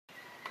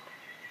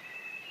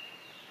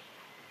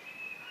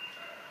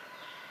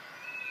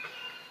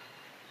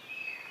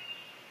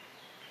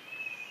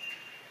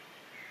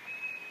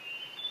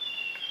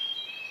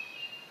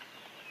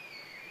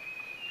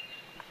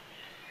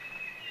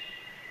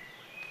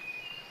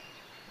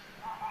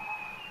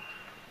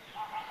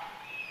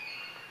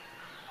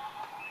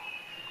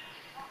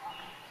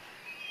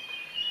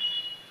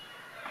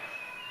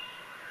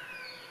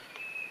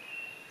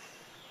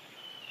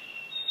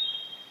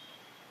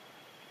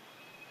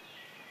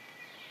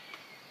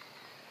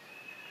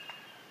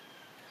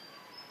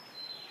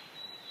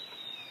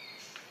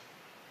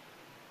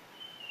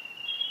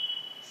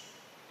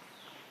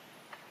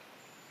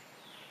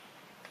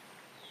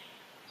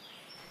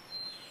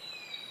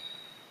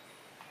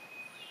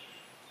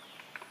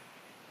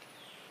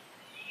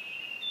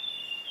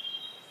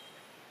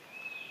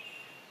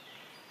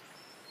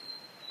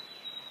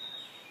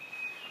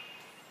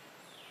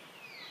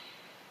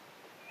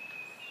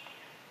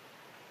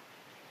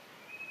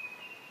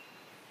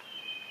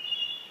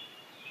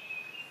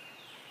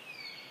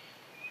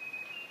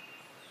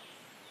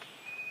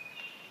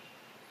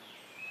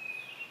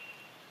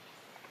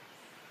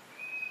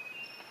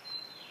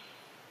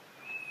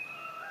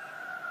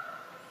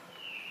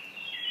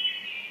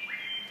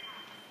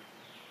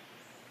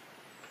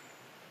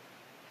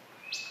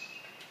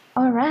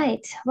All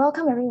right,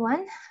 welcome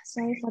everyone.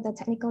 Sorry for the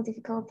technical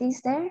difficulties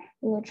there.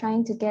 We were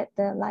trying to get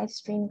the live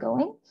stream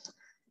going.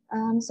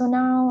 So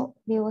now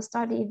we will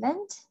start the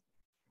event.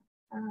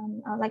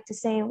 I'd like to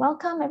say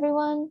welcome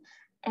everyone,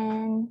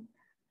 and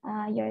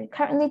you're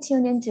currently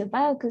tuned into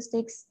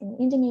Bioacoustics in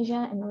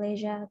Indonesia and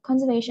Malaysia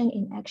Conservation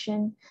in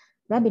Action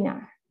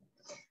webinar.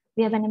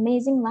 We have an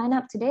amazing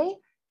lineup today.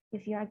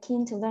 If you are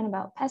keen to learn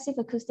about passive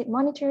acoustic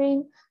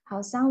monitoring,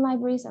 how sound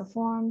libraries are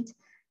formed,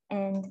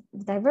 and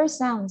diverse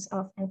sounds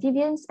of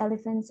amphibians,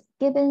 elephants,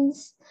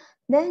 gibbons,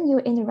 then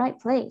you're in the right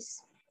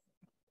place.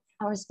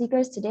 Our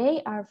speakers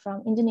today are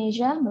from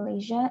Indonesia,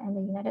 Malaysia, and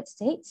the United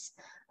States.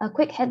 A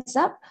quick heads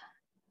up,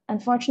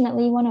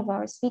 unfortunately, one of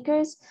our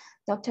speakers,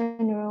 Dr.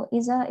 Nurul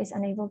Iza, is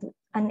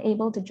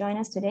unable to join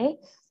us today,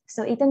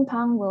 so Ethan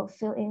Pang will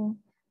fill in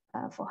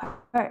for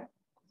her.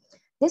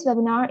 This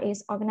webinar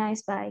is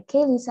organized by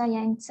K. Lisa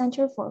Yang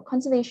Center for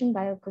Conservation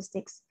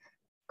Bioacoustics,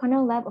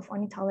 Cornell Lab of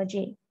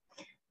Ornithology,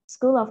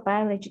 School of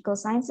Biological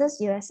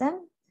Sciences, USM,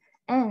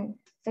 and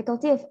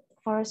Faculty of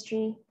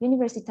Forestry,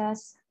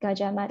 Universitas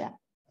Gadjah Mada.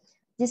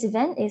 This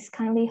event is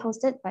kindly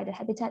hosted by the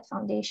Habitat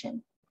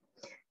Foundation.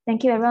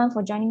 Thank you everyone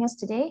for joining us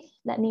today.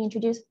 Let me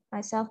introduce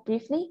myself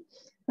briefly.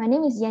 My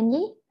name is Yen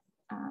Yi.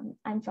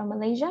 I'm from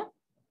Malaysia.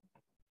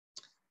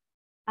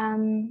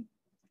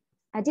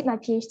 I did my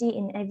PhD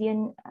in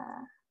avian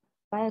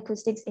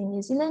bioacoustics in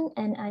New Zealand,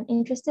 and I'm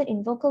interested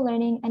in vocal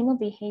learning, animal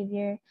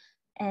behavior,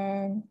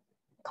 and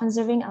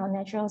conserving our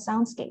natural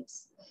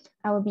soundscapes.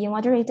 I will be a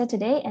moderator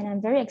today, and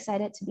I'm very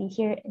excited to be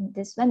here in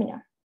this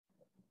webinar.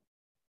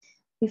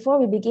 Before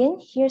we begin,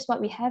 here's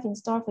what we have in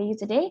store for you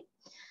today.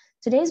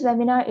 Today's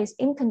webinar is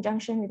in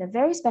conjunction with a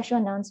very special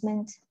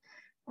announcement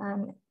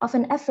of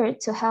an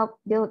effort to help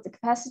build the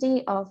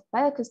capacity of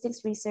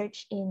bioacoustics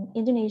research in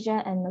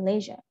Indonesia and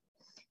Malaysia,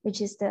 which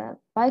is the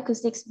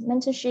Bioacoustics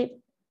Mentorship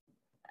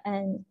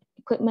and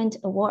Equipment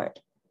Award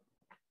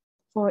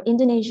for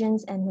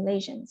Indonesians and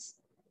Malaysians.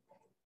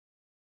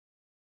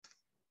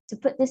 To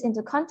put this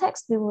into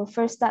context, we will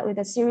first start with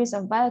a series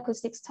of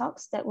bioacoustics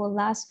talks that will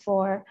last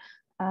for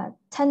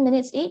 10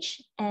 minutes each,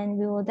 and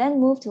we will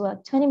then move to a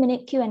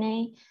 20-minute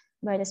Q&A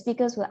where the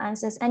speakers will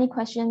answer any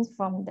questions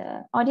from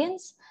the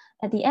audience.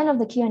 At the end of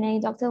the Q&A,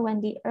 Dr.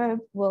 Wendy Erb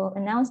will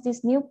announce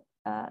this new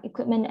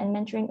Equipment and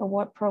Mentoring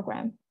Award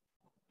program.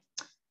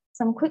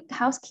 Some quick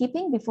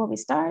housekeeping before we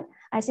start.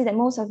 I see that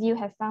most of you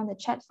have found the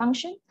chat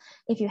function.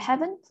 If you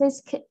haven't,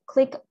 please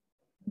click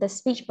the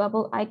speech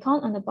bubble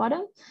icon on the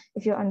bottom.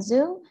 If you're on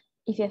Zoom,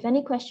 if you have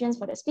any questions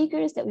for the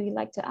speakers that we would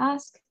like to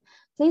ask,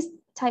 please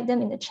type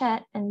them in the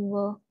chat and we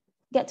will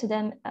get to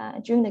them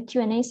during the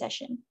Q&A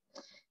session.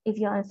 If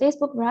you're on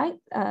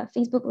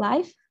Facebook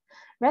Live,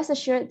 rest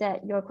assured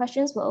that your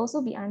questions will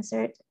also be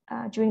answered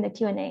during the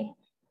Q&A.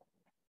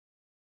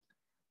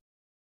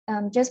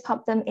 Just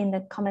pop them in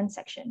the comment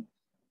section.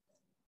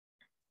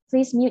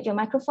 Please mute your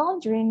microphone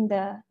during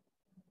the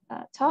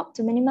talk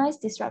to minimize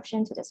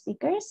disruption to the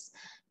speakers.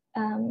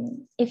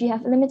 If you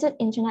have limited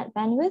internet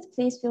bandwidth,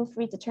 please feel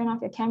free to turn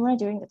off your camera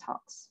during the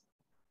talks.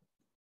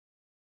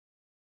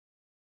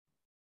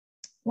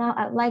 Now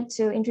I'd like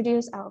to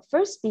introduce our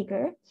first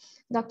speaker,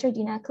 Dr.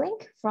 Dina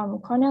Klink from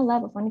Cornell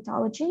Lab of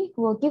Ornithology,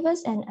 who will give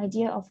us an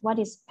idea of what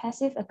is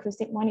passive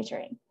acoustic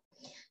monitoring.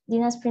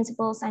 Dina's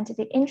principal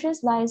scientific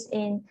interest lies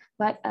in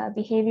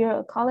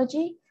behavioral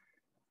ecology,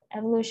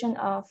 evolution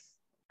of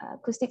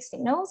acoustic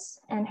signals,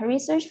 and her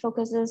research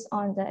focuses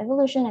on the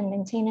evolution and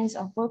maintenance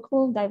of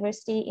vocal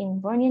diversity in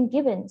Bornean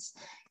gibbons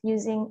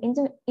using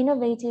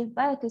innovative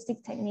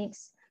bioacoustic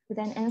techniques with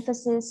an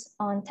emphasis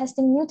on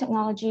testing new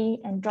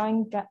technology and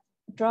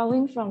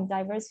drawing from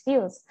diverse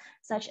fields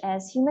such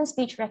as human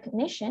speech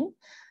recognition,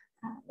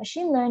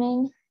 machine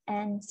learning,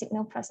 and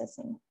signal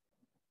processing.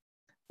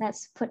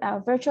 Let's put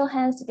our virtual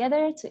hands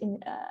together to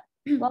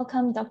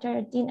welcome Dr.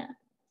 Dina.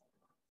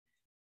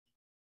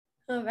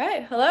 All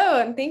right, hello,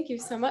 and thank you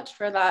so much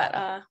for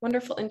that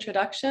wonderful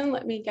introduction.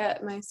 Let me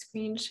get my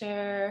screen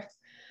share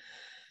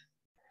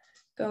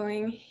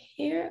going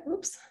here.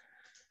 Oops,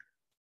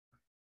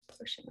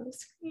 portion of the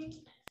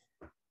screen.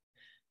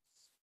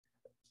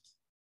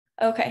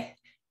 Okay,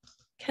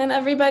 can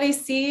everybody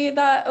see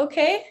that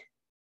okay?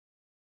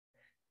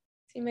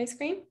 See my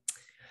screen?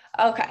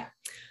 Okay,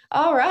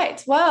 all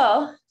right,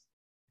 well,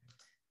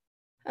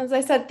 as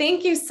I said,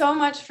 thank you so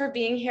much for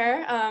being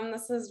here.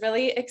 This is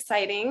really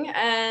exciting.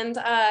 And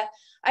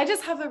I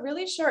just have a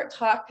really short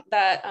talk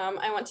that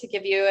I want to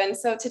give you. And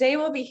so today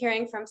we'll be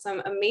hearing from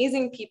some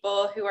amazing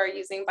people who are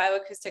using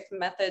bioacoustic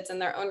methods in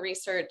their own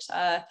research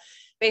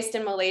based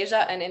in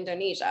Malaysia and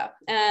Indonesia.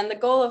 And the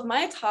goal of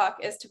my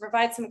talk is to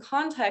provide some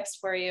context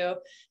for you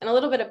and a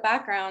little bit of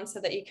background so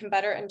that you can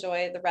better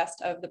enjoy the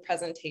rest of the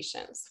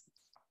presentations.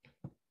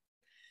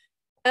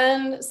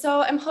 And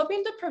so I'm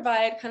hoping to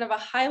provide kind of a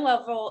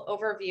high-level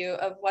overview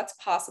of what's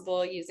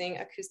possible using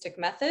acoustic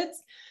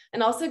methods,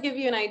 and also give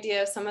you an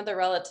idea of some of the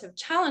relative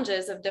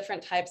challenges of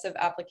different types of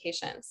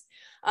applications.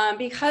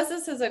 Because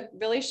this is a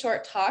really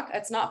short talk,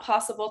 it's not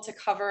possible to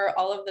cover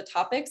all of the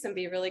topics and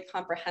be really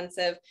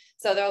comprehensive.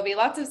 So there will be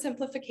lots of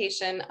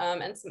simplification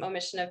and some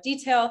omission of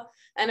detail.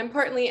 And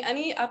importantly,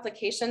 any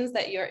applications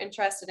that you're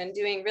interested in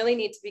doing really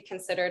need to be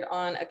considered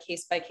on a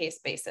case-by-case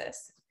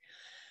basis.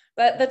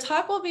 But the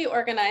talk will be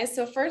organized.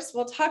 So first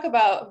we'll talk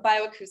about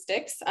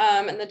bioacoustics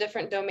and the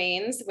different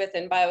domains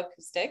within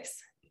bioacoustics.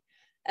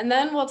 And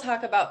then we'll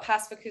talk about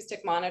passive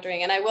acoustic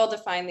monitoring. And I will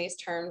define these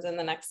terms in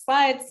the next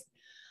slides.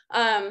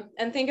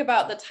 And think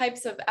about the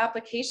types of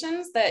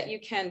applications that you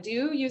can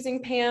do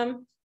using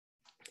PAM.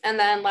 And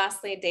then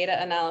lastly,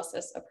 data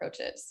analysis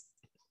approaches.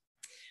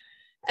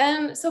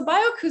 And so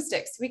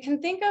bioacoustics, we can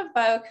think of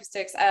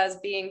bioacoustics as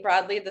being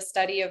broadly the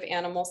study of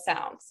animal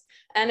sounds.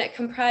 And it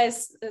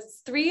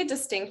comprises 3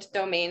 distinct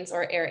domains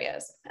or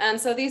areas. And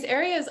so these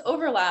areas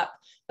overlap,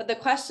 but the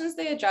questions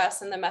they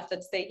address and the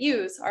methods they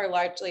use are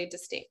largely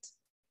distinct.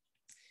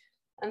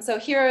 And so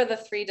here are the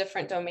 3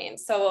 different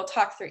domains. So we'll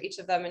talk through each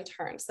of them in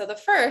turn. So the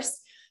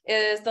first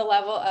is the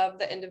level of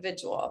the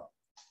individual.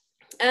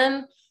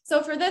 And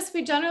so for this,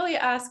 we generally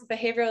ask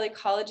behavioral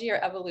ecology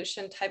or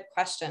evolution type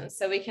questions.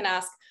 So we can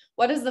ask,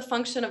 what is the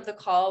function of the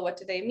call? What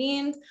do they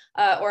mean?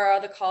 Or are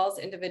the calls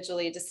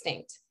individually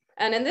distinct?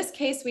 And in this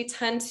case, we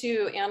tend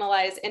to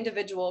analyze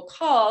individual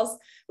calls.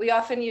 We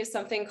often use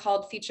something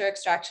called feature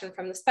extraction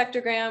from the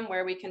spectrogram,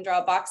 where we can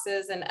draw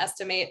boxes and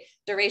estimate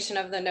duration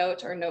of the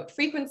note or note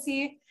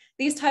frequency.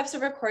 These types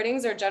of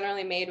recordings are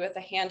generally made with a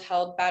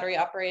handheld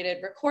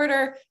battery-operated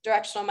recorder,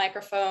 directional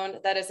microphone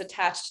that is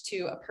attached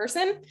to a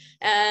person.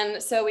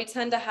 And so we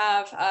tend to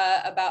have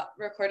about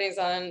recordings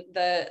on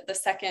the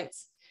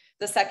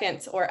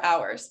seconds or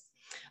hours.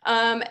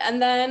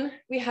 And then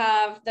we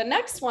have the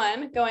next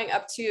one going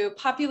up to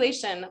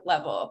population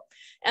level.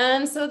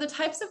 And so the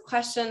types of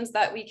questions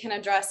that we can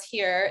address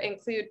here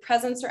include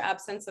presence or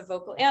absence of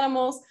vocal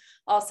animals,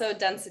 also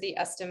density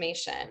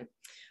estimation.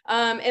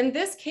 In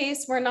this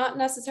case, we're not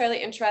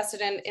necessarily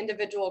interested in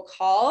individual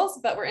calls,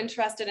 but we're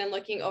interested in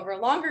looking over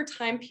longer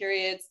time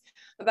periods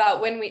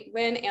about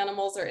when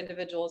animals or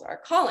individuals are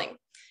calling.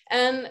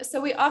 And so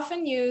we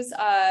often use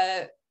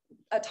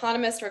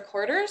autonomous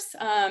recorders.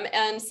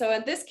 And so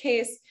in this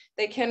case,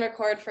 they can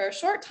record for a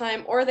short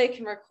time or they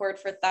can record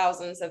for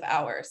thousands of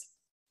hours.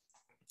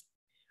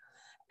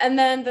 And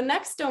then the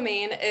next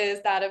domain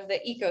is that of the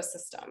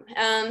ecosystem.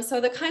 And so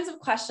the kinds of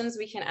questions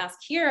we can ask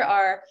here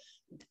are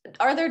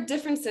there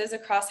differences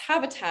across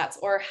habitats,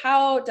 or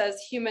how does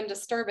human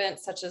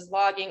disturbance such as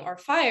logging or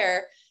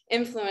fire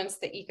influence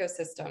the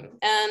ecosystem?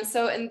 And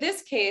so in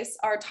this case,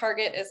 our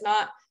target is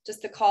not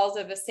just the calls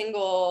of a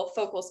single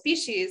focal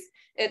species,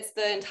 it's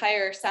the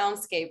entire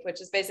soundscape, which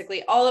is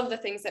basically all of the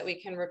things that we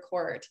can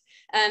record.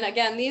 And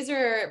again, these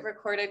are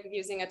recorded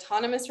using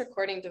autonomous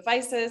recording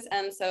devices.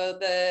 And so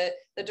the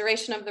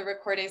duration of the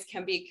recordings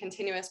can be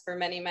continuous for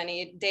many,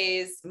 many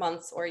days,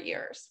 months, or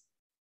years.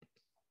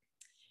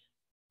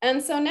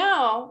 And so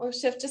now we'll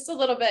shift just a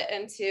little bit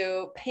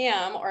into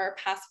PAM, or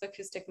passive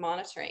acoustic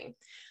monitoring.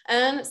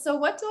 And so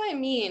what do I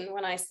mean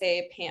when I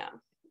say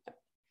PAM?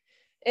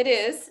 It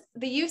is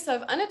the use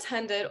of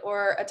unattended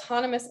or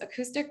autonomous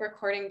acoustic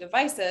recording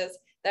devices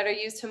that are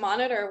used to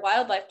monitor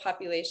wildlife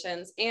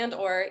populations and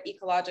or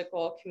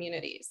ecological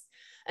communities.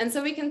 And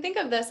so we can think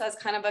of this as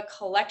kind of a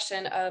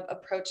collection of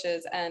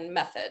approaches and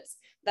methods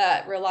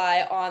that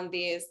rely on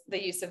the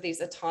use of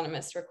these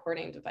autonomous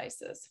recording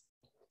devices.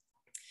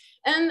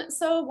 And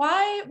so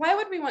why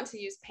would we want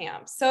to use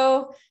PAM?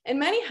 So in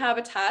many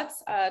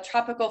habitats,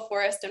 tropical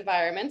forest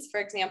environments, for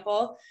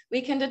example,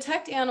 we can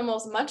detect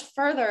animals much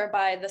further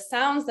by the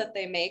sounds that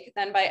they make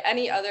than by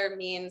any other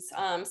means,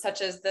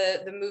 such as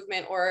the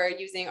movement or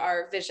using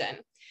our vision.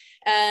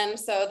 And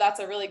so that's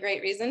a really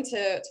great reason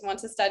to want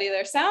to study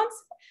their sounds.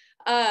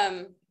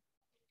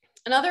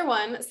 Another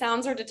one,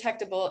 sounds are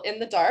detectable in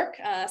the dark.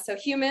 So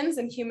humans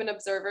and human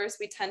observers,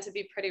 we tend to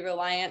be pretty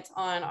reliant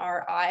on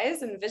our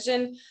eyes and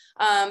vision,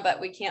 but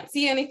we can't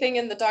see anything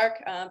in the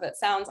dark, but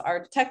sounds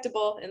are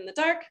detectable in the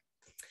dark.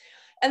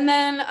 And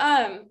then,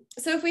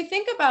 so if we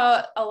think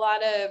about a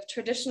lot of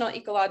traditional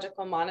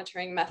ecological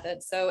monitoring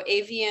methods, so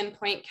avian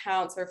point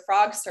counts or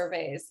frog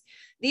surveys,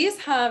 these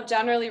have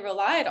generally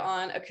relied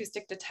on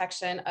acoustic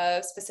detection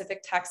of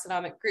specific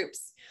taxonomic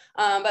groups.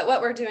 But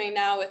what we're doing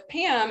now with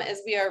PAM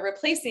is we are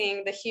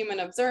replacing the human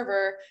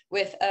observer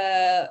with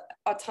an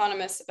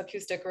autonomous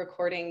acoustic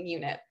recording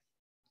unit.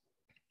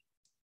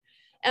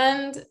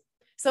 And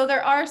so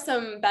there are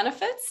some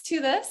benefits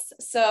to this.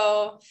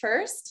 So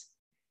first,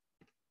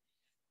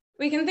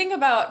 we can think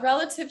about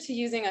relative to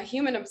using a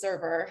human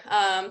observer,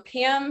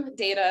 PAM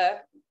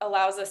data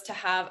allows us to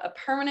have a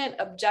permanent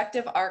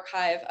objective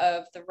archive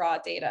of the raw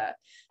data.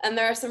 And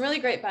there are some really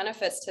great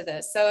benefits to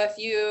this. So if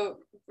you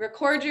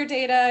record your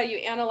data, you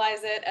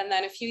analyze it, and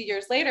then a few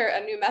years later,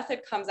 a new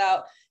method comes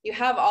out, you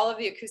have all of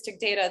the acoustic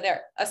data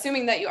there,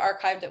 assuming that you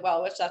archived it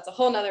well, which that's a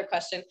whole nother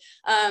question,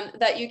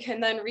 that you can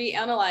then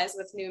reanalyze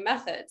with new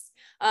methods.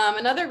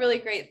 Another really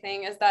great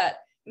thing is that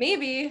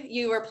maybe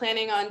you were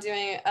planning on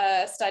doing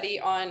a study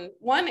on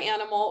one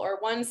animal or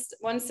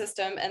one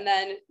system, and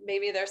then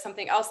maybe there's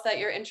something else that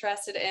you're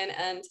interested in,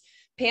 and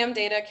PAM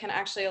data can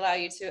actually allow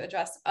you to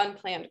address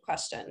unplanned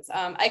questions.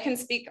 I can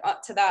speak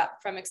to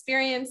that from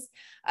experience.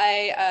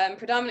 I am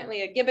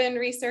predominantly a gibbon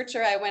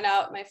researcher. I went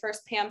out my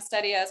first PAM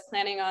study. I was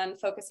planning on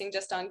focusing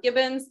just on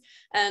gibbons.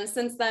 And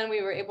since then,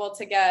 we were able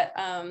to get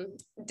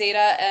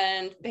data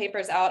and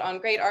papers out on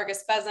great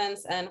Argus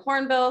pheasants and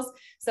hornbills.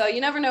 So you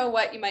never know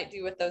what you might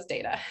do with those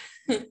data.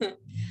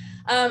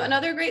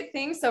 Another great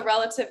thing, so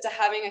relative to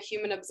having a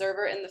human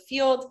observer in the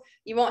field,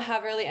 you won't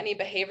have really any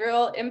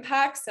behavioral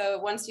impact. So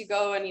once you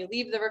go and you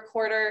leave the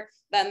recorder,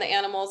 then the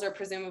animals are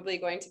presumably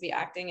going to be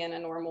acting in a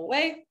normal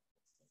way.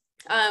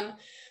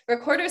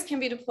 Recorders can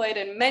be deployed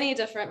in many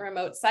different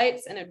remote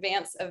sites in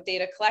advance of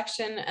data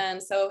collection.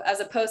 And so as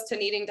opposed to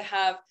needing to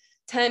have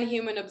 10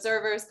 human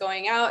observers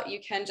going out, you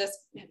can just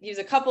use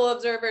a couple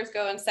observers,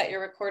 go and set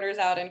your recorders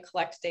out and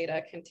collect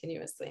data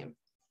continuously.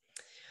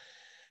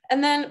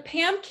 And then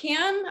PAM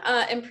can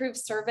improve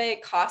survey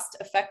cost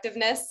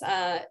effectiveness.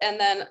 And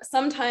then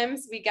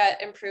sometimes we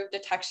get improved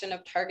detection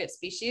of target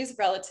species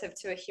relative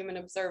to a human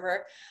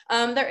observer.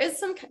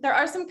 There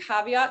are some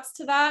caveats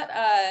to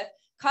that.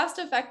 Cost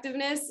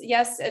effectiveness,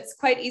 yes, it's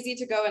quite easy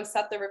to go and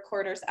set the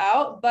recorders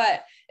out,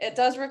 but it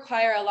does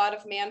require a lot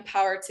of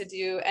manpower to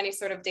do any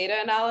sort of data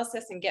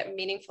analysis and get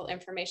meaningful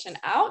information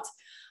out.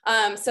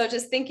 So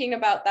just thinking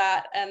about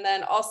that. And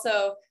then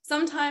also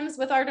sometimes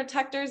with our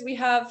detectors,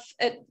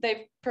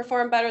 they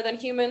perform better than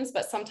humans,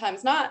 but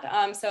sometimes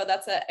not. So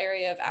that's an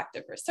area of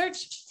active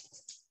research.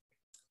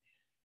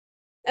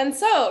 And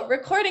so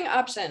recording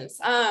options,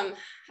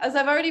 as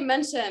I've already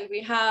mentioned,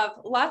 we have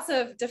lots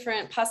of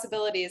different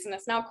possibilities, and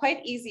it's now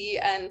quite easy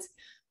and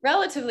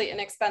relatively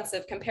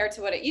inexpensive compared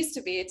to what it used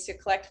to be to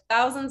collect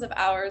thousands of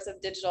hours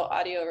of digital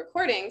audio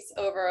recordings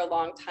over a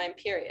long time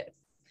period.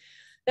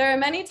 There are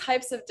many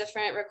types of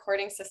different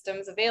recording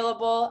systems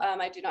available.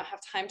 I do not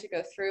have time to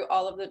go through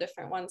all of the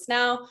different ones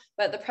now,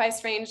 but the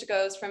price range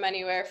goes from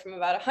anywhere from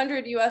about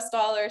 $100 US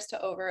to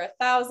over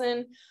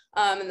 1,000.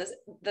 And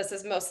this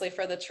is mostly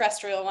for the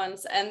terrestrial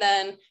ones. And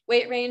then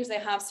weight range, they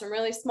have some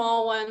really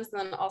small ones,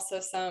 and then also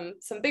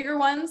some bigger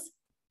ones.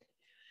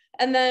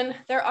 And then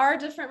there are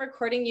different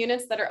recording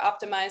units that are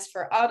optimized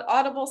for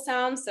audible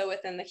sounds. So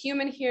within the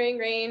human hearing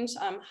range,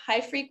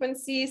 high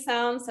frequency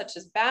sounds such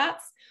as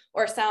bats,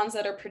 or sounds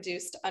that are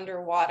produced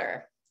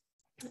underwater.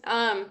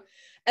 And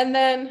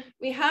then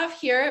we have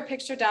here a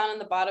picture down in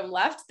the bottom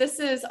left. This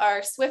is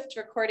our Swift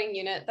recording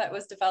unit that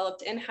was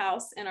developed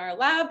in-house in our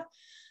lab.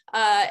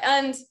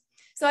 And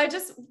so I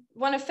just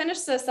want to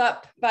finish this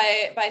up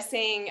by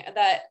saying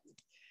that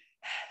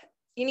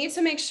you need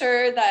to make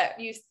sure that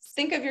you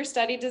think of your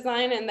study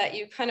design and that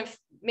you kind of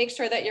make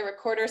sure that your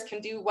recorders can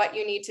do what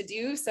you need to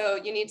do. So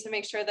you need to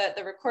make sure that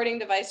the recording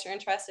device you're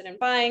interested in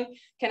buying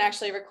can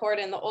actually record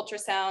in the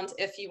ultrasound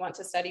if you want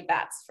to study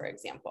bats, for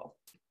example.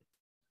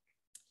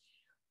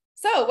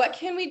 So what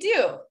can we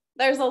do?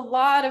 There's a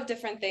lot of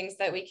different things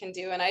that we can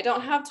do, and I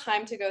don't have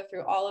time to go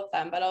through all of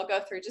them, but I'll go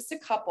through just a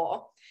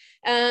couple.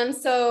 And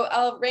so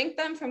I'll rank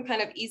them from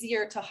kind of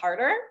easier to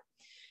harder.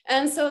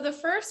 And so the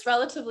first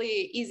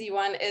relatively easy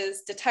one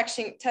is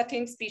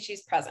detecting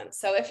species presence.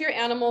 So if your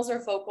animals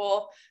are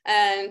vocal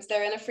and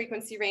they're in a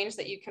frequency range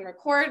that you can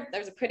record,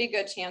 there's a pretty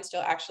good chance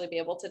you'll actually be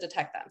able to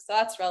detect them. So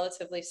that's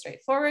relatively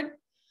straightforward.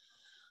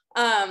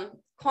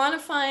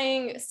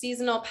 Quantifying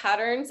seasonal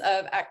patterns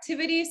of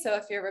activity. So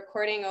if you're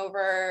recording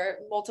over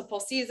multiple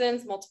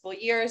seasons, multiple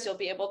years, you'll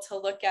be able to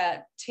look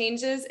at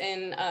changes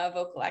in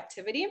vocal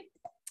activity.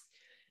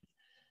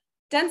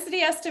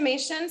 Density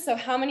estimation, so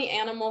how many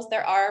animals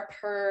there are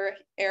per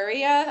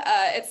area.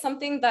 It's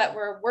something that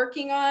we're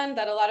working on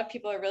that a lot of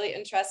people are really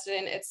interested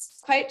in. It's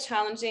quite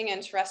challenging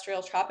in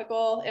terrestrial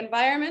tropical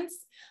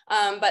environments,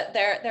 but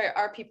there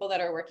are people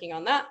that are working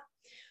on that.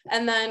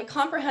 And then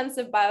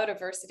comprehensive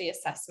biodiversity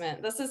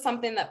assessment. This is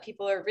something that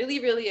people are really,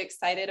 really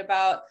excited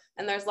about.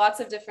 And there's lots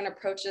of different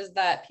approaches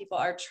that people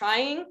are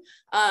trying,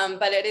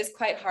 but it is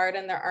quite hard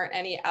and there aren't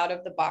any out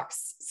of the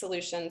box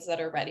solutions that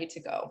are ready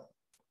to go.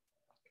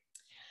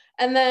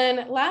 And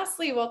then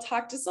lastly, we'll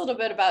talk just a little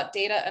bit about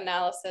data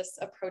analysis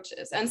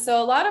approaches. And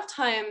so a lot of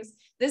times,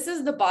 this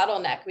is the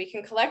bottleneck. We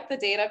can collect the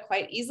data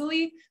quite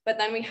easily, but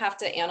then we have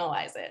to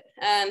analyze it.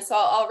 And so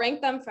I'll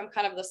rank them from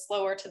kind of the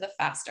slower to the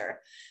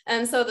faster.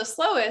 And so the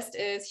slowest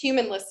is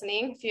human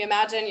listening. If you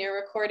imagine you're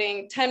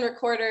recording 10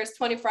 recorders,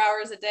 24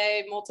 hours a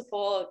day,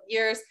 multiple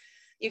years,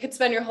 you could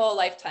spend your whole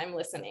lifetime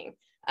listening.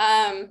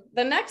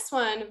 The next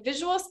one,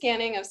 visual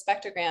scanning of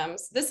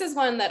spectrograms. This is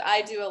one that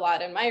I do a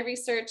lot in my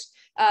research.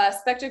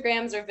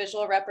 Spectrograms are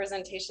visual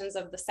representations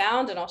of the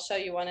sound, and I'll show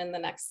you one in the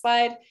next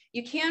slide.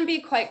 You can be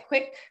quite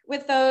quick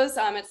with those.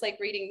 It's like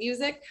reading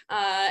music,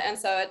 and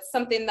so it's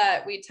something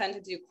that we tend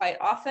to do quite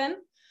often.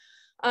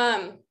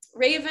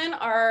 Raven,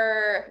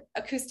 our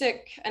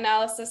acoustic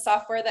analysis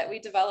software that we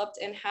developed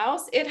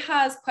in-house, it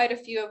has quite a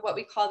few of what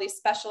we call these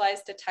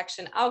specialized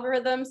detection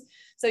algorithms.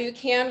 So you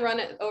can run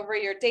it over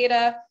your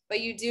data,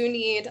 but you do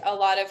need a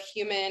lot of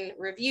human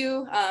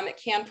review. It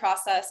can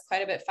process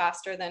quite a bit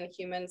faster than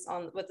humans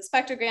with the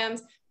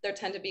spectrograms. There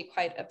tend to be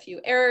quite a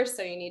few errors,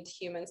 so you need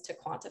humans to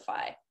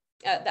quantify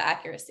the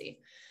accuracy.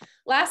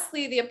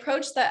 Lastly, the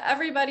approach that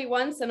everybody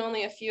wants and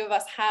only a few of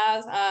us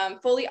has,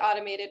 fully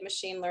automated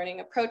machine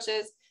learning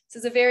approaches.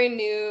 This is a very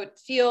new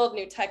field,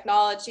 new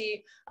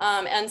technology,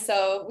 and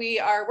so we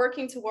are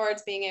working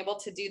towards being able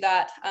to do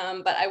that,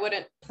 but I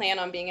wouldn't plan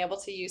on being able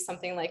to use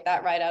something like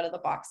that right out of the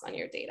box on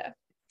your data.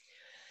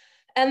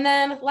 And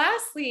then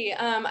lastly,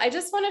 I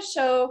just want to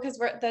show, because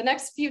the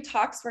next few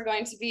talks we're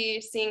going to be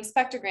seeing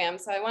spectrograms,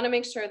 so I want to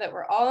make sure that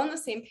we're all on the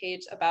same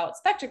page about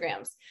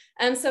spectrograms.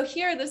 And so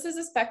here, this is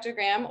a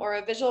spectrogram or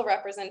a visual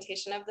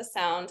representation of the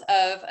sound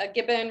of a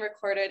gibbon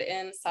recorded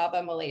in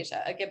Sabah,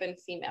 Malaysia, a gibbon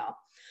female.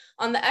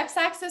 On the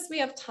x-axis, we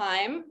have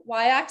time,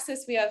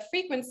 y-axis, we have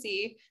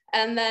frequency,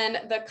 and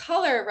then the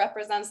color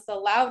represents the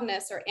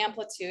loudness or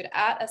amplitude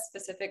at a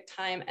specific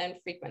time and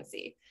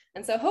frequency.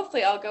 And so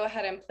hopefully I'll go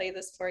ahead and play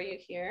this for you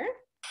here.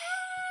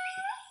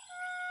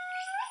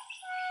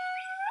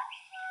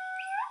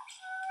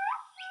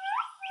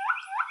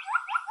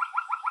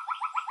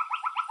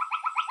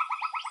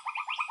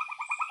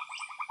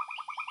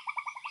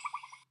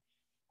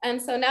 And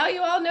so now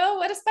you all know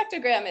what a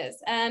spectrogram is.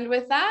 And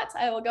with that,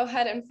 I will go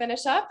ahead and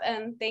finish up.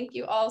 And thank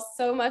you all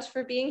so much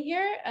for being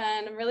here.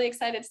 And I'm really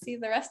excited to see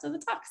the rest of the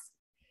talks.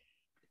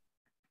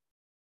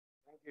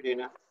 Thank you,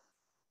 Dina.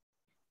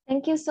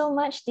 Thank you so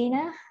much,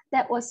 Dina.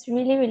 That was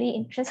really, really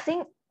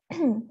interesting.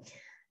 The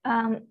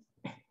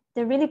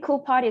really cool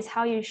part is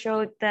how you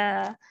showed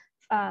the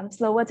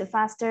slower to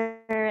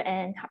faster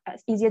and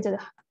easier to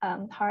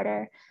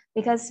harder,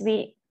 because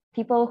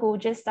people who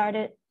just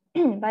started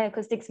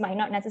bioacoustics might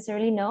not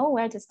necessarily know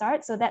where to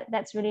start. So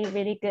that's really,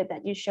 really good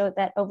that you showed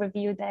that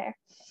overview there.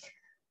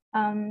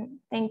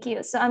 Thank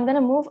you. So I'm going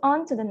to move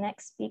on to the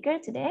next speaker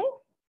today,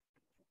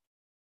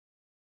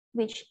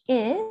 which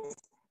is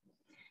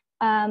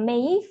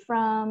Mei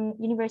from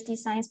University of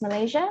Science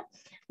Malaysia.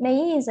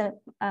 Mei is a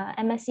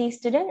MSc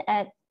student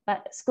at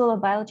School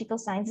of Biological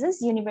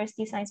Sciences,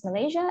 University of Science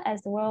Malaysia.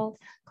 As the world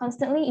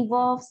constantly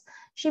evolves,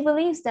 she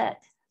believes that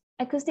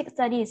acoustic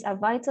studies are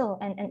vital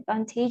and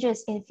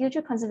advantageous in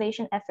future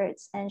conservation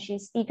efforts, and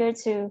she's eager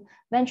to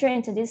venture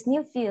into this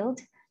new field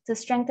to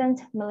strengthen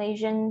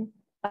Malaysian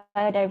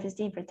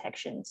biodiversity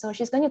protection. So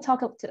she's going to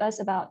talk to us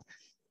about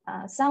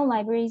sound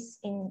libraries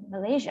in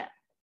Malaysia.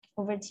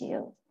 Over to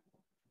you,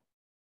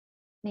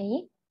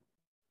 Mei.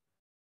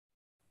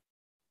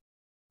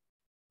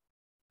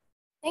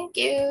 Thank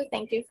you.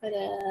 Thank you for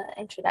the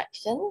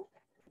introduction.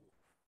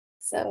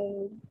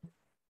 So,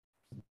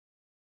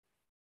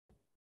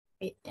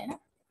 wait, yeah.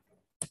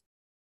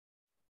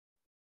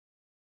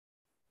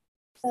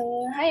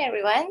 So, hi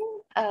everyone.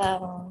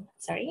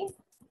 Sorry.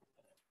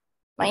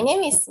 My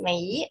name is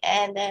Mei,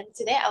 and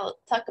today I will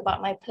talk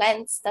about my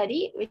planned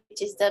study,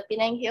 which is the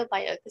Penang Hill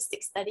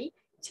Bioacoustic Study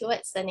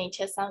towards the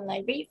Nature Sound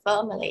Library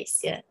for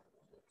Malaysia.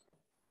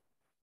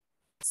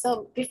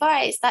 So before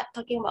I start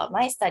talking about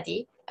my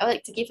study, I would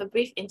like to give a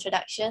brief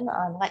introduction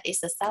on what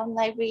is a sound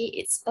library,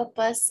 its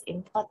purpose,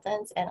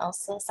 importance, and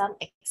also some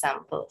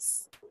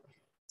examples.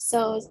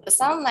 So a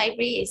sound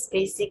library is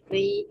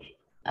basically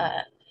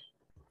a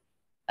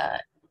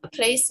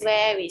place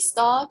where we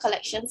store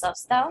collections of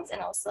sounds,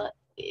 and also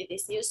it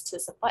is used to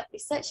support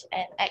research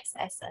and acts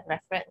as a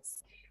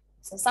reference.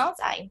 So sounds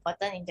are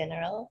important in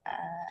general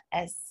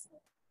as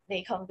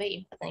they convey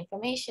important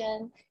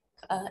information.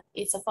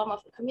 It's a form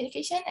of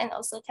communication and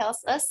also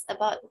tells us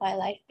about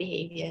wildlife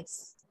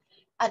behaviors.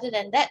 Other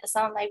than that, the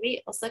sound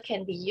library also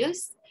can be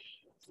used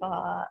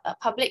for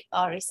public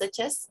or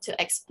researchers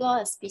to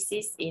explore a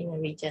species in a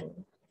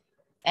region,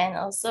 and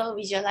also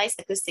visualize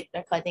acoustic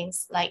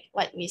recordings like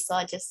what we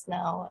saw just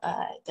now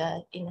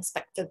in a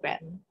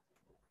spectrogram.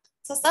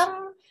 So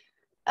some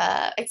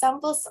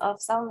examples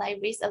of sound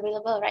libraries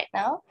available right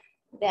now,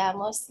 they are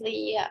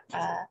mostly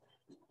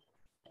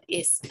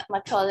is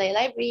Macaulay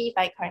Library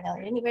by Cornell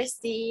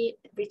University,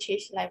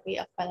 British Library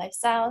of Wildlife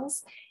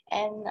Sounds,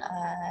 and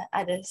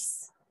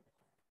others.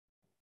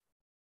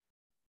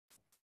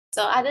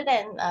 So other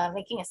than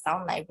making a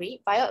sound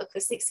library,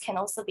 bioacoustics can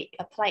also be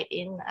applied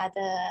in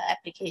other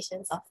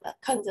applications of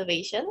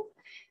conservation.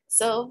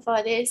 So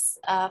for this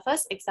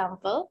first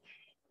example,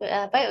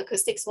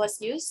 bioacoustics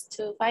was used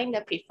to find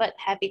the preferred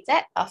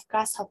habitat of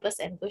grasshoppers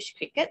and bush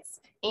crickets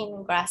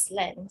in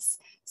grasslands.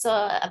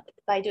 So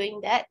by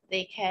doing that,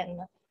 the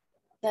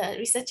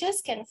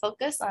researchers can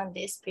focus on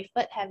these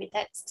preferred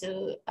habitats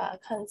to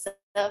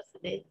conserve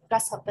the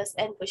grasshoppers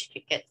and bush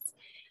crickets.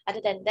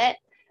 Other than that,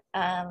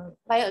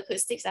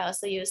 Bioacoustics are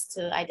also used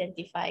to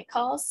identify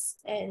calls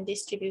and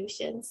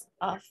distributions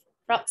of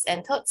frogs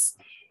and toads,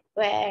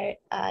 where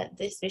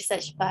this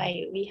research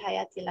by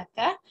Wihayati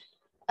Laka,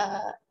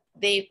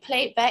 they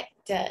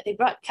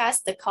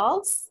broadcast the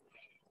calls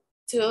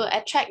to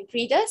attract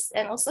breeders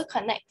and also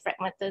connect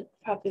fragmented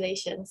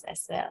populations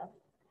as well.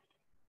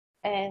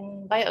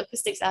 And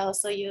bioacoustics are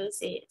also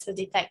used to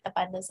detect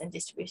abundance and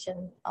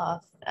distribution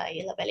of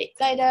yellow-bellied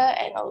glider,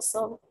 and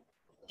also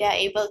they are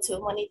able to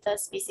monitor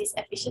species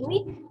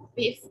efficiently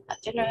with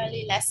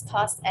generally less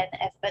cost and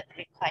effort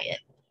required.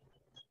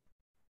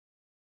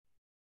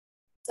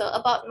 So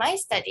about my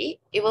study,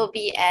 it will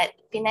be at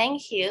Penang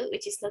Hill,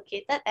 which is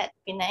located at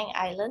Penang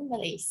Island,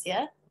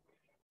 Malaysia.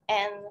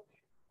 And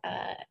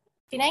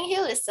Penang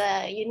Hill is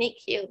a unique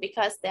hill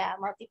because there are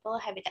multiple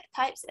habitat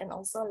types and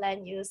also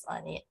land use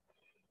on it.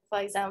 For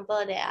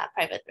example, there are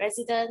private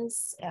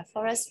residents,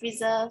 forest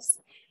reserves,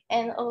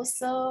 and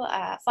also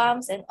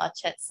farms and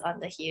orchards on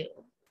the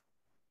hill.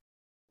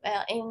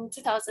 Well, in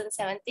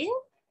 2017,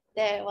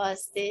 there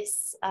was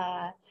this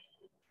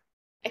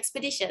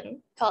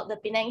expedition called the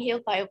Penang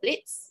Hill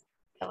BioBlitz.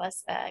 It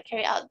was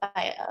carried out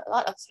by a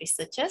lot of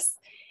researchers,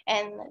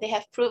 and they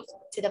have proved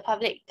to the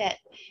public that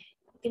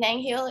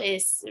Penang Hill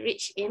is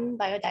rich in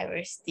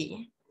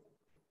biodiversity.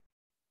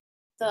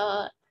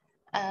 So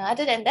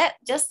other than that,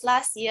 just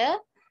last year,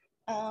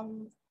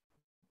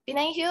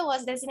 Penang Hill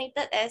was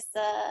designated as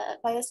a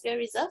biosphere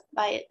reserve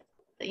by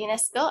the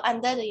UNESCO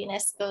under the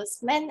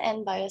UNESCO's Man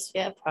and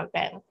Biosphere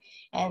Program.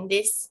 And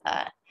this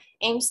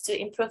aims to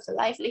improve the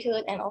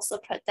livelihood and also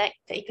protect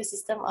the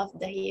ecosystem of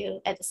the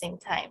hill at the same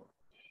time.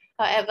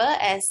 However,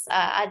 as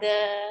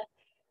other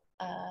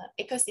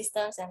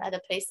ecosystems and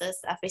other places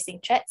are facing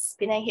threats,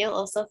 Penang Hill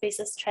also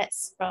faces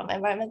threats from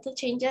environmental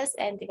changes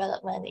and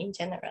development in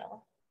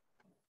general.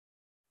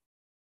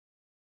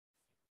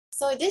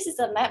 So this is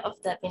a map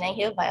of the Penang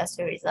Hill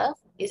Biosphere Reserve.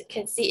 You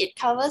can see it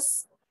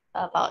covers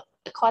about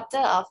a quarter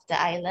of the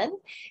island.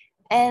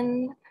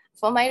 And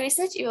for my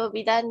research, it will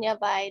be done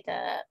nearby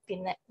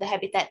the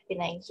habitat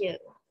Penang Hill.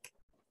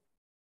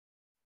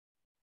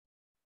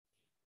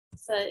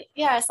 So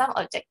here are some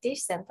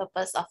objectives and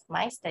purpose of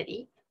my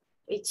study,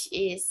 which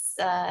is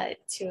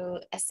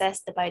to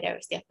assess the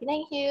biodiversity of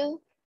Penang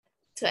Hill,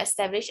 to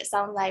establish a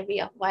sound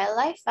library of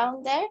wildlife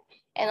found there,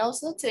 and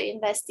also to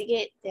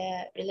investigate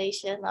the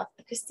relation of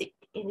acoustic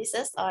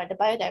indices or the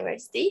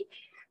biodiversity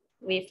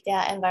with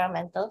their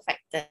environmental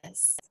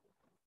factors.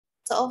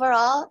 So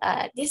overall,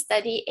 this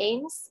study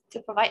aims to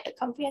provide a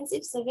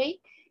comprehensive survey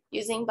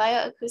using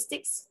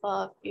bioacoustics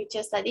for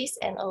future studies,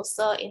 and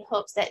also in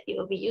hopes that it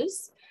will be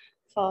used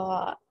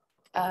for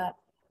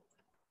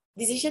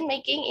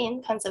decision-making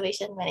in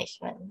conservation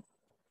management.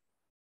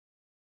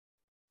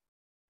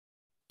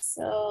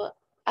 So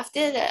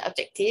after the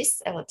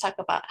objectives, I will talk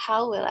about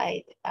how will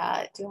I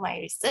do my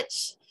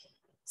research.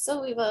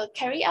 So we will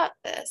carry out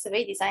the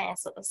survey design and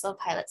also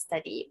pilot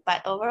study,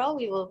 but overall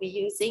we will be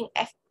using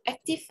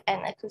active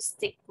and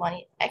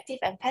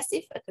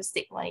passive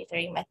acoustic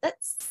monitoring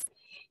methods.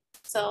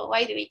 So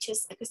why do we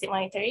choose acoustic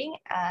monitoring?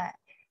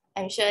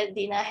 I'm sure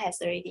Dina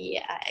has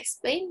already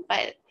explained,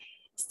 but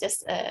it's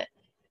just a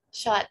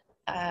short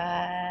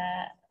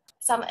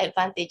some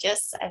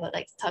advantages I would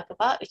like to talk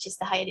about, which is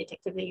the higher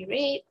detectability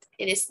rate.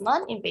 It is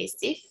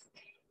non-invasive,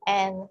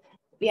 and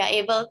we are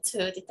able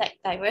to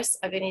detect diverse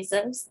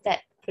organisms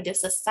that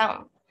produces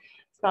sound,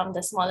 from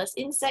the smallest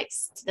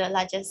insects to the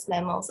largest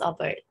mammals or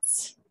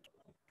birds.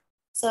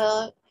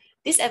 So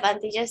these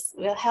advantages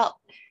will help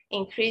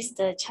increase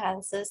the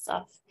chances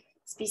of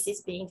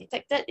species being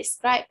detected,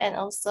 described, and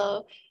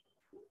also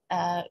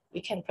we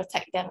can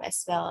protect them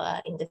as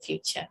well in the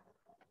future.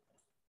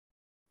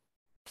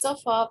 So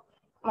for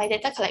my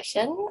data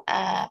collection,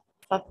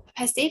 for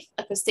passive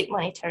acoustic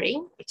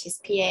monitoring, which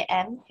is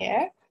PAM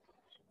here,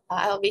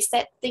 I will be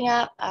setting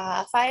up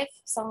 5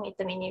 sound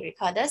meter mini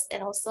recorders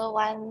and also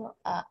 1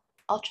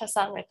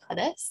 ultrasound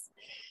recorders,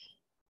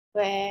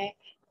 where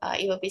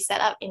it will be set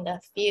up in the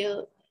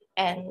field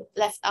and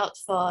left out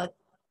for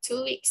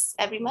 2 weeks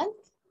every month.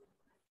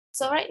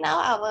 So right now,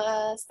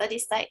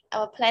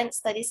 our planned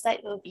study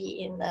site will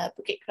be in the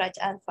Bukit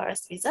Kerajaan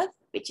Forest Reserve,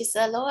 which is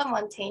a lower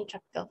montane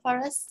tropical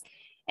forest,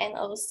 and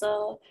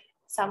also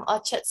some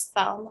orchards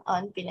found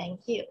on Penang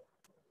Hill.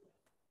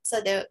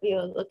 So there we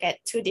will look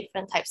at 2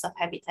 different types of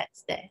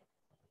habitats there.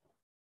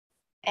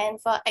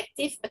 And for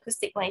active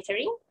acoustic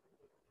monitoring,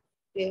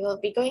 we will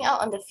be going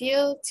out on the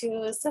field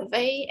to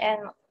survey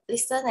and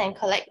listen and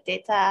collect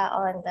data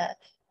on the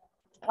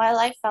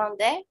wildlife found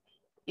there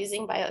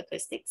using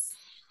bioacoustics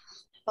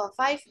for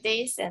 5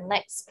 days and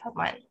nights per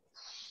month.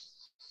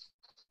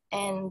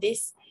 And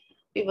this,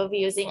 we will be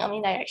using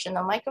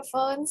omnidirectional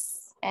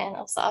microphones and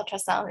also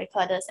ultrasound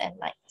recorders and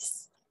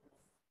mics.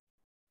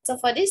 So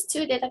for these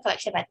 2 data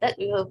collection methods,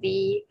 we will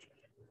be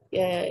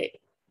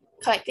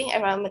collecting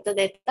environmental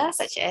data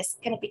such as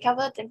canopy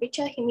cover,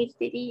 temperature,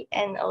 humidity,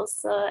 and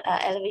also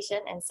elevation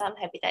and some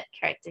habitat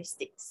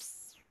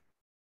characteristics.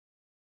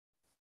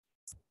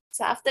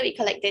 So after we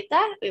collect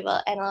data, we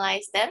will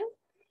analyze them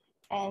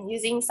and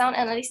using sound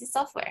analysis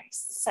software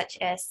such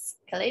as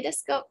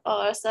Kaleidoscope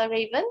or also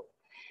Raven,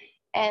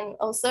 and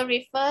also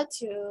refer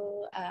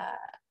to,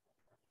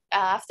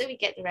 after we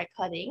get the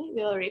recording,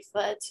 we will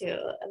refer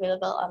to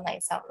available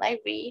online sound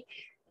library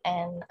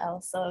and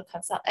also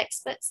consult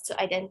experts to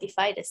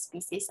identify the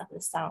species of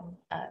the sound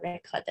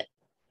recorded.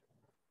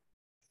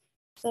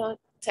 So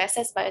to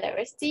assess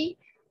biodiversity,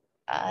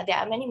 there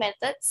are many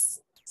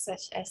methods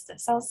such as the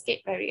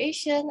soundscape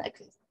variation,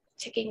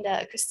 checking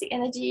the acoustic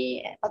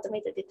energy, and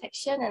automated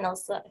detection, and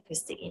also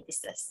acoustic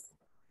indices.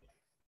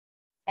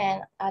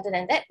 And other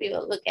than that, we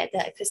will look at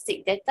the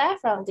acoustic data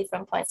from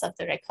different points of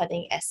the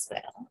recording as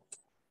well.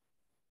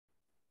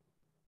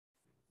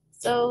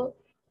 So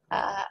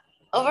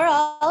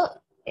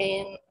overall,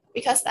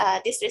 because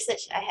this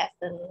research I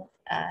haven't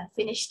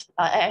finished,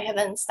 I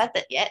haven't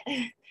started yet.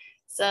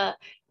 So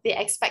the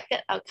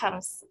expected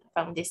outcomes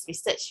from this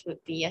research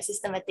would be a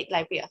systematic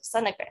library of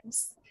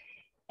sonograms,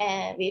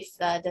 and with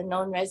the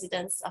known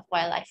residents of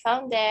wildlife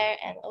found there,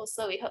 and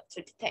also we hope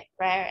to detect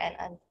rare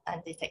and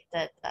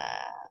undetected,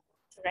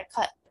 to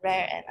record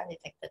rare and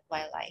undetected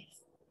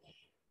wildlife.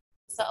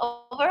 So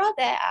overall,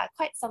 there are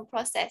quite some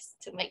process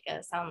to make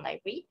a sound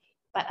library,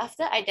 but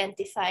after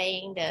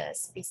identifying the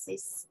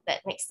species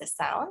that makes the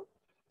sound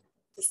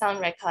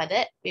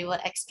recorded, we will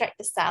extract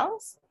the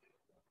sounds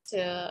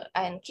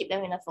and keep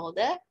them in a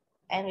folder,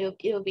 and it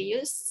will be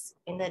used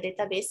in the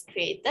database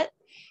created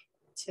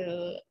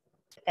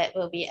that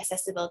will be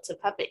accessible to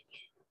public.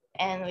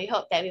 And we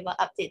hope that we will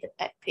update the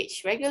web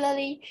page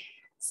regularly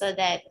so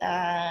that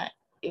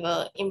we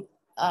will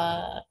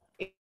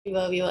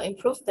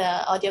improve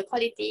the audio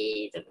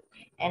quality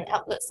and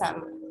upload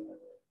some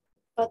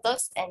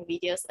photos and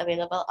videos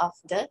available of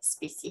the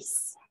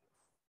species.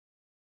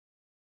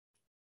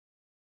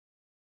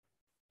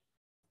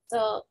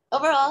 So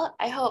overall,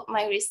 I hope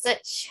my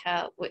research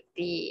would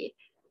be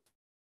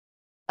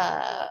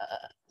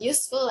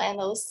useful and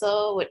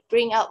also would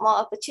bring out more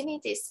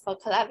opportunities for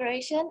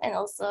collaboration and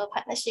also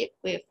partnership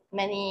with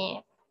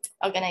many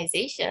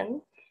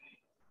organizations.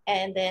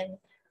 And then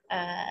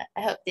I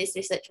hope this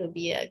research will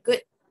be a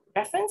good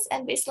reference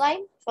and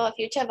baseline for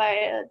future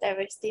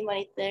biodiversity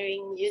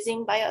monitoring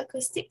using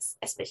bioacoustics,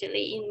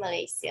 especially in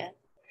Malaysia.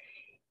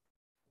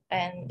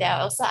 And there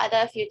are also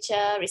other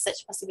future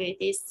research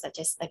possibilities such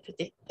as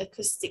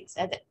acoustics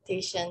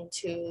adaptation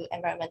to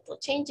environmental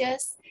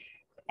changes,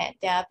 and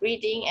there are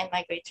breeding and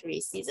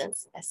migratory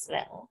seasons as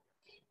well.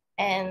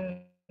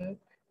 And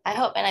I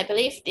hope and I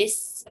believe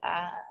this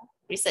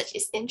research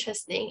is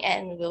interesting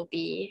and will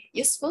be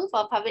useful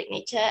for public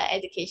nature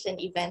education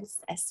events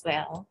as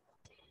well.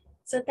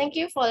 So thank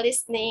you for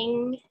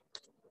listening.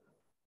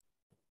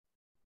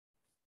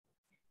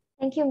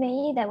 Thank you,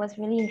 Mei. That was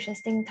really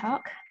interesting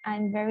talk.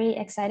 I'm very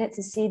excited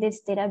to see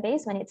this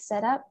database when it's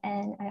set up,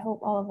 and I hope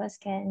all of us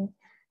can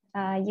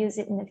use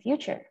it in the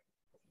future.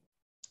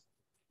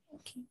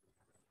 Okay.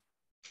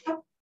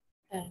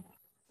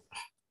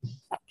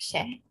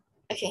 Share.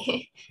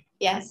 Okay.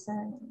 Yeah.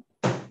 Awesome.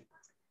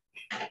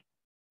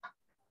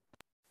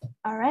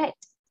 All right.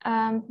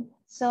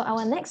 So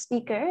our next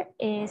speaker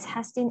is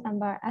Hastin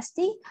Ambar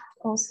Asti,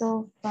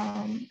 also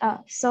from,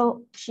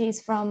 so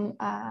she's from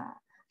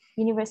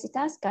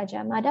Universitas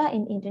Gadjah Mada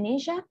in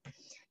Indonesia.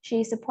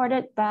 She is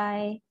supported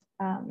by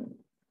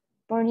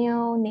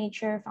Borneo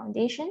Nature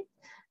Foundation.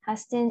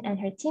 Hastin and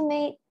her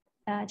teammate,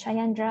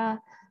 Chayandra,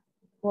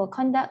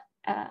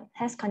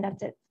 has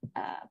conducted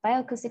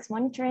bioacoustics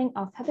monitoring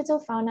of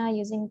habitat fauna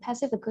using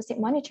passive acoustic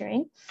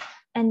monitoring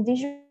and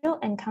visual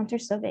encounter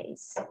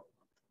surveys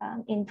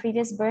in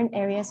previous burned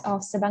areas of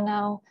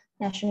Sabangau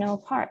National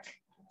Park.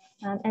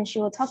 And she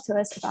will talk to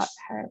us about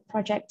her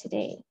project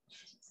today.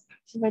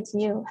 Over to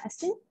you,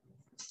 Hastin.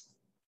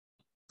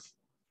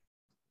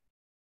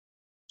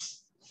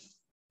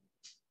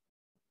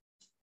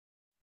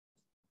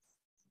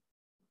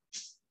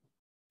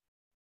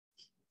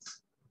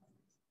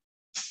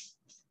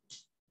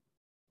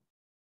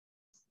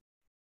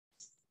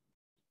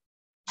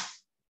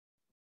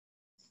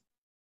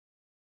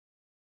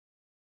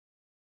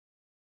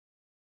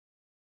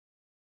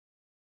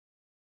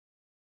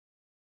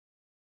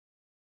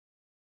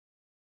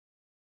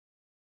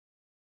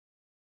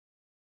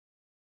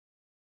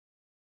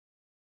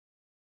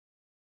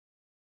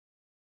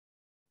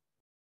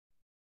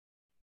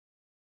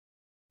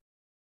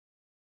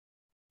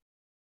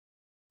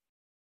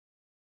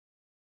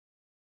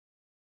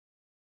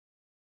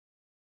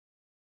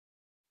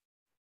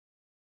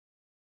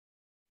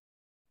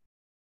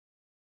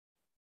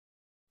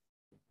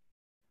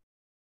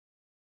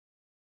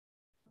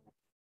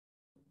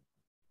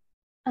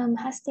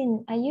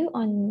 Hastin, are you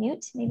on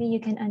mute? Maybe you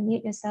can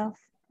unmute yourself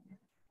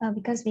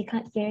because we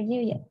can't hear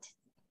you yet.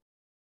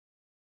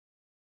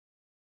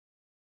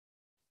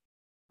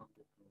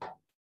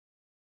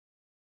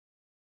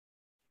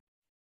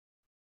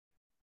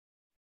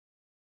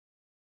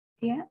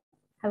 Yeah.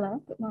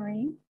 Hello. Good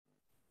morning.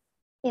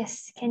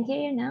 Yes, can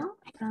hear you now.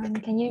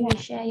 Can you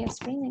reshare your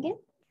screen again?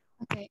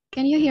 Okay.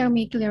 Can you hear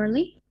me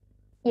clearly?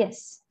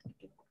 Yes.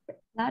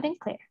 Loud and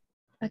clear.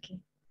 Okay.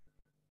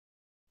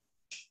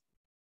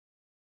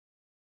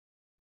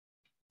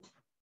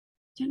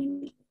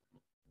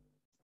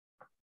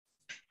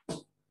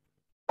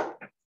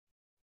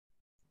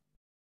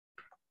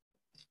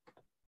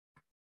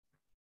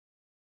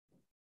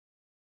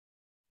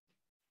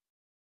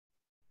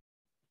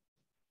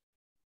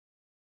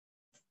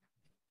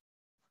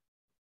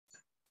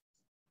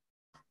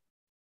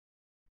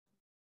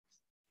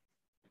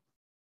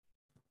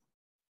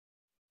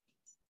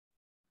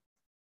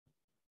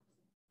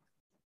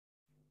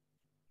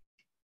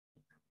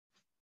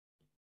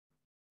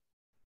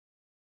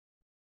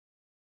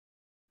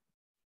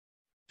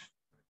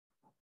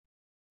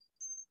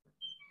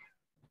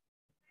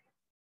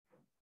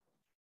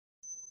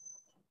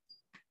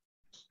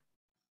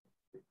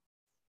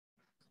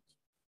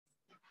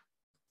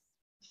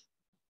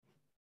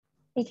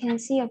 We can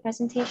see your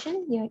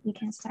presentation. You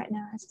can start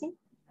now, Astin.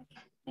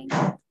 Okay, thank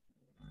you.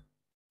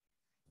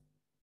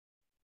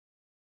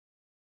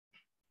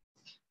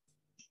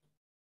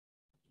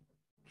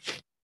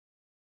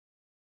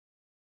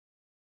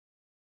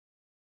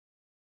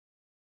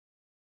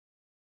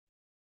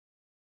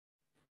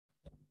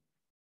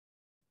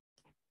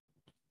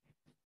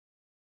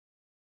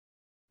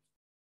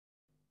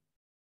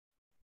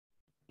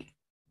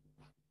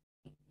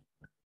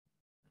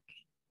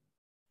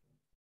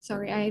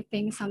 Sorry, I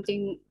think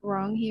something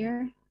wrong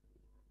here.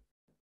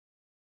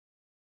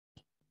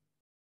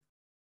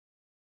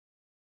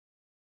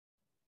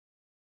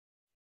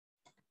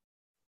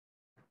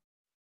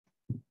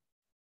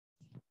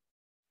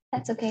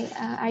 That's okay.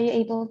 Are you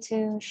able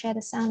to share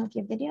the sound of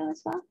your video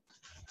as well?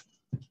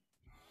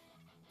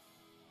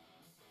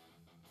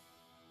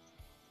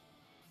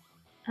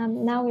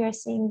 Now we are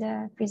seeing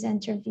the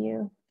presenter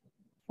view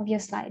of your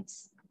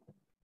slides.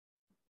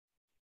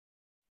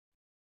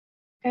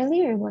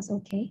 Earlier it was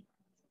okay.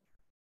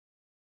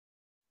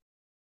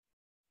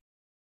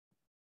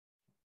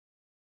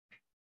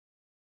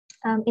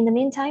 In the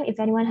meantime, if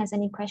anyone has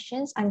any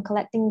questions, I'm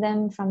collecting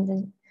them from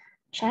the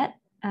chat,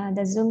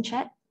 the Zoom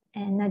chat,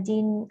 and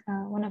Nadine,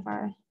 one of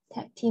our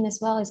tech team as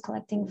well, is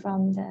collecting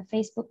from the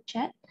Facebook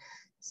chat.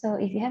 So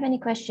if you have any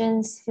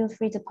questions, feel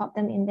free to pop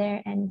them in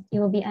there and it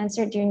will be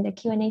answered during the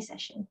Q&A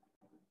session.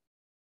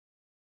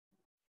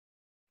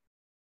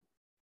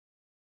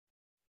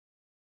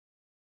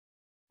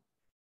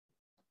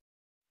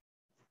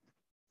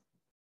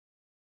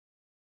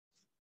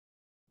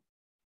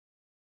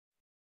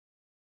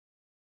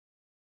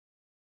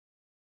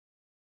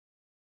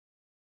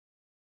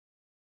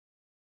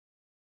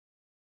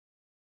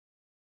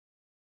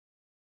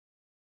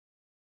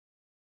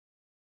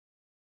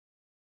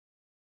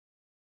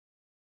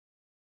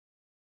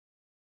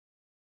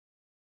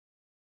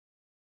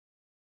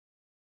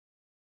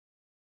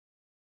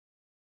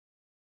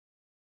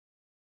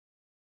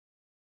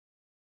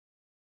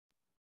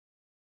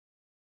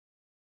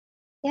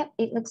 Yep,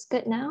 it looks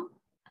good now.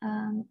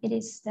 It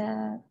is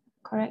the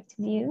correct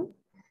view.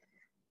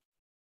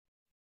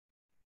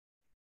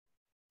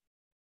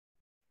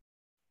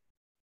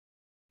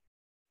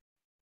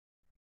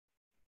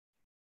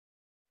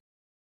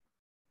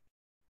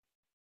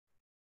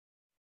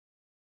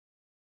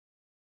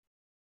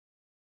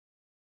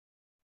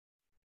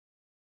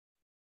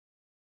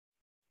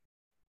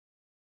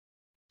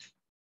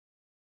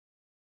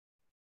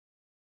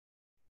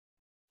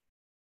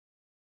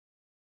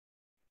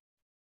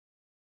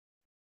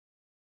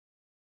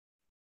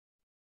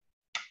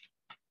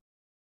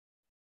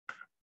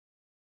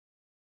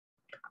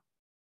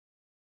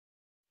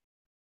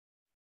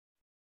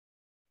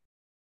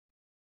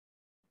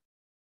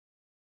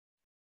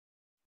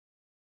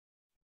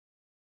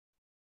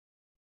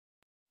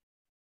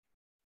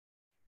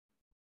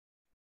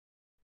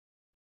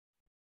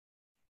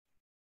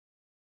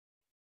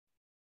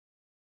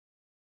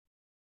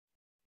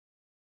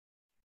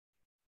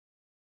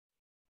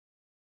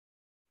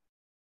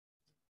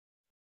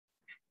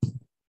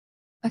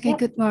 Okay, Yep.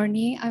 good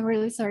morning. I'm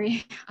really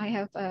sorry. I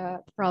have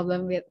a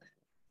problem with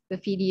the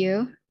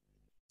video.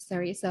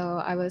 Sorry, so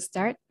I will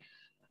start.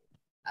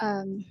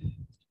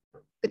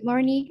 Good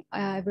morning,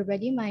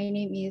 everybody. My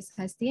name is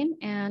Hastin,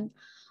 and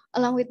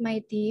along with my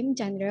team,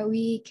 Chandra,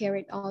 we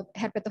carried out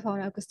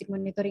herpetofauna acoustic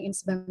monitoring in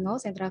Sebangau,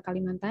 Central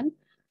Kalimantan.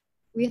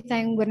 We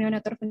thank Borneo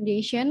Nature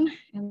Foundation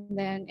and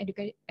then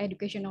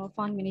Educational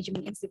Fund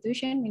Management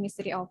Institution,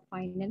 Ministry of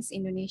Finance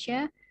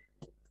Indonesia,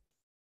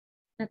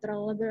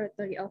 Natural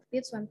Laboratory of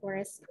Pitswan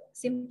Forest,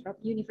 Simprop,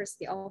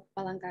 University of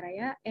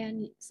Palangkaraya,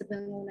 and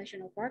Sebangau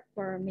National Park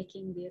for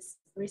making this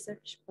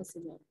research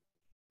possible.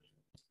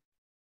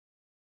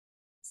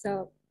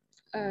 So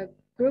a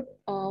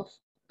group of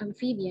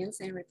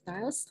amphibians and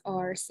reptiles,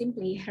 or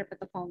simply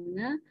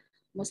herpetofauna,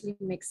 mostly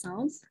make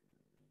sounds.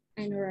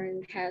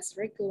 Anyone has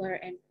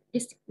regular and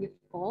distinctive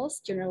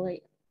calls,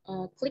 generally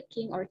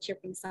clicking or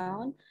chirping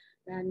sound.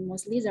 Then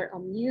most lizards are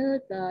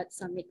mute, but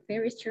some make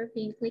very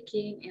chirping,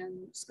 clicking,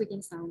 and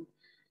squeaking sound.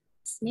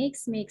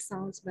 Snakes make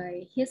sounds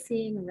by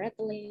hissing,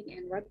 rattling,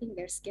 and rubbing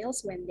their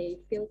scales when they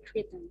feel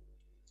threatened.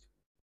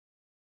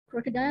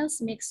 Crocodiles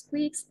make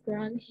squeaks,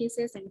 grunts,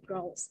 hisses, and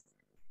growls.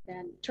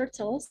 Then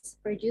turtles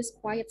produce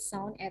quiet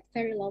sound at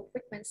very low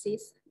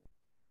frequencies,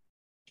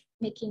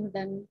 making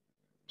them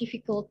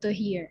difficult to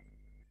hear.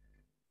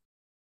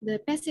 The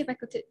passive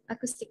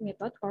acoustic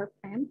method, or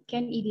PAM,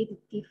 can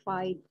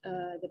identify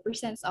the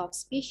presence of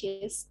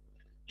species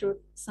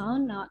through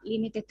sound not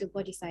limited to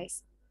body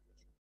size.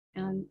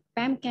 And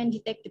PAM can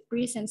detect the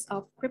presence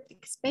of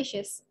cryptic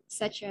species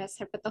such as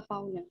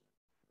herpetofauna.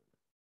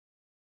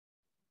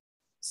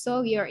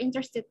 So you're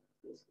interested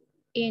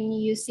in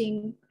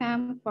using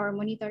PAM for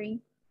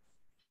monitoring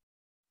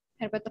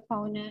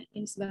herpetofauna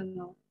in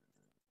Sabangao.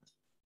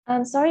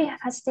 I'm sorry,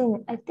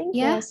 Hastin, I think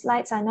Yeah? the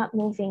slides are not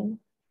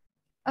moving.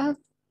 Oh,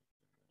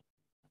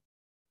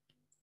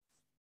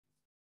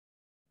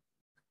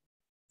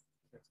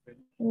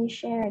 Can you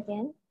share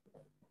again?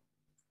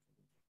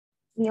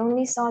 We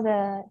only saw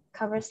the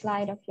cover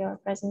slide of your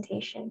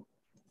presentation.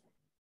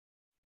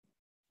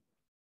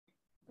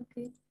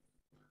 okay.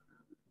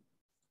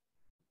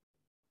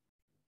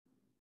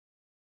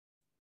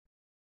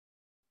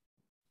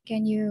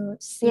 Can you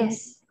see?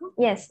 Yes,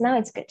 yes, now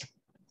it's good.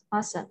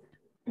 Awesome.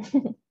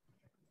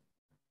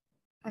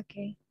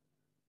 Okay.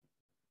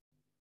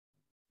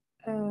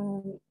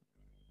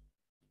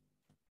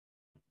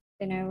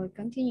 Then I will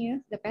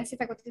continue. The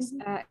passive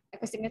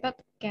acoustic method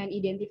can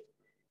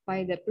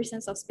identify the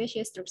presence of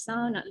species through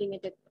sound, not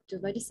limited to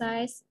body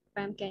size.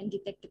 PAM can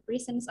detect the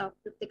presence of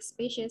cryptic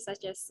species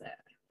such as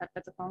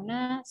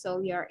herpetofauna. So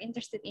we are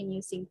interested in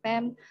using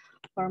PAM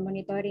for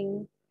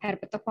monitoring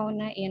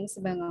herpetofauna in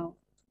Sabangao.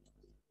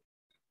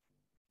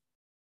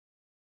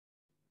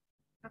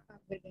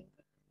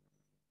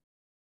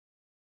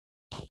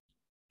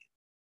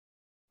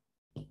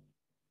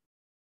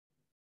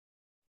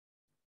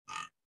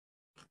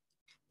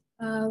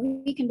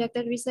 We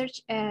conducted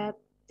research at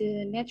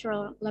the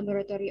Natural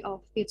Laboratory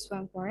of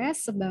Peat-Swamp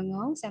Forest,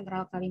 Sabangao,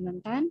 Central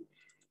Kalimantan,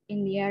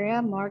 in the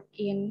area marked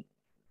in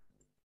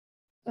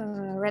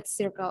red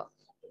circle.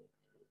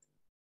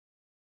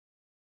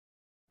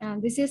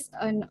 And this is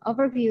an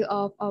overview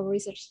of our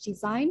research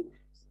design.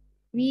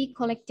 We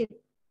collected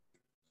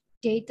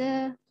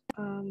data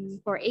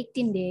for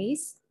 18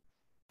 days,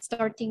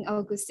 starting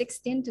August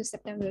 16 to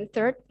September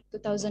 3rd,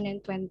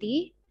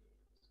 2020.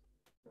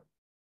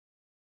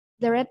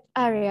 The red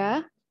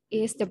area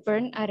is the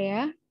burn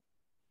area.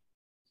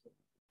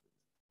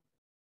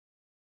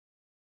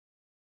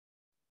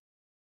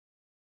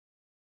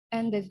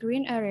 And the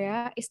green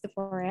area is the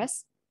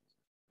forest.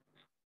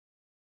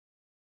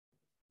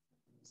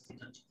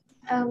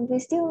 We're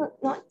still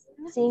not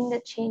seeing the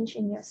change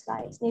in your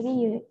slides. Maybe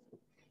you,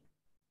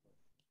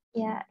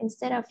 yeah,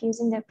 instead of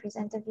using the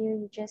presenter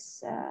view, you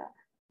just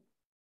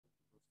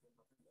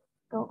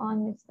go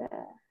on with the,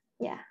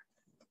 yeah,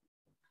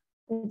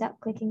 without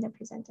clicking the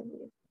presenter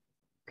view.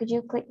 Could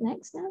you click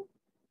next now?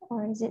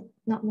 Or is it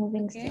not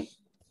moving Okay.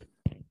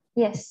 still?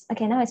 Yes,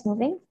 okay, now it's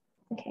moving.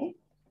 Okay.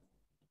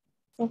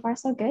 So far,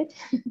 so good.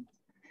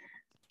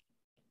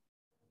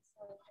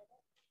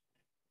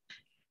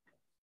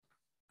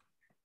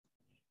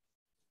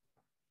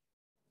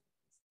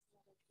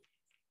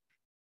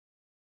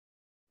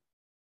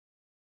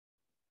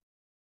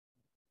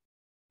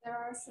 There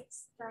are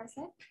 6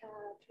 transects,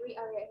 3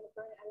 area in the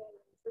burn area and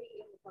 3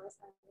 in the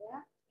forest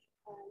area.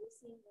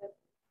 Using the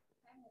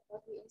PAM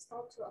method, we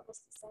installed 2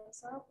 acoustic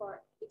sensors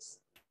for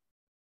each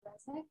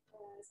transect.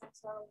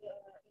 Sensor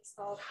will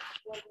install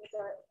 1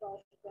 meter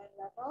above the ground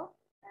level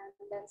and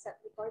then set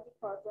recording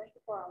for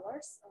 24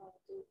 hours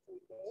to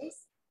 3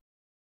 days.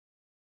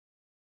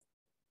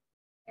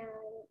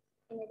 And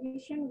in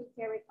addition, we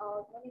carried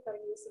out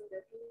monitoring using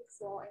the physics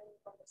law and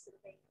context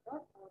survey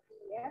method, or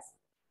PES.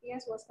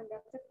 PES was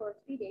conducted for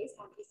 3 days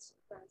on each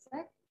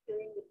transect.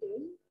 During the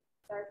day,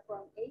 start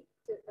from 8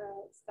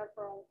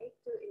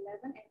 to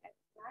 11, and at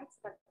night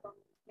start from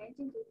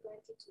 19 to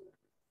 22.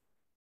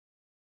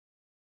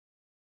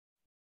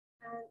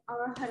 And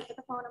our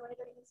herpetofauna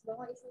monitoring in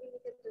Sabangao is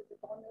limited to the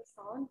tonal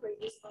sound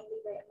produced only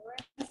by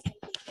animals and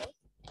people.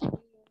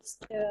 We use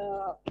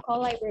the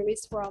call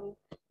libraries from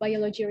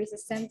Biology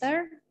Research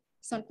Center,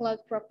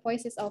 SoundCloud Frog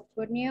Voices of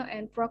Borneo,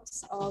 and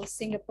Frogs of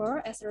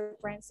Singapore as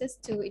references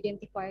to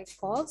identify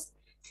calls.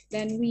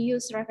 Then we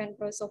use Ref and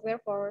Pro software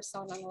for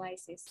sound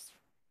analysis.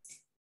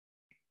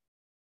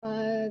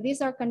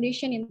 These are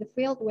conditions in the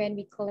field when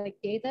we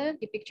collect data.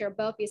 The picture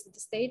above is the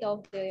state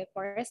of the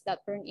forest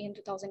that burned in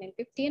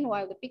 2015,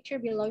 while the picture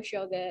below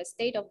shows the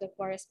state of the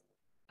forest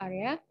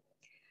area.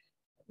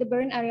 The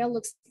burn area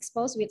looks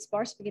exposed with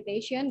sparse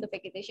vegetation. The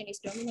vegetation is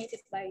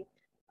dominated by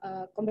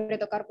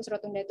Combredocarpus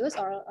rotundatus,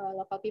 or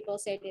local people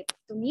said it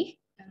to me.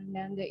 And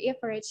then the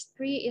average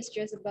tree is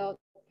just about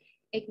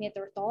 8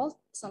 meters tall.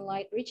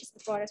 Sunlight reaches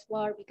the forest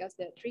floor because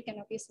the tree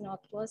canopy is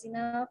not close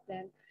enough.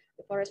 Then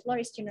the forest floor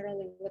is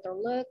generally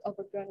waterlogged,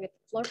 overgrown with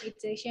floor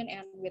vegetation,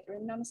 and with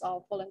remnants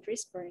of fallen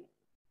trees burned.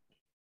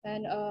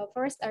 And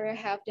forest area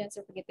have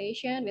denser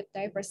vegetation with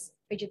diverse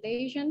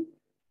vegetation.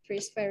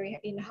 Trees vary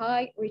in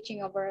height,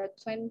 reaching over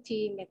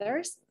 20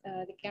 meters.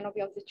 The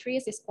canopy of the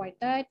trees is quite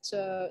tight,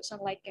 so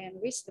sunlight can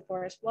reach the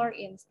forest floor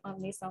in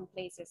only some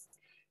places.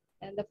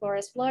 And the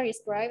forest floor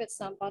is dry with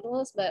some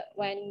puddles, but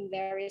when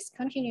there is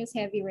continuous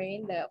heavy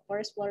rain, the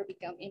forest floor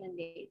becomes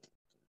inundated.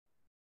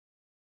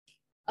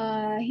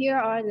 Here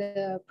are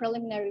the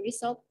preliminary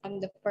results from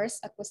the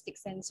first acoustic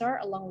sensor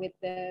along with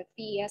the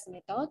VES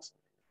method.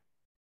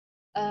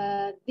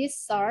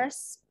 These are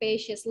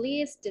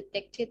spaciously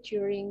detected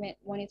during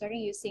monitoring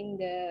using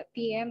the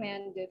PM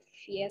and the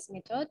VS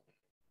method.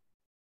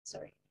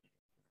 Sorry.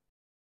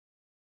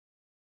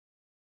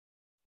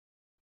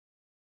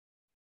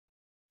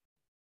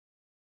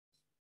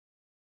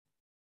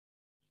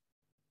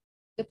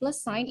 The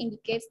plus sign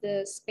indicates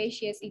the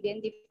species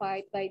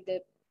identified by the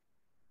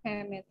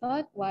PAM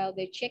method, while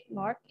the check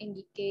mark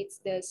indicates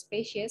the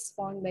species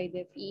found by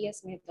the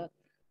VES method.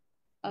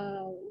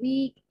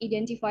 We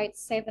identified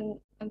 7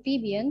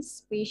 amphibian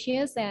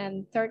species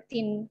and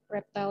 13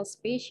 reptile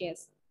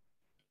species.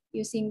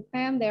 Using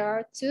PAM, there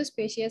are 2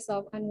 species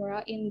of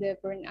Anura in the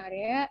burn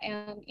area,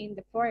 and in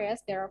the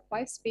forest, there are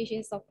 5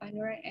 species of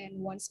Anura and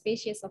 1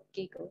 species of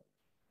gecko.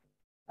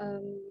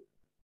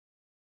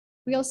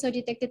 We also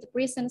detected the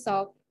presence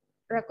of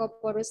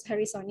Rhacoporus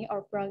harrisoni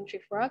or brown tree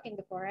frog in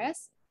the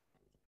forest.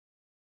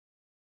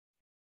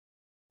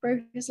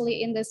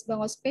 Previously in the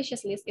Sbangau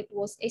species list, it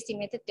was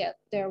estimated that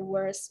there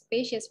were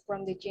species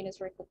from the genus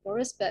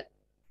Rhacoporus, but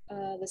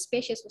the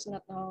species was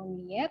not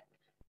known yet.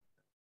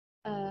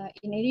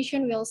 In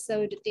addition, we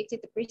also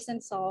detected the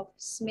presence of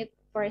Smith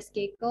forest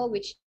gecko,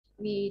 which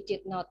we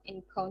did not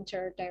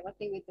encounter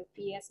directly with the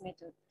VS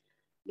method.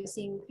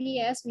 Using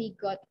VS, we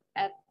got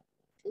at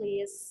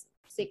least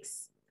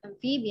 6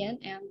 amphibian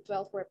and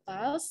 12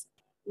 reptiles.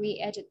 We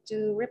added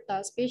 2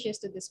 reptile species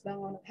to the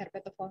Sbangau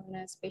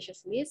herpetofauna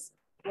species list.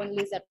 1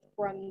 lizard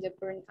from the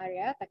burn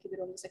area,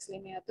 Tachybromys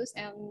exlineatus,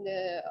 and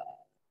the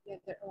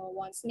other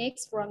 1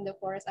 snakes from the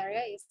forest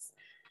area is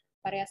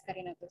Pareas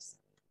carinatus.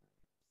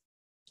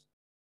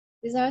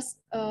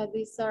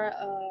 These are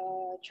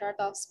a chart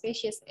of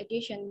species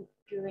addition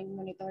during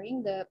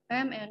monitoring. The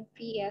PAM and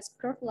VS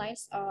curve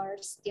lines are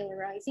still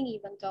rising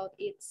even though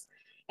it's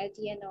at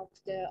the end of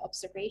the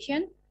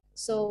observation.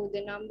 So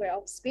the number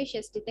of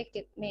species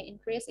detected may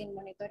increase in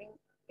monitoring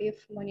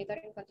if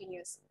monitoring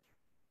continues.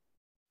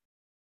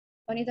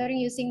 Monitoring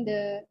using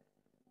the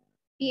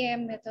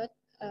PM method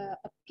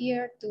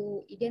appear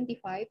to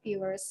identify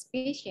fewer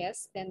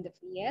species than the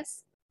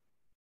VS.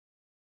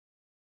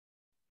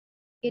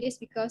 It is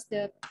because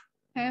the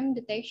PAM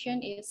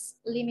detection is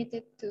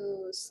limited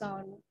to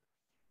sound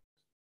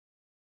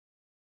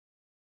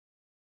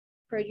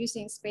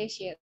producing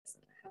species.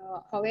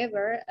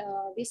 However,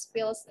 this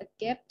fills a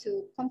gap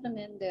to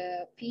complement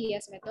the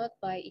VES method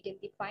by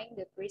identifying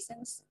the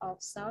presence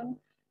of sound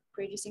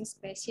producing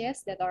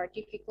species that are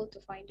difficult to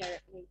find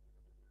directly.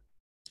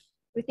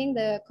 We think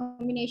the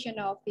combination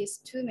of these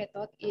 2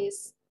 methods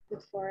is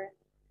good for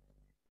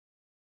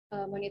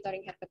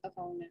monitoring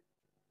herpetofauna.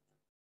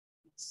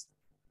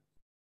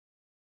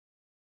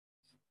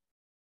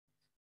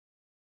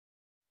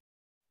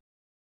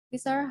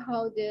 These are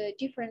how the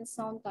different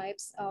sound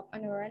types of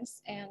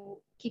anurans and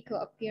gecko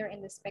appear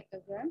in the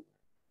spectrogram.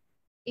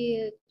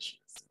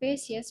 Each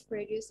species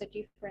produces a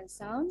different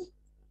sound,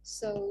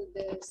 so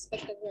the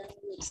spectrogram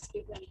looks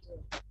different too.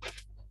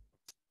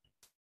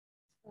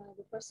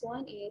 The first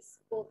one is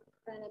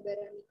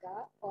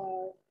Pulchranabaronica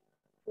or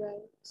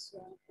brown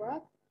swan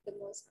frog, the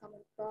most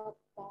common frog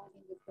found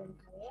in the burn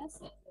areas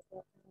and the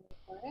volcanic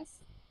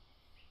forest.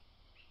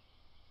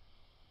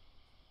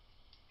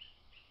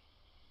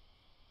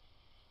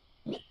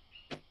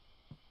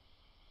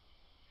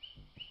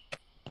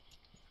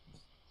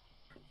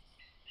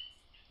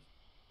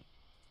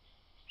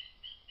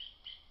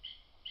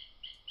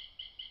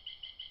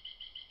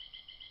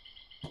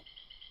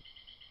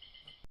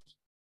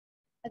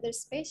 Other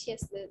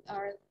species that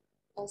are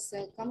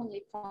also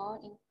commonly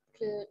found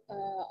include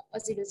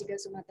Ozidoziga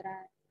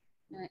sumatra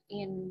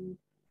in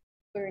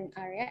burn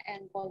area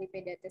and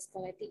Polypedatus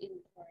coleti in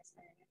the forest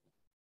area.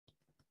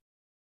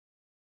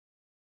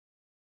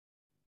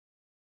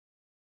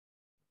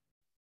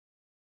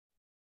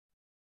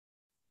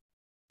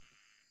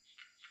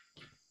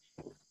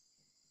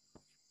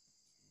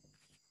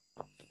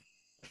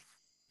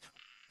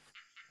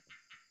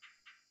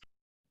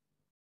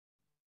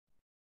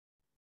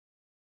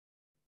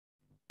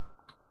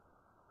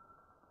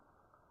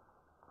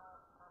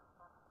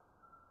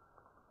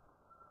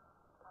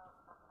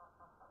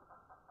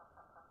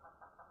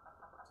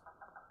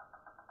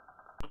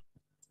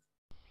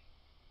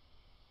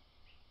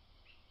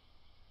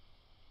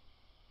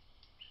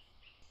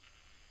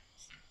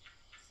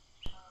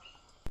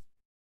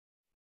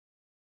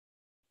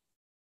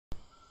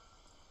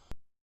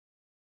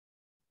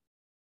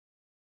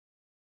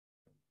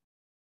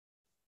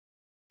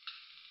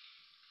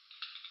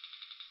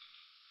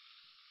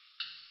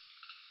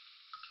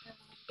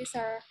 These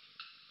are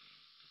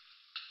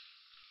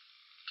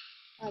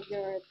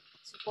other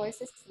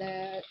voices,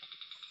 the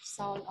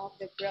sound of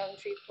the brown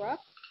tree frog,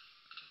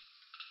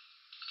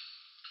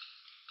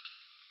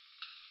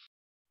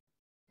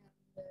 and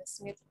the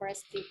Smith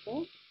forest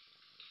gecko,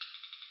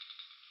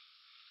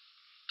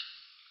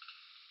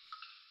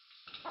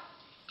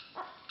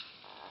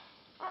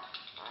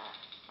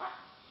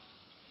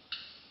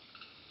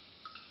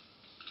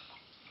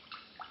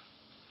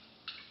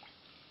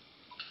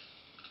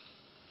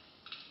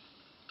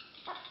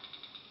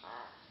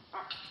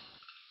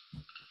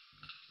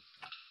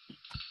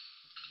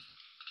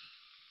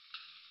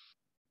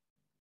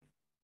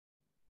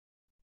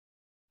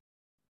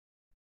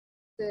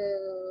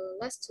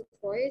 last two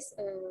voice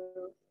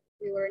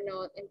we were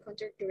not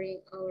encountered during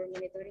our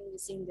monitoring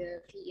using the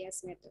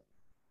VES method.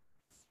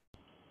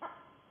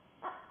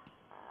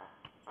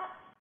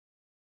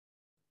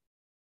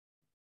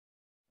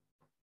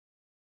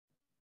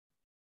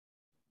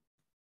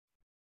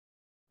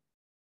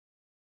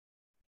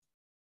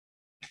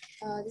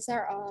 These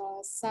are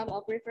some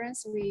of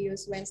reference we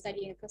use when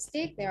studying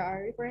acoustic. There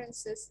are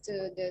references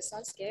to the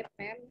soundscape,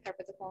 map,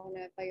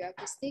 herpetofauna,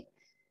 bioacoustic,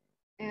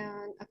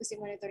 and acoustic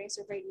monitoring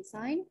survey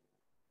design.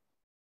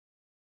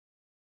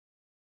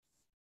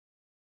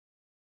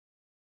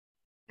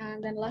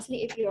 And then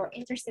lastly, if you are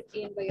interested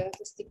in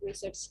bioacoustic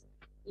research,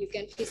 you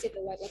can visit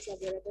the White Labs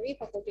Laboratory,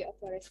 Faculty of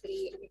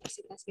Forestry,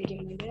 Universitas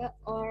Gadjah Mada,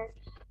 or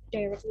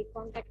directly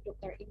contact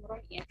Dr.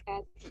 Imron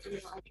at the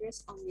email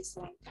address on this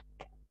slide.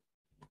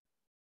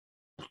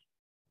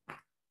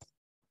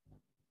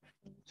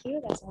 Thank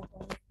you. That's all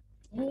for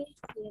me.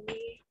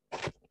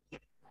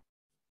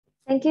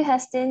 Thank you,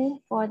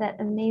 Heston, for that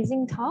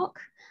amazing talk.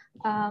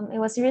 It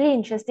was really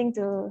interesting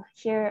to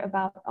hear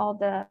about all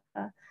the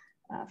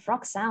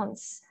frog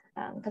sounds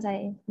because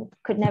I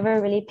could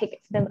never really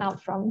pick them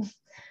out from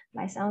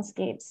my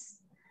soundscapes.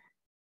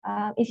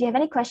 If you have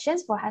any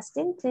questions for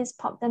Heston, please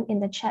pop them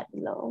in the chat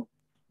below.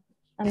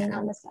 I mean,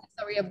 on the slide.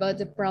 Sorry about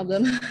the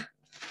problem.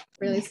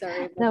 Really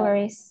sorry. No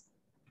worries.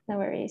 No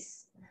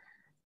worries.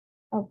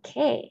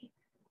 Okay.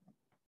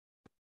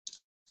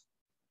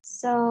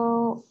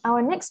 So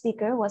our next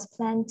speaker was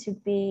planned to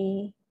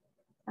be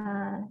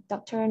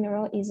Dr.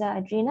 Nurul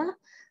Izzah Adrina,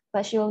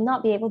 but she will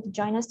not be able to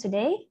join us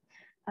today.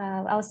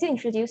 I'll still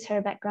introduce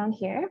her background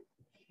here.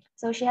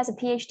 So she has a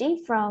PhD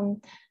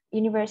from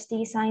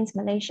University Science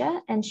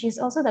Malaysia, and she's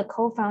also the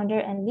co-founder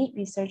and lead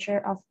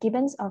researcher of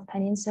Gibbons of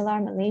Peninsular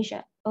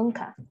Malaysia,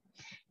 UNCA,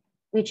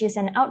 which is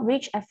an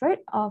outreach effort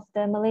of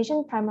the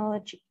Malaysian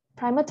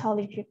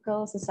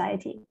Primatological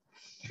Society.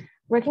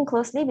 Working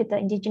closely with the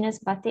indigenous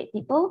Batik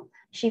people,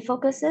 she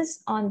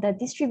focuses on the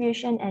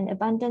distribution and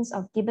abundance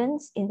of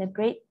gibbons in the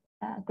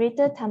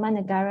greater Taman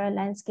Negara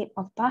landscape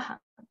of Pahang.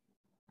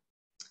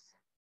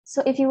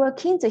 So if you were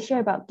keen to hear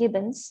about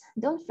gibbons,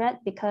 don't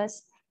fret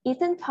because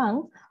Ethan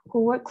Pang,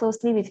 who worked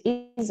closely with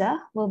Izzah,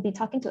 will be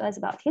talking to us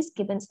about his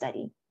gibbon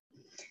study.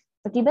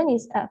 Ethan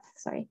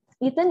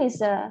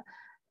is a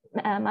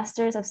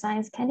Masters of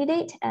Science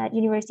candidate at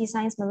University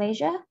Science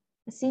Malaysia,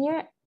 a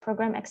senior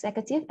program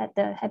executive at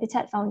the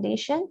Habitat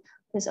Foundation,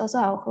 who is also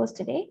our host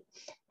today,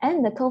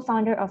 and the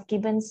co-founder of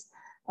Gibbons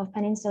of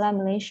Peninsular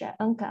Malaysia,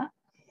 UNCA.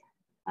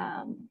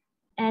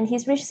 And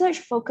his research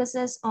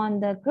focuses on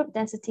the group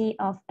density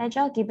of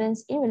agile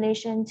gibbons in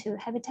relation to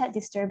habitat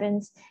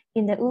disturbance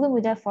in the Ulu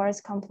Muda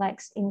Forest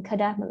Complex in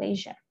Kedah,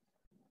 Malaysia.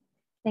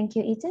 Thank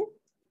you, Ethan.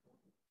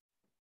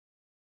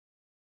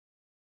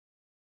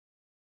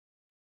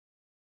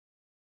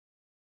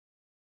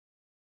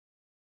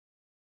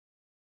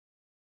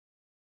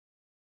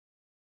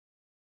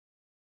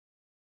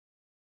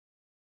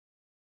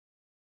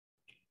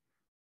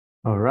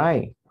 All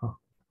right.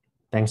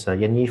 Thanks,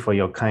 Yenny, for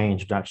your kind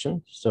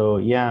introduction. So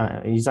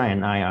yeah, Izzah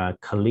and I are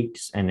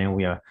colleagues, and then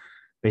we are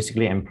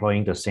basically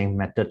employing the same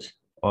method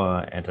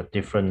at a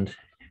different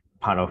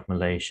part of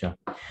Malaysia.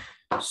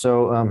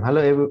 So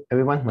hello,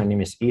 everyone. My name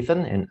is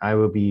Ethan, and I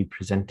will be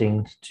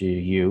presenting to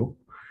you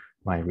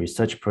my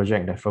research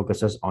project that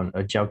focuses on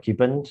agile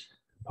gibbon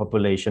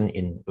population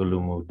in Ulu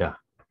Muda.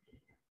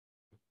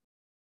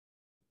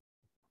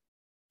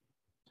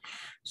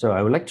 So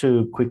I would like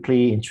to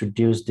quickly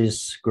introduce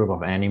this group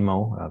of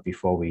animal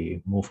before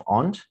we move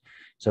on.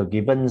 So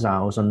gibbons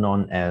are also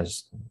known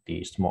as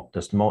the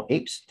small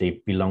apes. They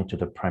belong to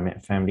the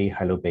primate family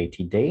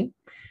Hylobatidae.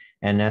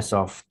 And as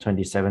of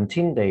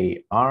 2017, there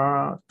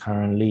are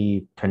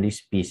currently 20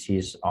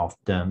 species of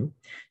them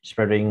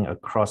spreading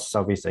across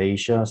Southeast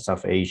Asia,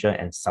 South Asia,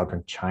 and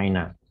Southern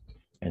China.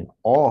 And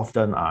all of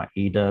them are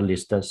either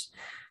listed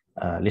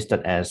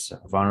as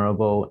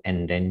vulnerable,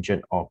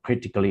 endangered, or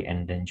critically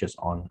endangered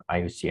on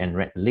IUCN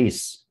Red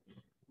List.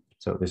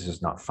 So this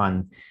is not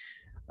fun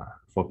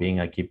for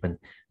being a gibbon.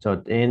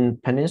 So in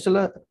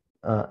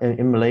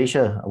in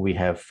Malaysia, we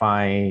have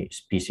 5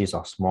 species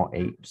of small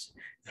apes,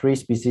 3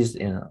 species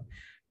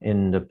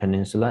in the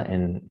peninsula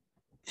and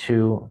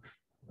 2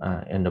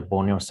 in the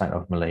Borneo side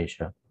of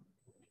Malaysia.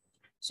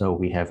 So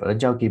we have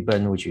agile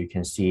gibbon, which you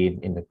can see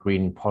in the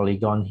green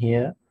polygon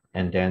here,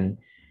 and then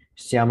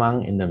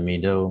siamang in the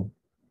middle,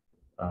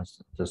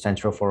 the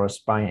central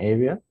forest spine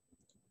area,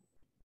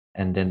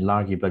 and then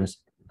large gibbons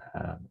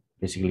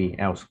basically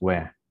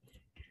elsewhere.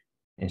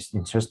 It's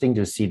interesting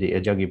to see the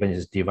agile gibbon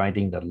is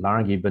dividing the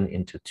large gibbon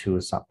into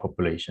 2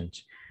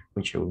 subpopulations,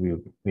 which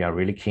we are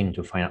really keen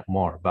to find out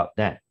more about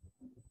that.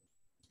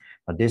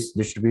 But this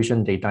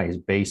distribution data is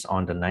based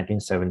on the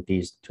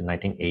 1970s to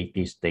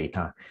 1980s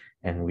data,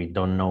 and we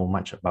don't know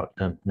much about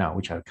them now,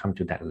 which I'll come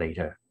to that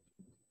later.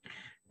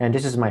 And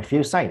this is my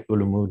field site,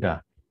 Ulu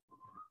Muda,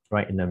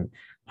 right in the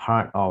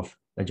heart of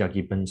agile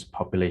gibbons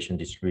population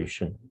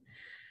distribution.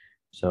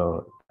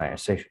 So like I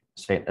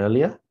said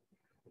earlier,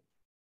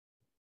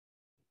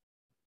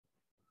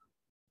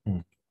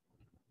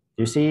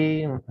 you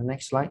see the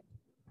next slide?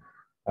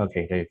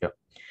 Okay, there you go.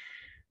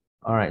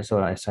 All right,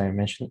 so as I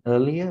mentioned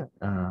earlier,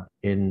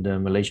 in the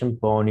Malaysian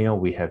Borneo,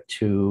 we have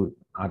two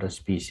other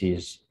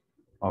species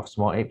of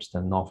small apes,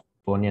 the North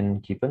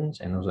Bornean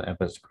gibbons and also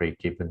Abbott's Great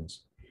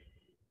gibbons.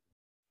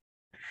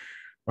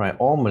 Right,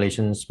 all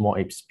Malaysian small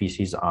ape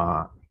species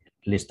are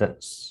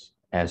listed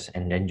as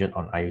endangered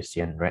on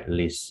IUCN Red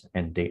List,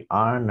 and they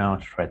are now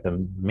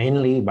threatened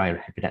mainly by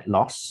habitat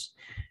loss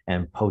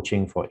and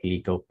poaching for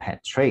illegal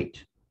pet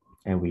trade.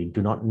 And we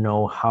do not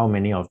know how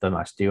many of them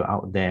are still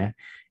out there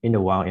in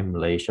the wild in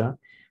Malaysia.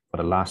 For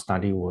the last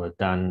study were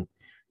done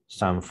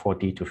some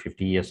 40 to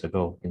 50 years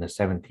ago in the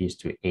 70s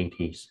to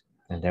 80s.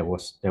 And there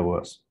was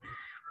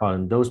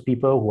those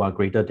people who are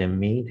greater than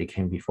me, they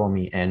came before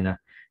me, and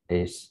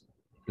they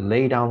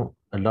lay down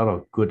a lot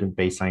of good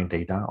baseline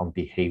data on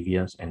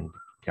behaviors and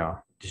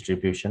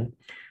distribution.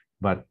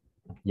 But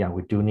yeah,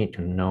 we do need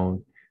to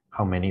know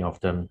how many of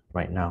them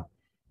right now.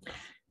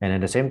 And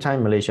at the same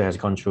time, Malaysia has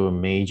gone through a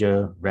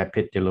major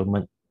rapid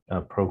development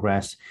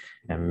progress,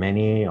 and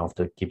many of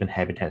the gibbon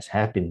habitats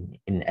have been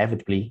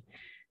inevitably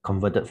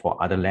converted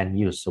for other land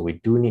use. So we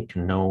do need to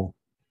know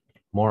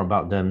more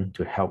about them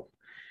to help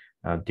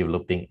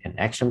developing an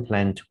action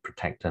plan to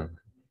protect them.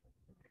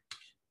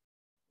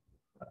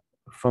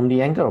 From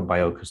the angle of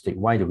bioacoustic,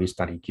 why do we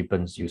study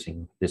gibbons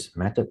using this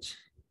method?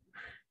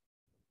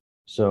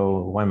 So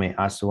one may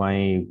ask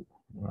why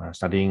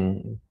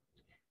studying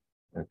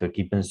the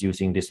gibbons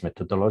using this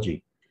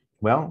methodology.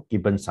 Well,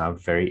 gibbons are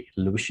very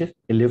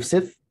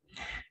elusive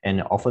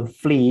and often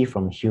flee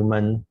from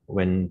human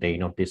when they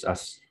notice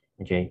us.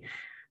 Okay,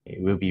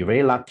 we'll be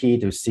very lucky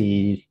to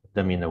see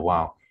them in the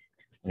wild.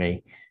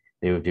 Okay,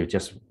 they'll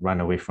just run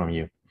away from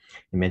you.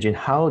 Imagine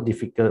how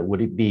difficult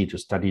would it be to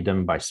study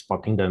them by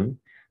spotting them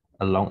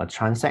along a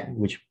transect,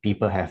 which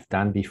people have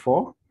done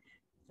before.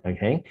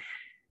 Okay,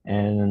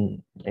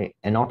 and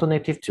an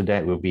alternative to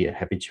that will be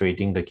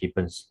habituating the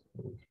gibbons.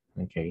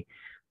 Okay,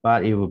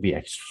 but it will be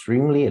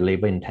extremely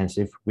labor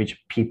intensive,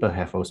 which people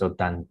have also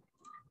done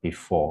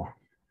before.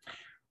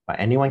 But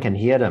anyone can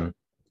hear them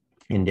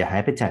in their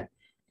habitat,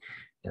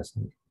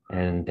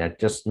 and they're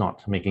just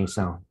not making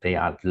sound. They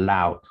are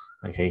loud.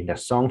 Okay, the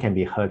song can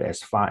be heard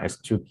as far as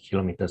 2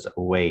 kilometers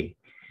away.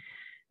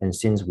 And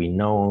since we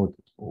know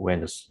when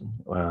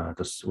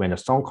the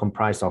song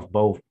comprises of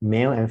both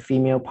male and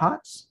female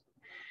parts,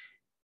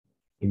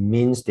 it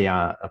means they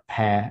are a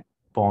pair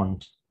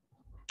bonded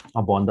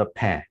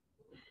pair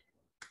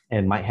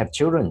and might have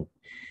children.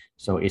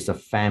 So it's a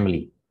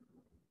family.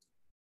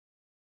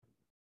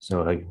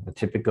 So a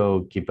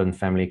typical gibbon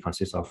family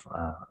consists of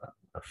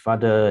a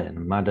father and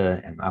a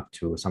mother and up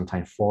to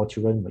sometimes 4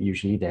 children, but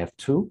usually they have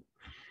 2.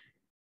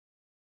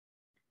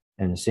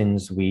 And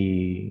since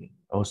we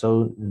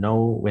also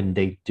know when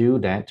they do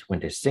that, when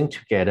they sing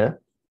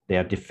together, they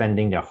are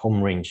defending their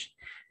home range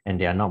and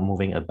they are not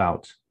moving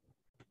about.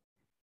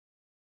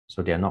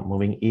 So they are not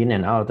moving in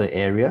and out of the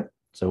area.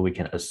 So we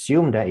can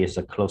assume that is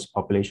a close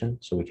population.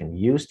 So we can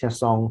use their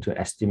song to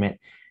estimate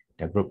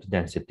their group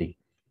density.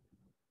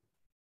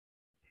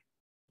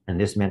 And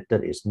this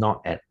method is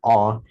not at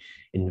all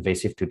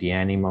invasive to the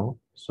animal.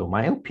 So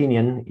my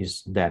opinion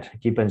is that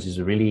gibbons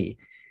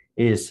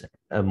is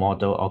a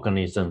model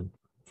organism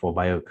for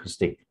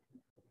bioacoustic.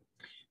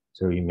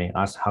 So you may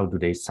ask, how do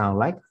they sound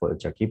like for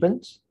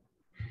gibbons?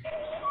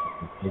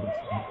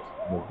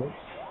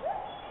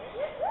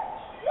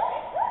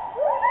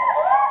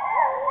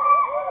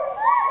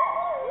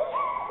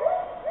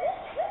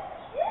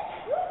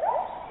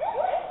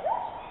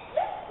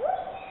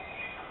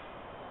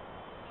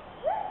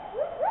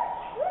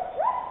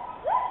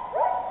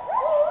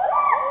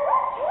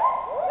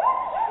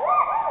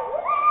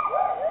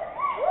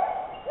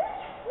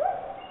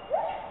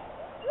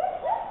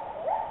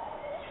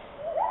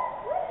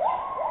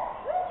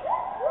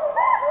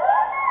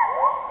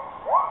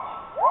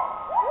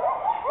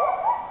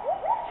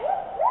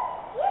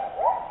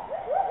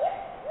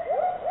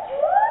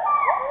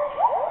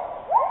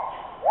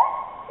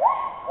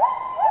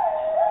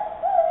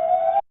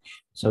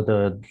 So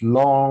the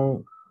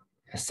long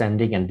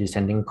ascending and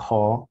descending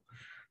call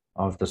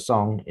of the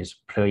song is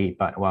played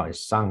by, well,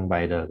 it's sung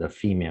by the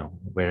female,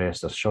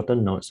 whereas the shorter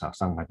notes are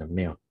sung by the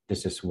male.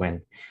 This is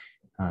when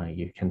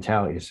you can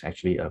tell it's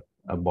actually a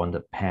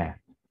bonded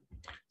pair.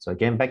 So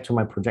again, back to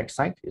my project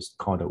site, it's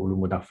called the Ulu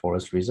Muda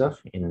Forest Reserve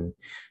in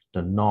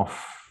the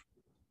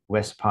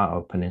northwest part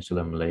of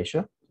Peninsular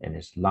Malaysia, and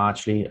it's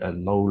largely a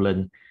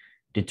lowland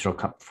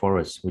ditrocarp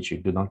forest, which you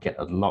do not get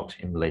a lot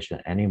in Malaysia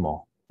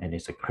anymore. And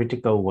it's a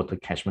critical water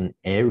catchment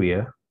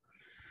area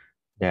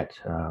that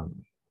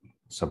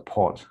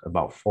support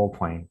about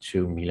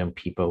 4.2 million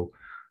people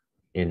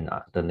in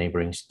the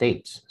neighboring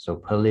states. So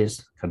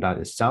Perlis, Kedah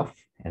itself,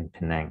 and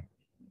Penang.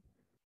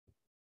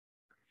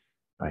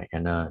 Right,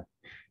 and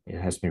it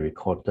has been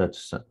recorded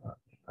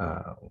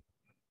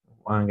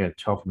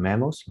 112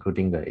 mammals,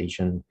 including the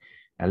Asian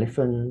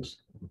elephant,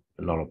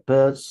 a lot of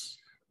birds,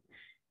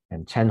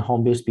 and 10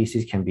 hornbill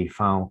species can be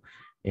found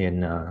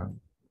in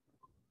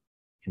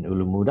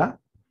Ulu Muda,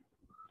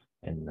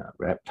 and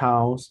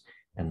reptiles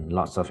and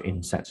lots of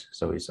insects.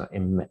 So it's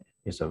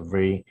a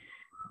very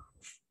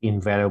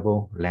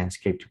invaluable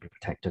landscape to be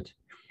protected.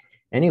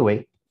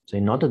 Anyway, so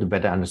in order to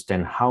better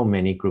understand how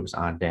many groups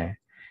are there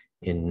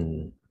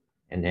in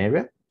an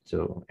area,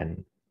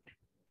 and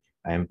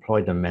I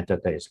employed the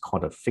method that is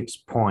called a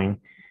fixed point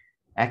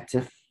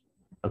active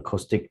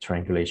acoustic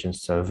triangulation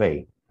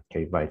survey,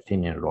 okay, by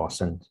Thin and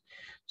Rawson.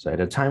 So at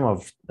the time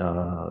of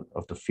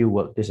the field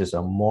work,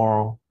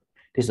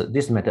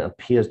 this method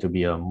appears to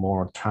be a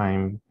more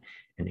time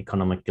and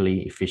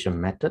economically efficient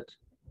method.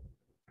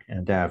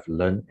 And that I've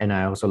learned, and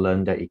I also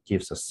learned that it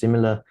gives a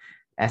similar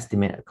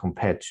estimate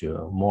compared to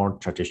a more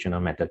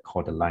traditional method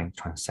called the line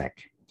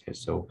transect. Okay,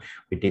 so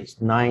we did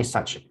 9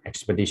 such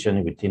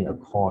expeditions within a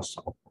course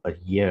of a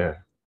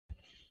year.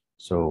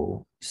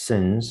 So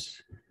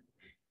since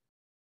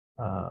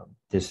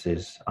this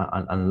is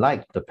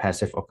unlike the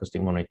passive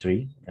acoustic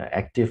monitoring,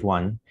 active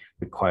one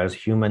requires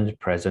humans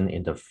present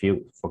in the field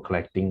for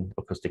collecting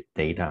acoustic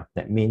data.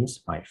 That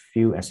means my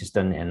field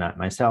assistant and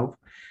myself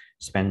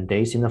spend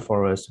days in the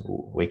forest,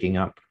 waking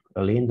up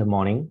early in the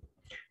morning,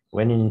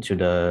 went into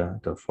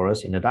the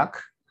forest in the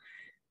dark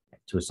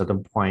to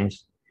certain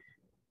points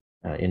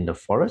in the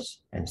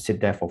forest and sit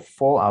there for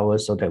 4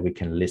 hours so that we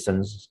can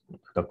listen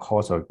the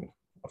calls of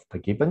the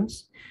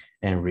gibbons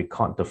and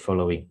record the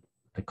following: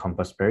 the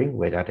compass bearing,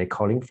 where are they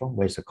calling from,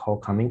 where's the call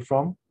coming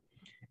from,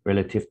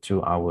 relative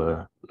to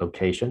our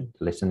location,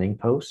 listening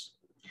post,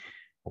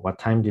 what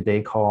time did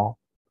they call,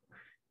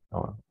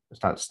 or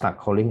start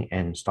calling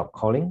and stop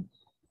calling,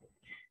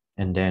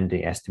 and then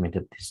the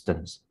estimated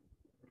distance.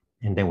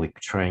 And then we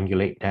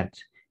triangulate that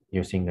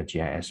using the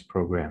GIS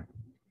program.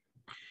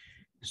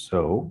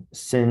 So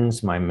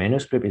since my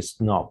manuscript is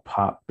not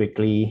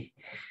publicly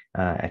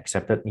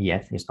accepted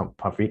yet, it's not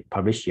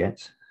published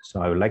yet,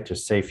 so I would like to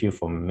save you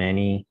from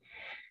many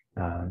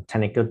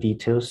technical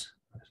details.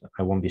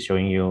 I won't be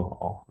showing you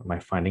all my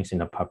findings in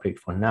the public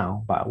for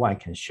now, but what I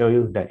can show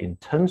you that in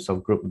terms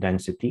of group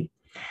density,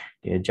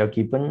 the agile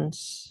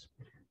gibbons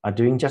are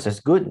doing just as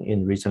good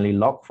in recently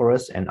logged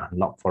forests and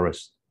unlogged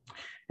forests.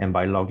 And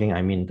by logging,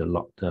 I mean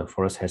the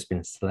forest has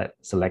been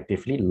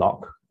selectively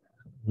logged,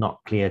 not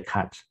clear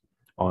cut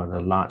or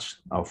the large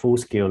or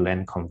full-scale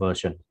land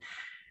conversion.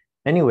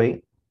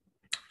 Anyway,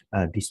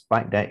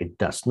 despite that, it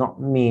does not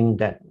mean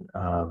that,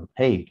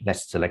 hey,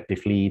 let's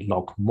selectively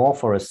log more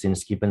forests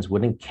since gibbons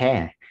wouldn't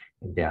care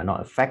if they are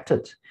not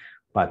affected.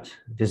 But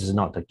this is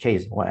not the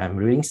case. What I'm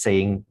really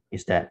saying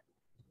is that,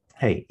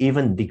 hey,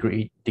 even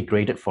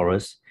degraded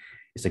forests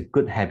is a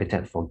good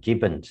habitat for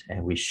gibbons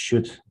and we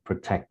should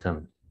protect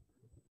them.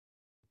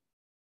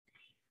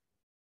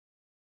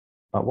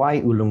 But why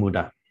Ulu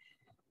Muda?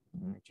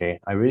 Okay,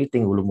 I really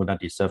think Ulu Muda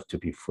deserves to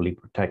be fully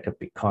protected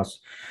because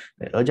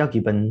the agile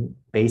gibbon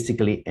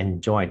basically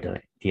enjoy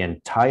the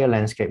entire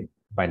landscape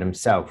by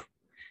themselves.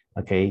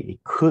 Okay,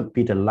 it could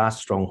be the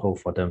last stronghold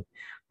for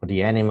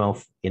the animal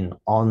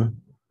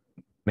on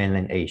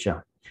mainland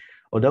Asia.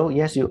 Although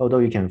yes, although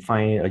you can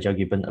find agile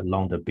gibbon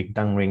along the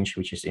Bintang Range,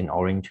 which is in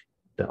orange,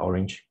 the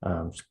orange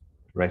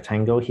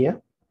rectangle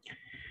here.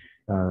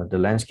 The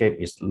landscape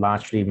is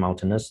largely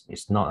mountainous.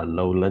 It's not a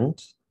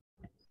lowland,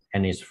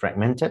 and is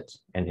fragmented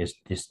and is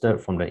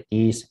disturbed from the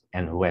east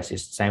and west.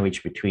 It's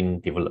sandwiched between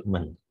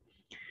development.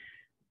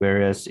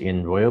 Whereas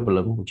in Royal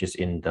Bloom, which is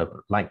in the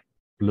light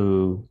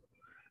blue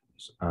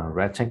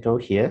rectangle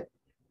here,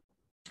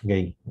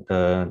 okay,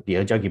 the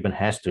agile gibbon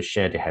has to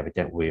share the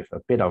habitat with a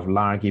bit of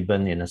Lar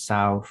gibbon in the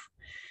south,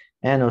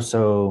 and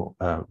also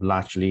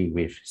largely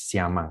with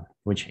Siamang,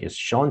 which is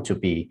shown to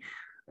be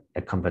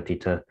a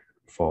competitor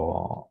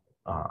for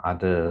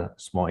other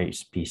small age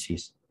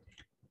species.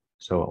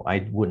 So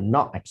I would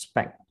not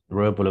expect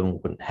Royal Bloom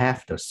would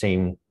have the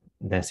same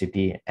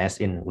density as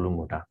in Ulu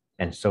Muda,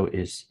 and so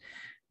is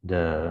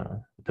the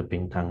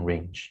Bintang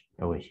Range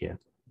over here.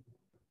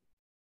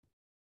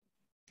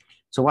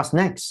 So what's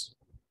next?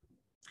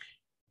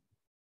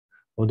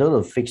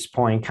 Although the fixed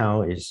point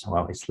count is,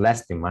 well, it's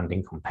less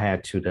demanding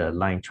compared to the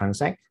line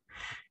transect,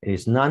 it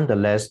is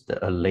nonetheless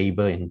a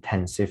labor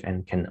intensive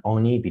and can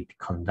only be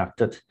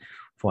conducted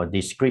for a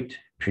discrete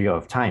period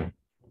of time,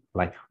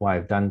 like what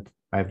I've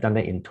done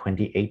it in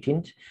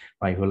 2018,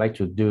 but if I would like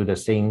to do the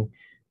same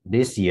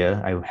this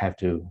year, I would have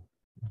to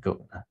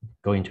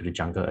go into the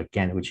jungle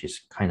again, which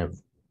is kind of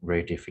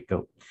very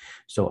difficult.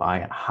 So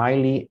I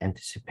highly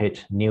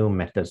anticipate new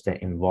methods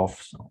that involve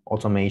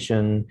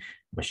automation,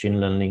 machine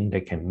learning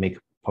that can make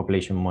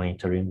population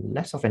monitoring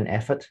less of an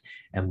effort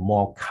and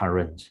more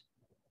current.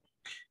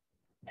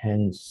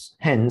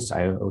 Hence,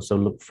 I also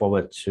look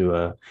forward to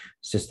a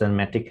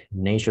systematic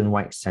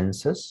nationwide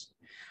census,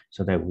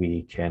 so that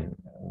we can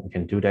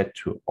do that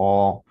to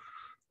all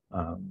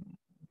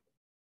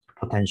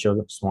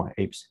potential small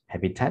apes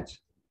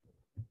habitats.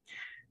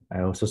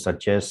 I also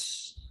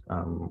suggest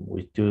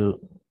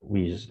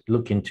we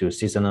look into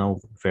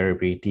seasonal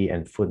variability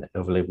and food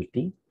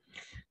availability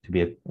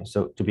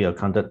to be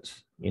accounted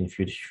in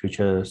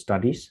future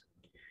studies.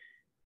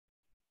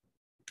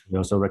 We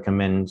also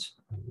recommend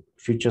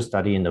future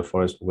study in the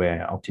forest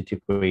where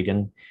altitude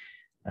gradient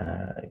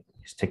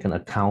is taken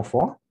account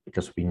for,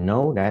 because we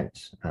know that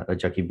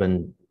agile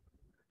gibbon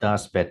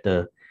does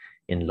better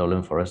in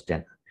lowland forest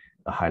than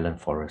a highland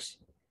forest.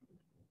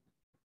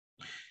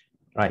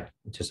 Right,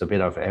 just a bit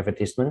of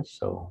advertisement.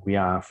 So we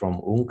are from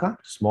UNCA,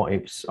 Small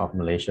Apes of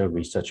Malaysia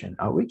Research and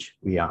Outreach.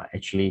 We are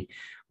actually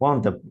one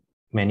of the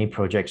many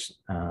projects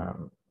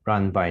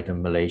run by the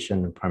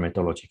Malaysian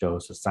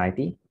Primatological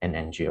Society and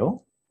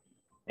NGO.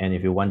 And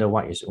if you wonder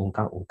what is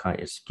UNCA,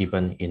 UNCA is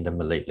given in the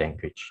Malay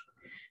language.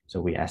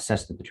 So we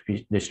assess the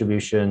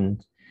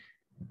distribution,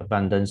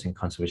 abundance, and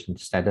conservation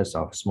status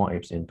of small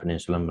apes in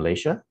Peninsular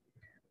Malaysia.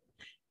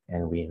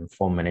 And we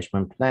inform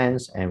management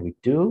plans, and we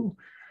do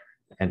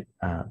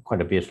quite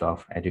a bit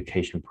of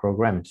education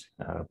programs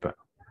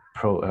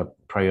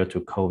prior to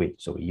COVID.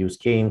 So we use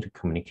game to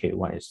communicate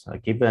what is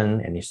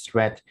given, any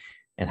threat,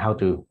 and how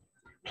to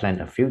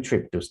plan a field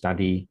trip to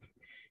study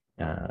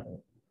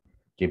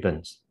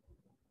gibbons.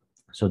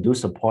 So do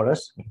support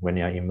us when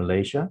you're in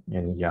Malaysia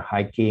and you're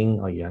hiking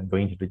or you're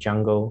going to the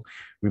jungle.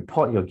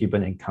 Report your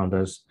gibbon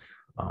encounters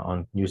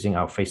on using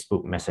our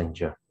Facebook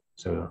Messenger.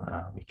 So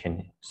we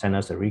can send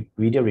us a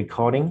video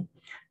recording,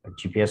 a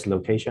GPS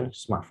location.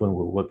 Smartphone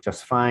will work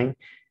just fine,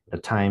 the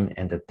time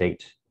and the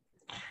date.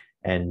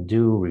 And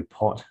do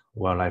report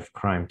wildlife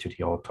crime to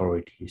the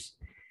authorities.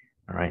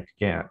 All right,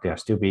 yeah, they are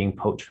still being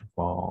poached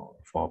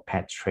for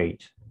pet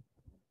trade.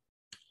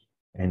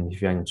 And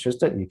if you're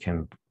interested, you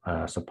can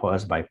support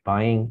us by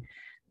buying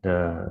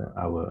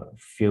our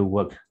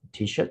fieldwork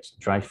t-shirts,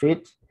 dry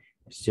fit,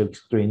 silk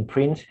screen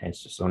print, and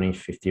it's only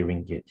 50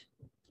 ringgit,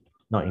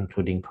 not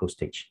including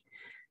postage.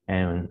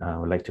 And I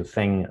would like to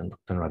thank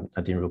Dr.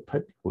 Nadine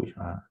Rupert, who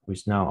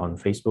is now on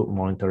Facebook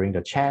monitoring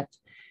the chat,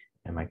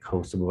 and my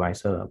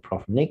co-supervisor,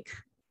 Prof. Nick.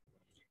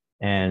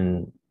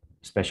 And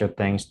special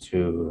thanks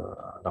to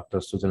Dr.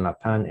 Susan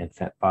Lapan and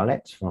Thad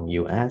Barlett from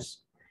US.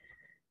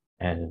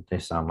 And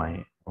these are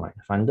my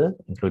funder,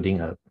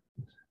 including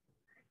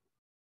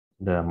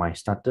my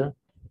starter.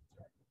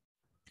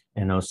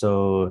 And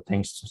also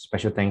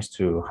special thanks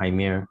to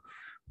Jaime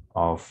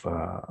of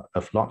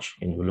Earth Lodge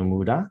in Ulu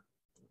Muda,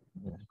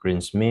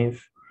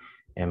 Greensmith,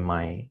 and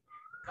my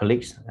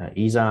colleagues,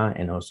 Isa,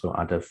 and also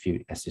other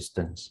field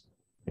assistants.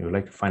 If you would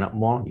like to find out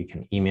more, you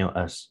can email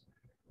us.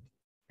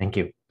 Thank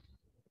you.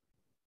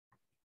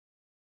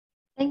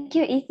 Thank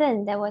you,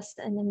 Ethan. That was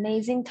an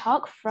amazing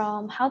talk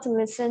from how to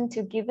listen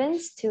to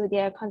gibbons to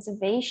their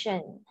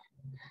conservation.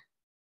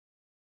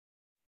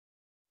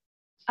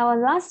 Our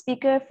last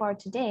speaker for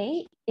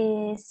today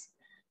is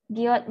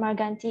Giot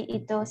Marganti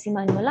Ito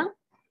Simanulang.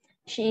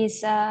 She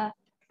is a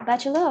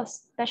bachelor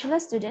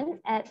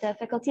student at the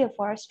Faculty of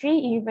Forestry,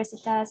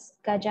 Universitas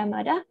Gadjah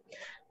Mada.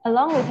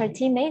 Along with her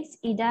teammates,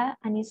 Ida,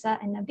 Anissa,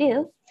 and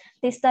Nabil,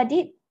 they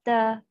studied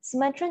the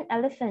Sumatran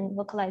elephant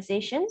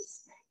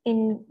vocalizations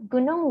in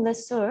Gunung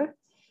Lesur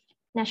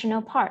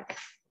National Park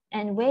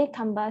and Way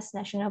Kambas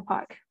National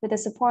Park with the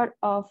support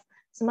of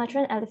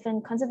Sumatran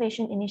Elephant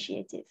Conservation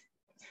Initiative.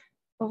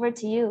 Over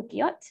to you,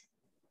 Giot.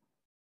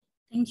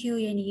 Thank you,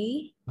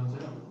 Yani.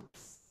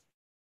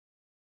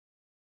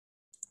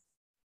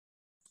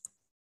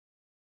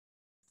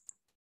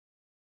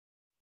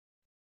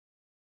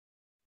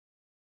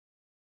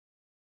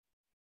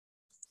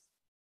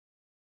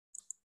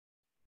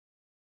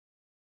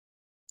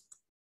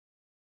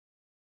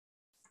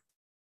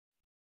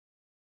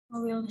 I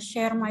will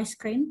share my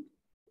screen.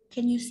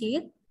 Can you see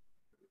it?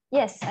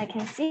 Yes, I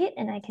can see it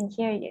and I can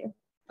hear you.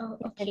 Oh,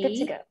 okay. You're good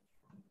to go.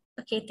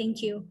 Okay, thank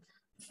you.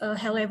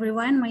 Hello,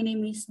 everyone. My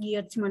name is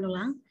Giot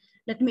Simanulang.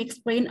 Let me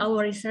explain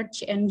our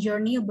research and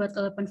journey about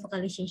elephant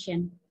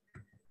vocalization.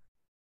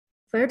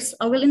 First,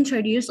 I will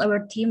introduce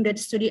our team that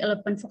study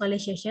elephant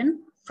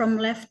vocalization. From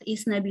left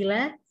is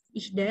Nabila,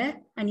 Ihda,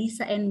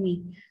 Anissa, and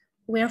me.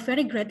 We are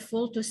very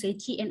grateful to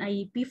Sechi and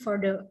IEP for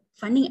the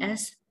funding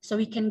us so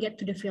we can get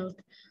to the field.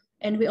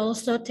 And we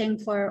also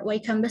thank for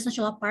Waikambas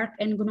National Park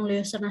and Gunung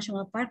Lesur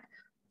National Park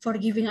for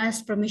giving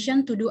us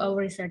permission to do our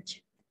research.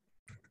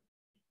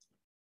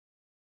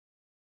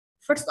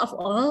 First of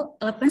all,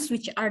 elephants,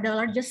 which are the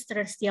largest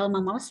terrestrial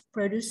mammals,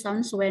 produce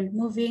sounds when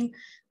moving,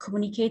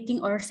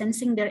 communicating, or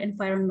sensing their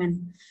environment.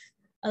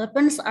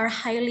 Elephants are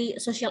highly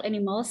social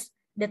animals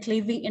that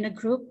living in a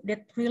group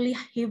that rely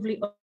heavily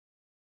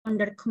on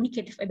their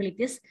communicative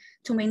abilities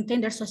to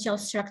maintain their social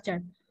structure.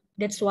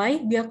 That's why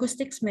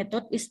bioacoustics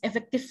method is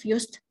effective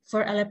used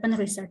for elephant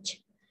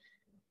research.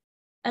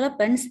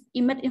 Elephants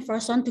emit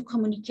infrasound to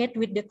communicate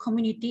with the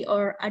community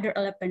or other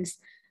elephants.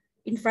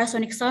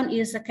 Infrasonic sound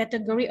is a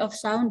category of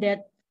sound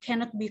that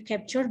cannot be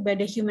captured by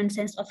the human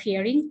sense of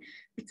hearing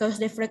because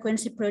the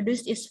frequency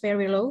produced is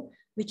very low,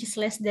 which is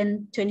less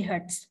than 20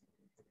 Hertz.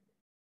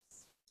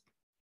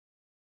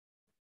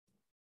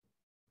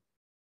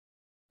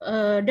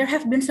 There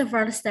have been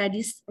several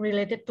studies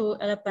related to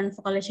elephant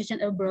vocalization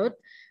abroad,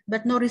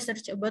 but no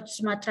research about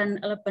Sumatran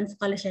elephant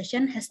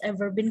vocalization has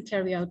ever been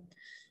carried out.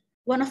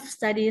 One of the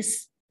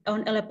studies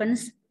on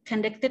elephants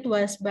conducted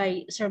was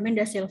by Shermin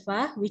da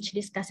Silva, which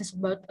discusses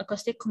about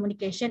acoustic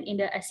communication in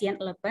the Asian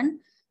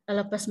elephant,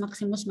 Elephas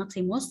maximus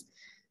maximus.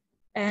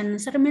 And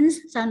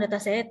Shermin's sound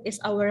dataset is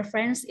our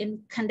reference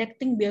in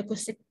conducting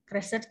bioacoustic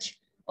research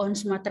on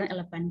Sumatran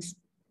elephants.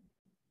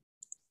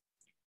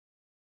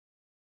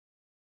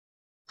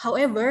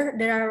 However,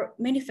 there are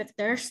many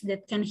factors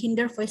that can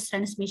hinder voice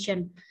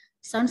transmission.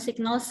 Sound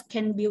signals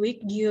can be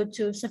weak due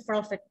to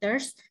several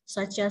factors,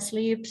 such as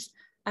sleeps,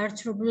 air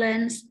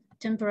turbulence,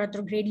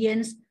 temperature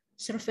gradients,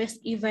 surface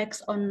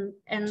effects on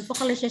and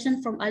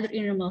vocalization from other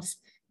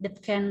animals that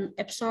can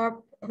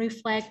absorb,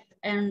 reflect,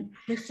 and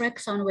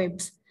refract sound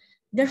waves.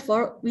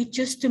 Therefore, we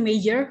choose to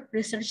measure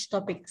research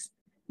topics,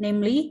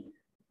 namely,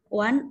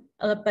 1,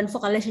 elephant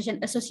vocalization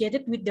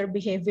associated with their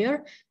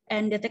behavior,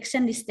 and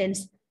detection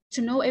distance, to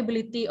know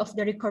ability of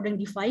the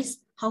recording device,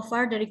 how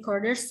far the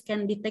recorders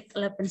can detect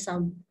elephant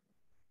sound.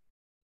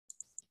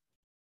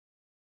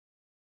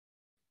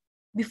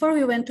 Before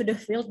we went to the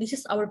field, this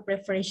is our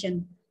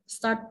preparation.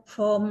 Start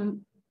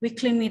from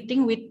weekly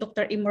meeting with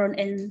Dr. Imran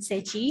and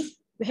Sechi.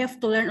 We have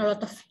to learn a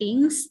lot of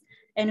things,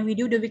 and we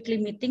do the weekly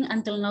meeting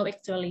until now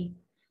actually.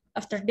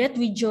 After that,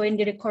 we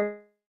joined the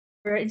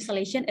recorder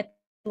installation at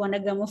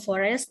Wanagama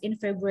Forest in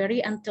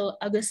February until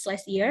August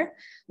last year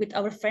with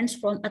our friends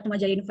from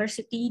Atmajaya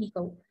University,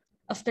 Nico.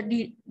 After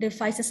the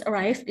devices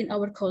arrived in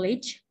our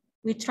college,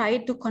 we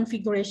tried to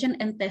configuration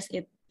and test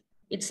it.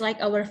 It's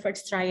like our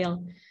first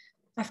trial.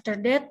 After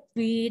that,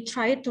 we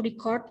tried to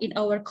record in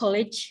our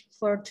college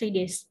for 3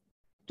 days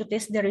to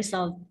test the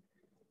result.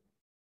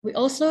 We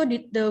also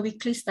did the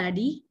weekly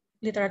study,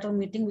 literature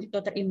meeting with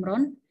Dr.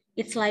 Imran.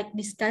 It's like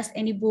discuss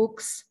any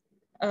books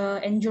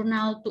and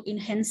journal to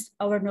enhance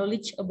our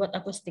knowledge about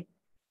acoustic.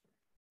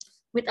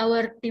 With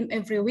our team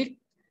every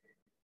week,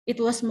 it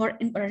was more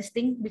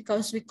interesting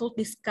because we could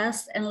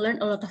discuss and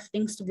learn a lot of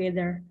things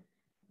together.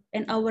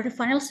 And our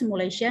final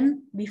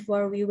simulation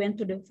before we went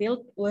to the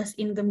field was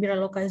in Gembira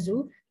Loka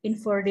Zoo in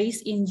 4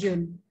 days in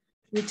June.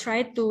 We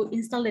tried to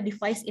install the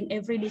device in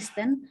every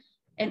distance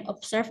and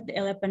observe the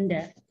elephant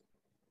there.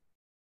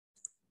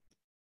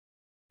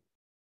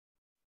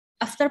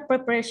 After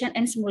preparation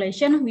and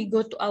simulation, we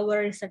go to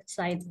our research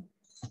site.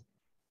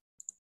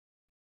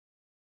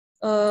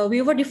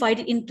 We were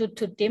divided into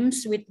 2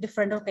 teams with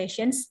different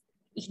locations.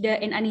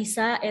 Ida and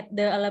Anissa at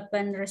the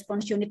Elephant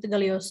Response Unit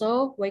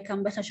Gaglioso,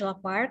 Waikambas National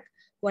Park,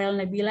 while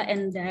Nabila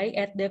and Dai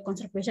at the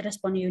Conservation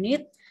Response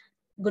Unit,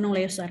 Gunung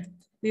Leusar.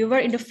 We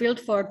were in the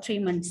field for 3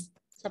 months,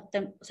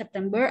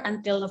 September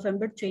until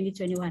November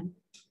 2021.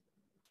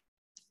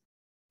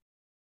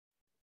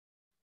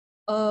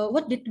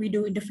 What did we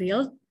do in the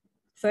field?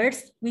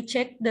 First, we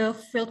checked the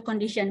field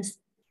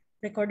conditions,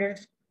 recorder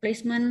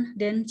placement,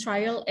 then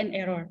trial and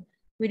error.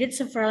 We did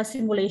several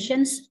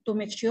simulations to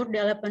make sure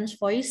the elephant's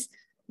voice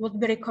would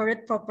be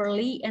recorded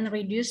properly and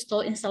reduce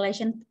tool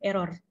installation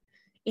error.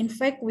 In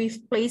fact,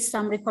 we've placed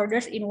some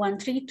recorders in one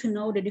tree to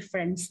know the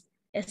difference,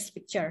 as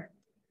picture.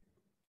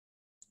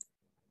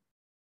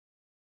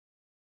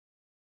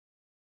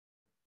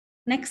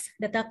 Next,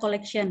 data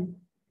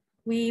collection.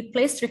 We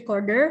placed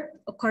recorder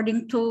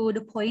according to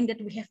the point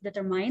that we have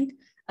determined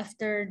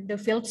after the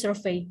field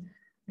survey.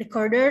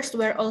 Recorders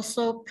were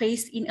also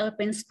placed in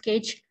elephant's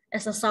cage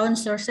as a sound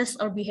sources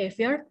or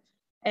behavior,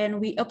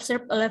 and we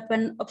observed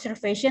elephant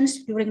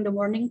observations during the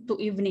morning to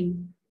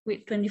evening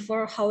with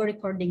 24-hour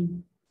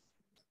recording.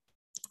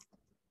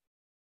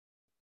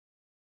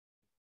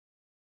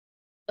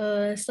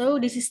 So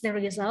this is the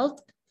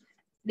result.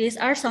 These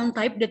are sound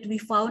type that we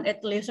found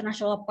at Leusar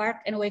National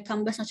Park and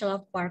Waikambas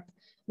National Park.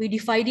 We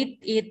divided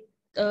it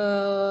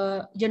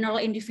general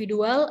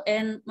individual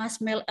and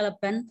mass male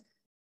elephant.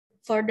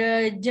 For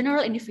the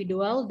general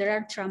individual, there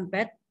are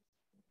trumpet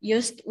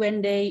used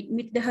when they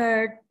meet the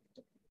herd,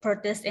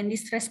 protest and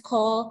distress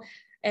call,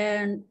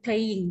 and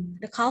playing.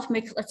 The calf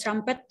makes a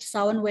trumpet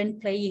sound when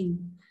playing.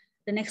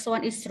 The next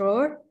one is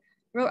roar.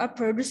 Roar are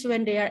produced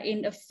when they are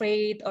in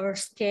afraid or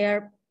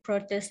scared,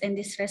 protest and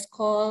distress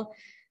call.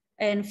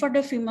 And for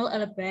the female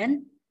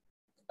elephant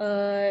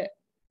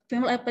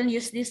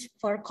use this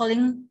for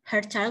calling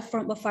her child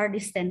from a far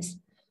distance.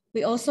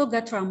 We also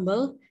got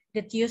rumble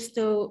that used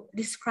to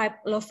describe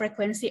low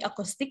frequency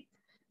acoustic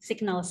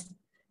signals.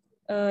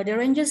 The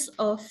ranges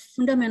of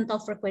fundamental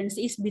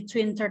frequency is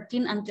between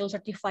 13 until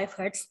 35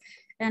 Hertz,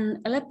 and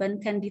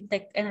elephant can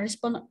detect and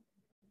respond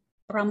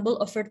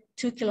rumble over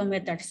 2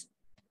 kilometers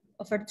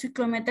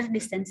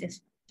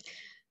distances.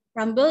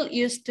 Rumble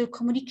used to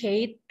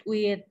communicate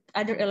with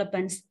other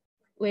elephants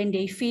when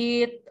they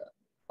feed,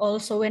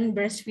 also when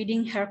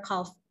breastfeeding her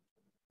calf.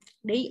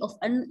 They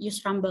often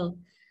use rumble.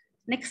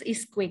 Next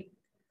is squeak.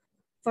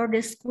 For the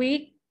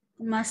squeak,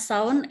 mass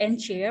sound and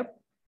chirp,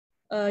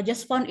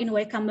 just found in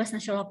Waikambas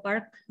National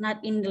Park,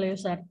 not in the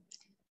Leusar.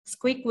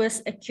 Squeak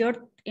was occurred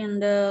in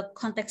the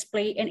context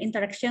play and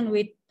interaction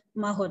with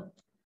Mahut.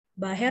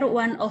 Baher,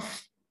 one of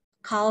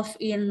calf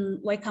in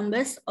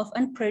Waikambas,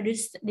 often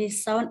produced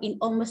this sound in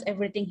almost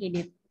everything he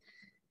did.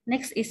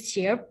 Next is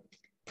chirp,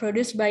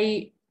 produced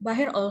by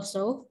Baher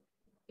also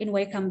in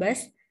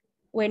Waikambas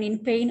when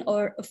in pain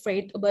or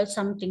afraid about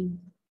something.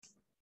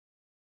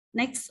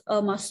 Next,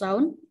 mass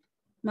sound.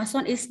 Mass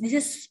sound is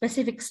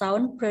specific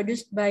sound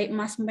produced by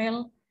mass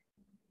male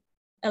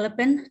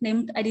elephant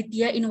named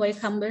Aditya in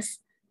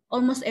Waikambas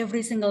almost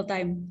every single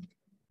time.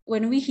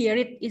 When we hear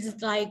it,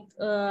 it's like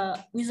a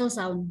whistle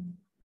sound.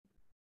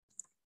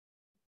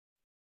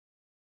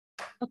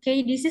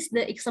 Okay, this is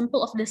the example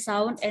of the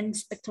sound and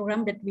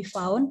spectrogram that we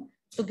found.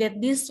 To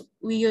get this,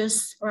 we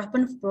use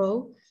Raven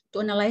Pro to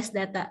analyze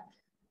data.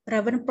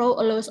 Raven Pro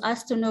allows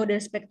us to know the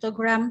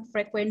spectrogram,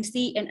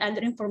 frequency, and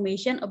other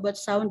information about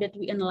sound that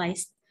we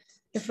analyzed.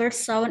 The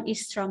first sound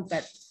is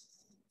trumpet.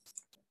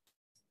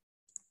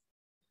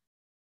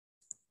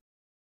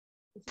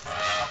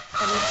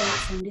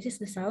 This is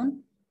the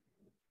sound.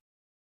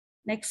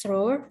 Next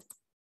roar.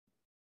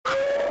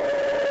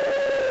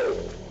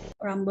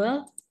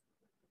 Rumble.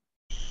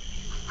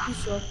 This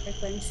is low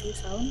frequency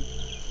sound.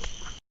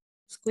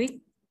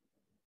 Squeak.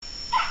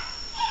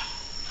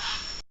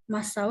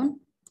 Mass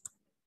sound.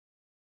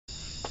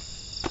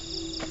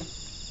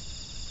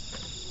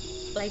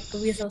 Like the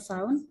whistle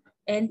sound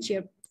and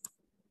chirp.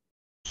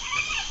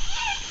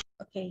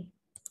 Okay.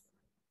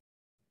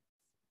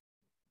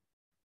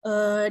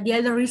 The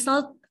other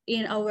result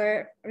in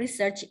our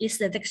research is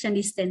detection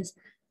distance,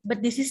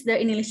 but this is the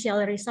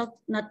initial result,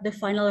 not the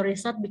final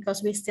result,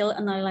 because we still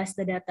analyze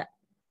the data.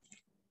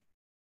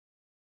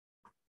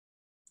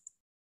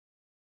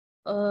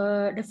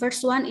 The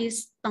first one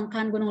is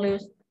Tangkahan Gunung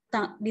Leuser,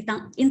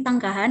 in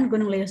Tangkahan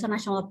Gunung Leuser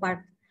National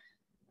Park.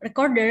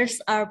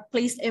 Recorders are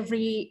placed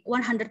every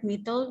 100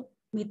 meter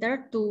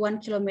to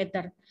 1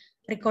 kilometer.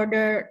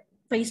 Recorder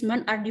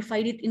placement are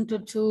divided into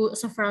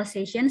several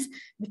sessions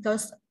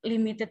because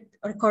limited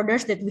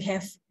recorders that we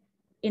have.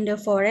 In the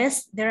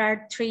forest, there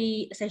are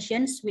 3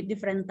 sessions with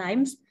different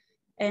times.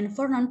 And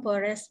for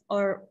non-forest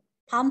or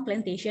palm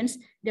plantations,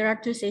 there are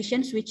 2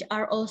 sessions which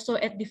are also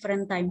at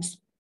different times.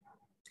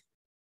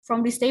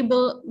 From this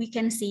table, we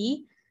can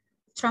see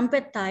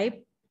trumpet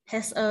type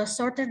has a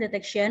shorter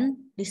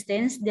detection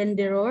distance than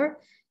the roar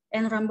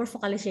and rumble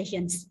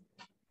vocalizations.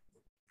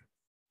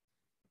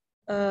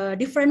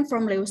 Different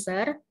from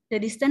Leuser, the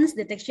distance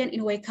detection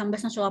in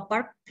Waikambas National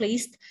Park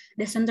placed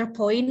the center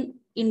point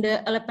in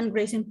the elephant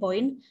grazing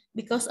point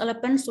because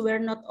elephants were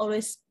not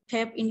always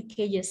kept in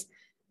cages.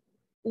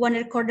 One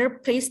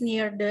recorder placed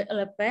near the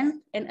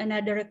elephant and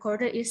another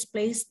recorder is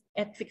placed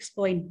at fixed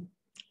point,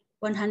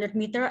 100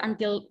 meter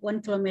until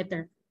 1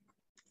 kilometer.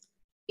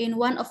 In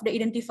one of the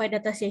identified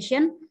data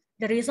session,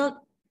 the result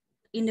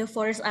in the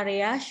forest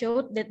area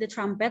showed that the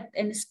trumpet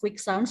and squeak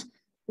sounds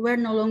were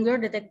no longer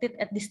detected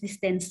at this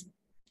distance.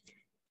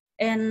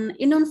 And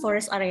in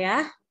non-forest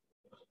area,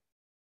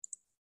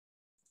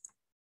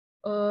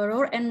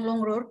 roar and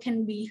long roar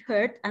can be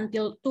heard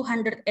until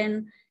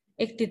 282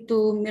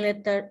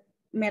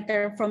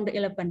 meter from the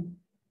elephant.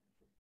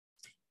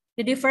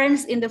 The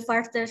difference in the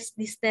farthest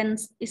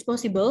distance is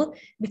possible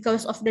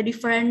because of the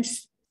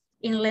difference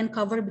in land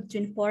cover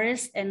between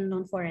forest and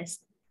non-forest.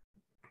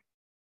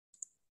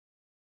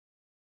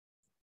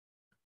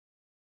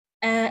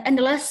 And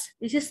the last,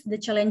 this is the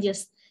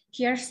challenges.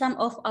 Here are some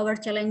of our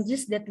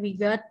challenges that we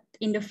got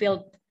in the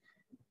field.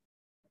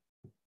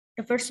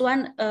 The first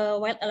one,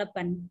 wild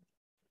elephant.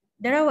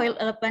 There are wild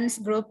elephants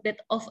group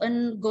that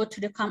often go to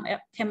the camp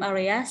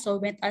area, so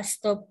made us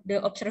stop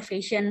the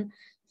observation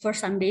for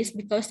some days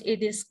because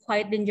it is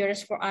quite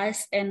dangerous for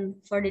us and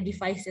for the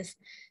devices.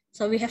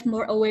 So we have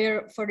more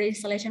aware for the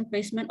installation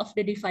placement of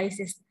the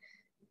devices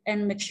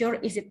and make sure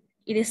it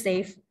is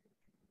safe.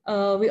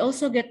 We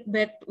also get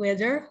bad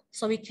weather,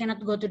 so we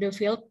cannot go to the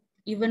field.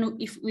 Even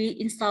if we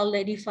install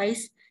the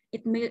device,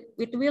 it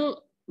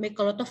will make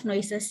a lot of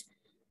noises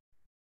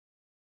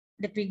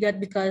that we got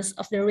because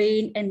of the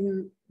rain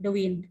and the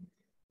wind.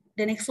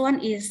 The next one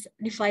is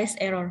device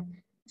error,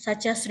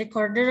 such as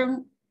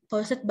recorder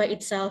paused by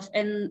itself,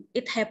 and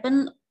it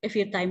happened a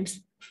few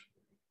times.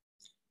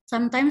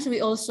 Sometimes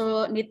we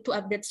also need to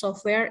update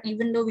software,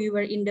 even though we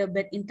were in the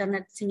bad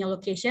internet signal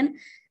location.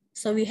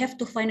 So we have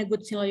to find a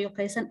good signal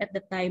location at the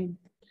time.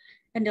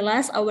 And the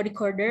last, our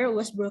recorder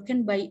was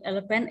broken by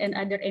elephant and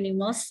other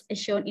animals as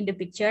shown in the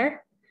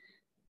picture.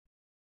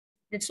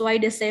 That's why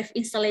the safe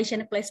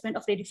installation and placement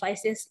of the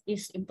devices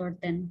is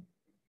important.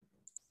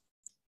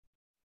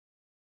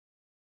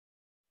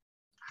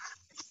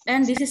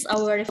 And this is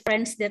our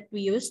reference that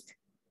we used.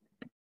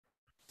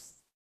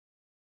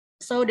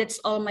 So that's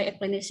all my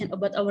explanation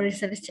about our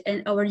research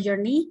and our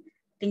journey.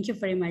 Thank you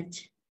very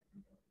much.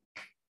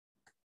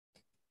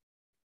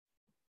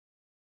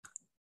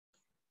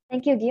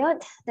 Thank you,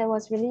 Gyot. That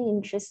was really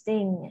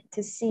interesting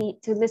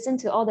to listen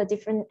to all the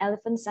different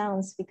elephant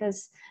sounds,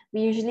 because we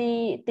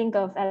usually think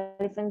of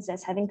elephants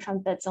as having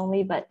trumpets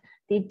only, but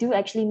they do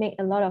actually make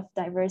a lot of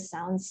diverse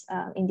sounds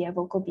in their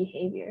vocal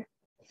behavior.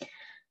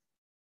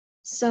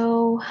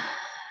 So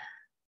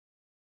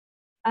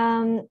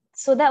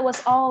that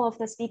was all of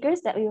the speakers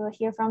that we will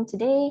hear from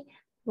today.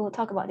 We'll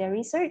talk about their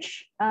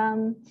research.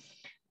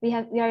 We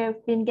have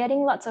been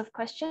getting lots of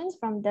questions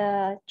from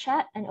the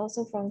chat and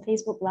also from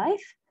Facebook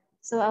Live.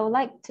 So I would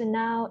like to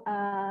now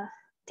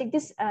take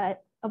this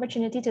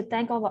opportunity to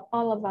thank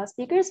all of our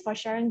speakers for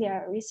sharing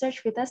their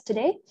research with us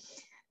today.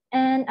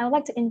 And I would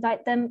like to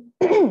invite them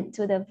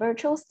to the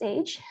virtual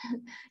stage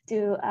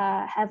to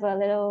have a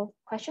little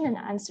question and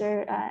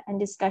answer and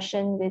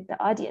discussion with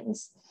the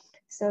audience.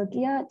 So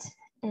Gyot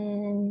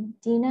and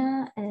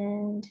Dina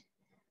and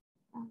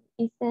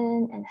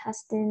Ethan and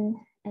Huston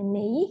and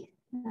Nei,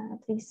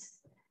 please,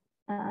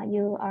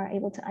 you are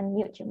able to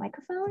unmute your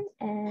microphone,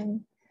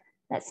 and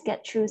let's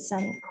get through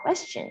some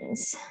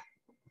questions.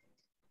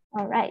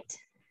 All right.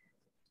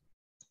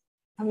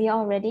 Are we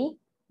all ready?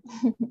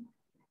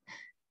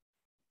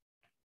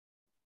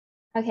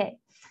 Okay,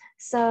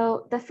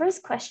 so the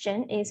first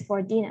question is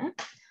for Dina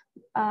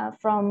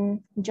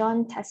from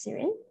John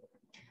Tassirin.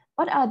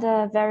 What are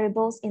the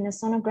variables in a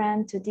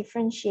sonogram to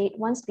differentiate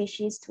one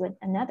species to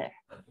another?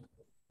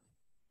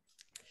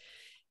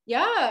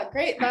 Yeah,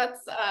 great.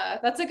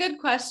 That's a good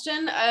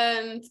question,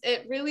 and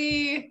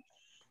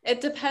it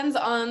depends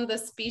on the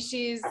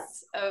species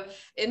of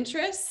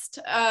interest,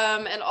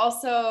 and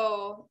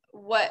also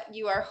what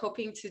you are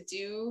hoping to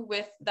do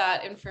with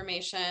that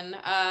information.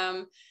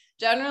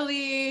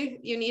 Generally,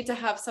 you need to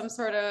have some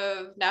sort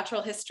of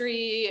natural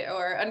history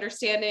or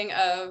understanding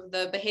of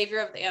the behavior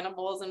of the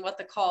animals and what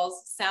the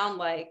calls sound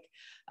like.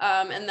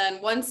 And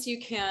then once you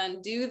can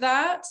do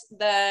that,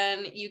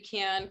 then you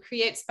can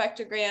create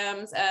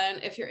spectrograms.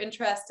 And if you're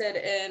interested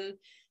in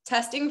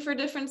testing for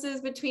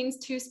differences between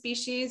two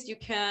species, you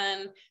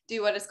can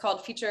do what is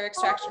called feature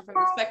extraction from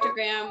the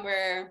spectrogram,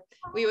 where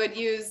we would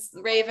use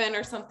Raven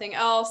or something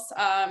else,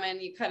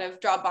 and you kind of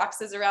draw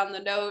boxes around the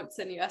notes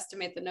and you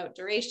estimate the note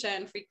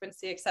duration,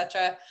 frequency,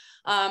 etc.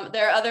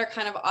 There are other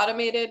kind of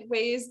automated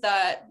ways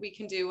that we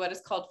can do what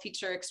is called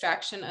feature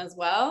extraction as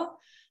well.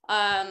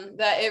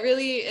 That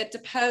it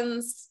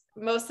depends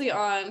mostly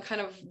on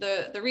kind of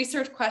the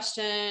research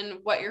question,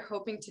 what you're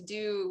hoping to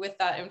do with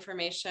that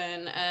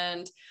information,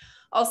 and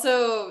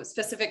also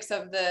specifics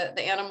of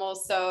the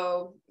animals.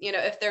 So, you know,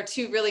 if they're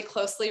two really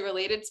closely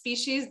related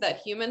species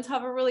that humans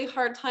have a really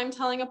hard time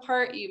telling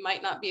apart, you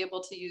might not be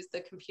able to use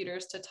the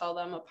computers to tell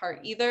them apart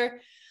either.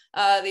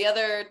 The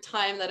other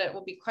time that it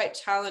will be quite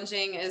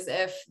challenging is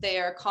if they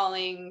are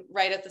calling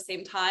right at the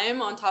same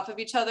time on top of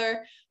each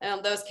other. And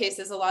in those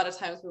cases, a lot of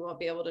times we won't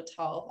be able to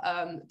tell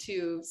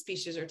two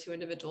species or two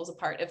individuals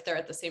apart if they're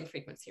at the same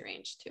frequency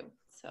range too.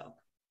 So.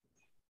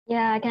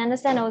 Yeah, I can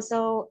understand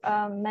also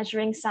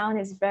measuring sound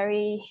is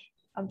very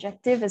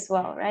objective as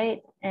well,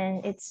 right?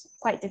 And it's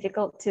quite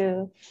difficult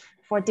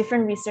for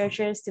different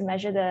researchers to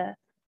measure the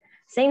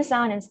same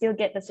sound and still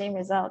get the same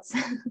results.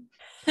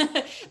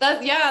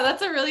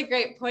 That's a really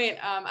great point.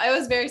 I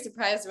was very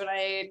surprised when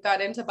I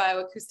got into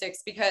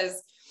bioacoustics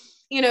because,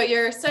 you know,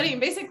 you're studying,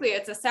 basically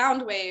it's a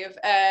sound wave,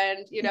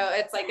 and, you know,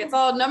 it's like, it's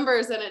all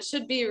numbers and it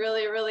should be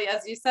really, really,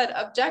 as you said,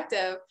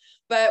 objective.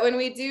 But when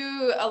we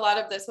do a lot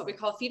of this, what we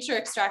call feature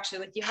extraction,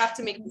 like you have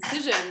to make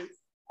decisions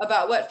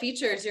about what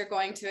features you're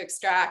going to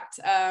extract.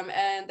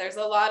 And there's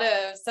a lot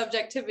of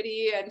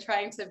subjectivity and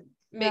trying to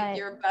make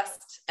your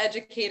best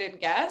educated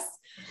guess.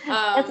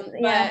 But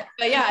yeah,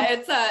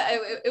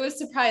 it was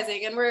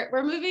surprising. And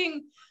we're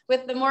moving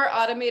with the more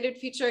automated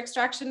feature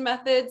extraction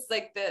methods,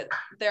 like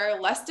there are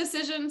less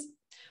decisions.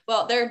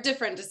 Well, there are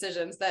different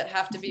decisions that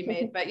have to be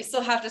made, but you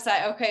still have to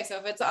say, okay, so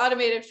if it's an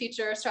automated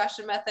feature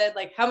extraction method,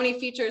 like how many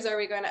features are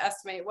we going to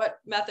estimate? What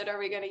method are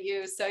we going to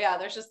use? So yeah,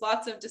 there's just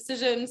lots of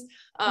decisions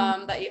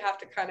that you have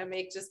to kind of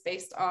make just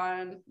based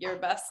on your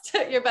best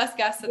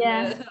guess in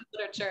the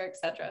literature,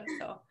 etc.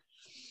 So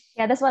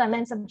yeah, that's what I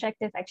meant,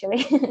 subjective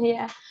actually.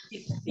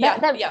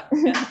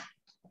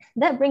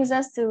 That brings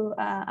us to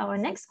our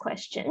next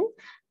question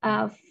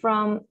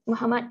from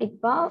Muhammad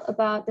Iqbal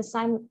about the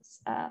sound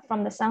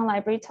from the Sound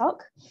Library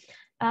talk.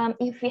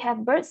 If we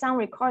have bird sound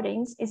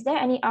recordings, is there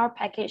any R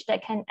package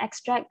that can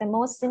extract the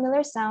most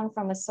similar sound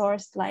from a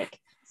source like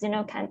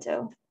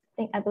Xenocanto?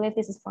 I believe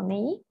this is for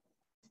me.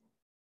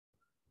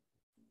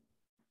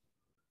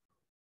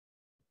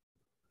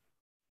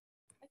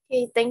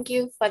 Okay, thank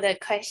you for the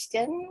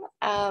question.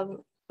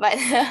 But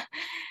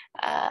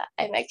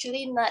I'm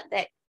actually not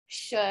that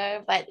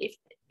sure. But is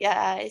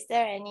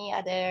there any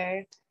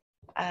other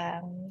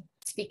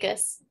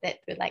speakers that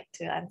would like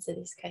to answer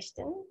this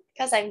question?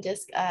 Because I'm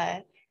just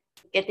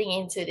getting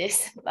into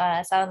this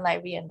sound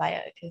library and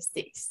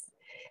bioacoustics.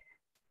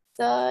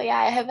 So yeah,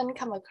 I haven't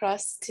come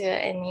across to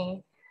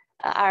any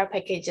R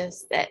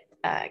packages that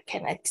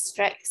can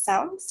extract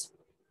sounds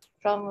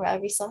from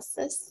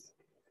resources.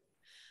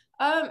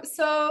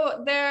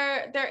 So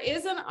there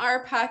is an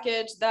R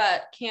package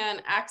that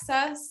can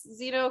access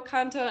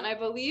Xenocanto, and I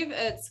believe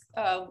it's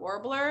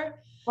Warbler.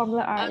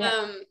 Warbler R,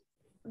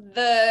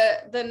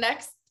 The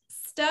next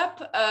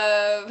step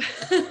of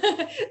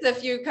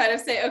if you kind of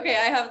say, okay,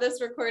 I have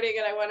this recording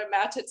and I want to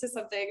match it to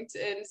something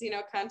in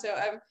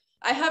Xenocanto.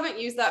 I haven't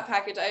used that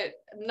package. I'm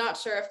not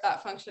sure if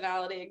that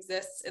functionality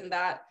exists in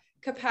that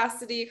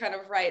capacity kind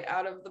of right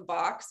out of the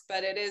box,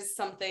 but it is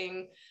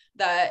something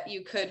that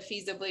you could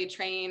feasibly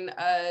train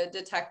a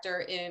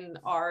detector in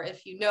R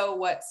if you know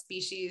what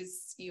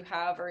species you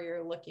have or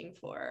you're looking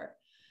for.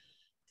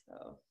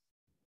 So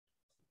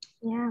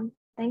yeah,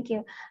 thank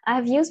you.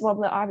 I've used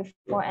Warbler R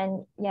before,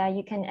 and yeah,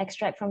 you can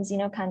extract from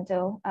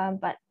Xenocanto,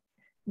 but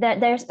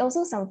there's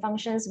also some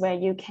functions where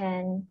you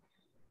can,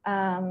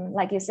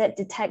 like you said,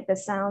 detect the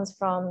sounds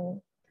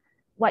from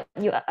what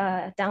you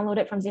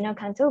downloaded from Zeno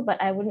Canto, but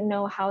I wouldn't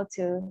know how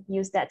to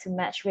use that to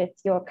match with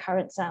your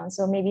current sound.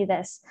 So maybe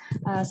there's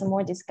some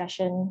more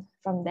discussion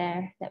from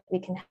there that we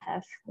can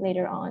have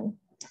later on.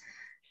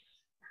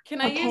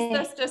 Can I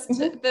use this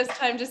this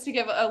time just to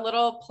give a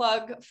little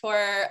plug for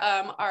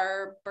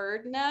our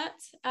BirdNet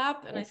app?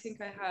 And I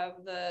think I have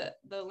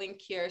the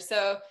link here.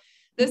 So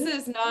this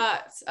is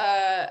not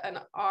an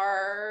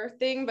R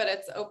thing, but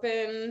it's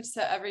open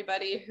to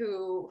everybody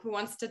who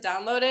wants to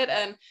download it.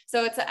 And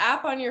so it's an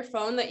app on your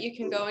phone that you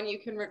can go and you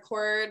can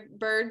record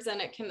birds and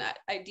it can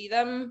ID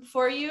them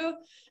for you.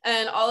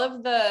 And all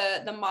of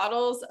the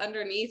models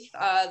underneath,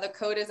 the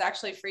code is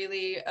actually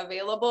freely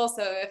available.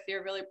 So if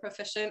you're really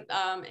proficient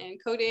in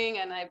coding,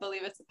 and I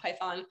believe it's a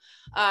Python,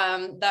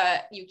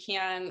 that you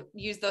can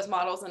use those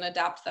models and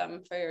adapt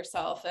them for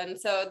yourself. And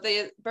so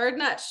the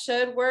BirdNet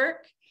should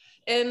work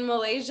in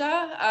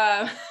Malaysia,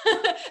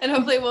 and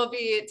hopefully we'll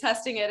be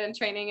testing it and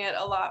training it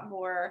a lot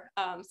more.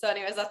 So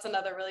anyways, that's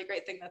another really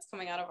great thing that's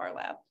coming out of our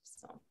lab.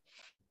 So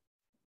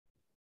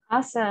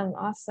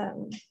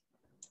awesome.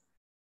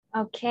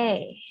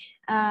 Okay,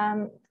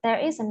 there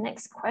is a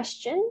next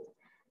question,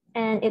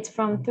 and it's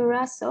from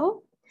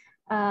Thuraso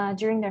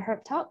during the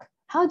herb talk.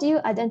 How do you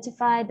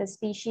identify the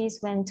species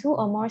when 2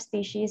 or more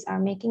species are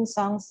making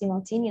songs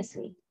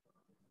simultaneously?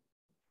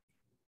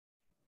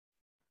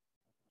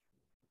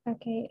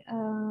 Okay,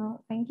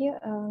 thank you.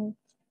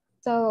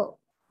 So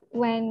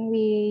when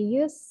we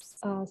use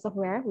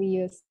software, we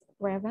use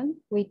Raven,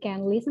 we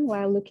can listen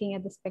while looking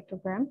at the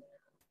spectrogram.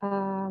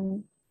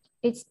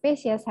 Each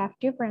species have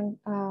different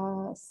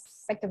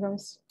spectrum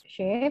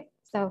shape.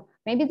 So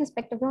maybe the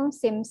spectrogram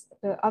seems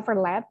to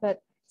overlap,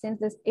 but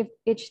since if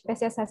each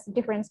species has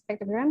different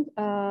spectrogram,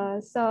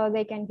 so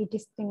they can be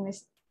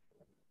distinguished.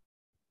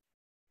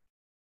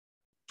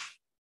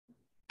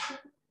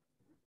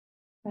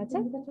 That's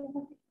it.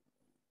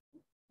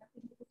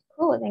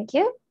 Cool, thank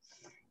you.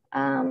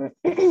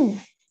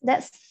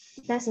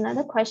 That's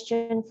another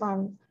question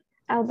from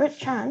Albert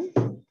Chan,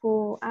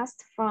 who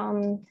asked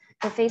from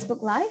the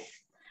Facebook Live.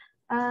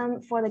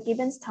 For the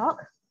gibbons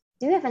talk,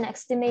 do you have an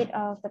estimate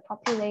of the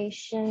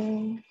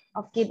population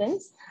of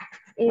gibbons?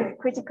 If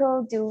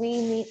critical, do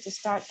we need to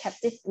start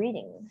captive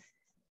breeding?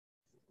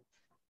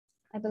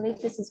 I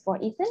believe this is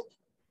for Ethan.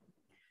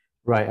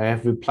 Right, I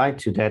have replied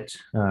to that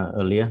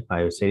earlier.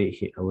 I will say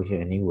it over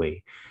here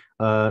anyway.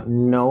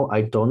 No,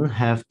 I don't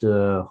have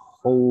the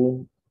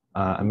whole,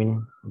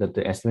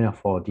 the estimate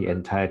for the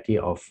entirety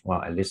of,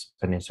 well, at least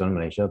Peninsular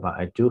Malaysia, but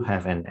I do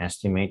have an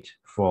estimate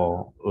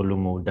for Ulu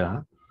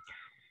Muda,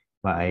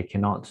 but I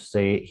cannot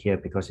say it here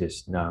because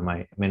it's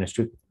my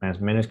manuscript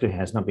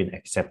has not been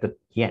accepted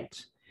yet.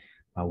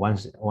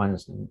 Once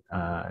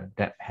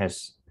that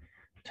has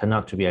turned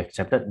out to be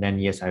accepted, then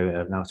yes, I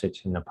will announce it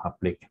in the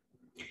public.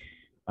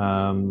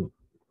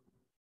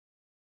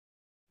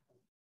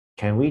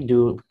 Can we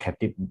do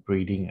captive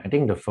breeding? I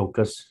think the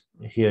focus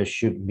here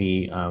should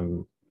be,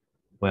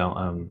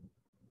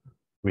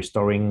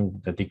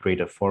 restoring the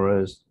degraded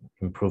forest,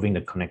 improving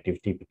the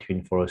connectivity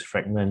between forest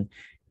fragment,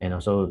 and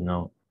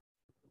also,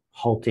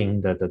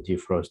 halting the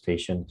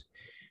deforestation.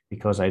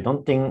 Because I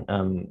don't think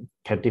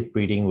captive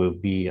breeding will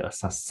be a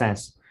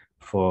success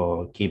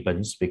for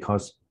gibbons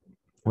because,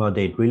 well,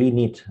 they really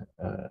need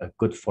a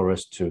good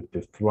forest to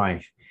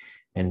thrive.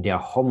 And their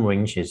home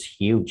range is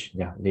huge.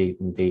 Yeah,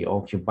 they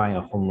occupy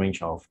a home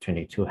range of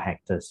 22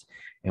 hectares,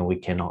 and we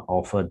cannot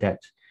offer that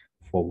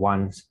for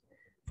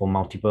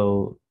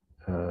multiple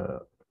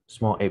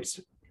small apes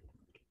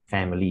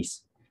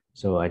families.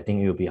 So I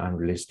think it will be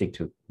unrealistic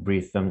to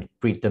breed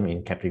them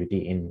in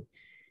captivity in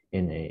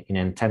an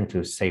intent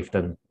to save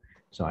them.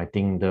 So I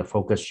think the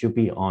focus should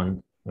be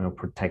on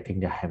protecting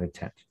their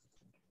habitat.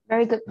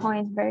 Very good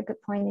point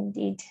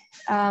indeed.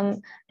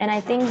 And I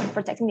think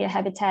protecting their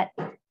habitat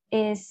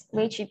is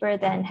way cheaper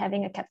than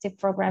having a captive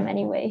program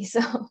anyway.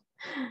 So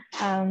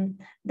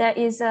there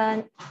is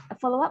a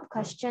follow-up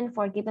question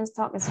for Gibbons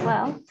talk as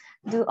well.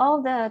 Do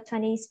all the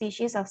 20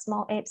 species of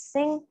small apes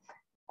sing,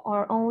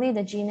 or only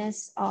the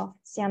genus of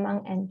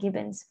siamang and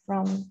gibbons?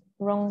 From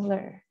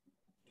Rongler,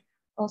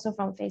 also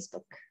from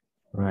Facebook.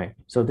 Right.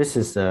 So this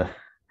is there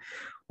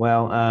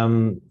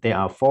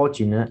are 4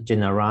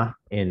 genera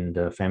in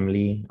the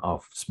family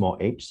of small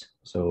apes.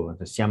 So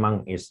the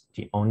siamang is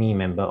the only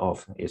member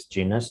of its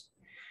genus.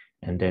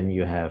 And then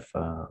you have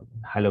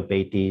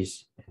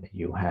Hylobates,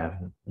 you have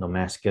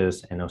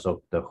Nomascus, and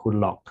also the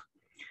hoodlock.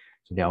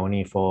 So there are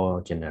only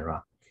 4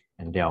 genera,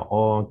 and they are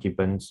all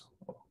gibbons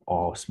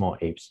or small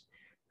apes.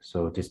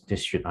 So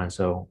this should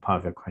answer part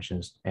of your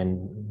questions.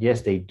 And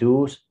yes, they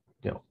do.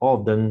 All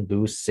of them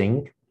do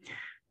sing,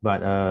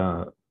 but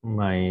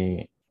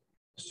my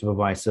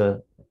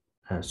supervisor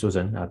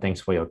Susan,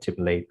 thanks for your tip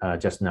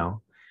just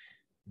now.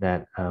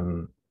 That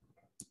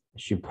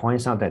she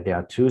points out that there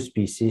are 2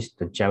 species,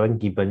 the Javan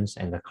gibbons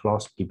and the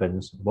cloth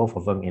gibbons, both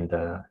of them in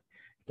the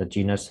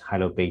genus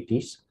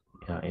Hylobates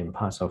in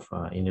parts of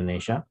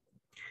Indonesia.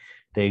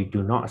 They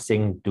do not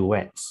sing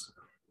duets.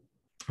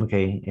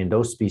 Okay, in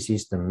those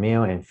species, the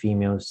male and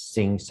female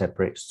sing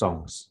separate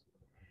songs.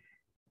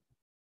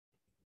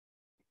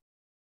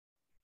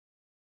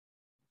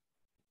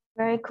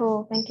 Very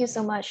cool. Thank you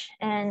so much.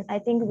 And I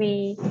think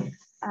we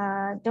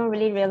don't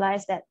really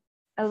realize that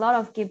a lot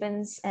of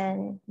gibbons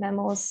and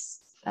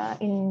mammals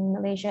in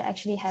Malaysia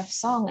actually have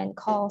song and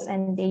calls,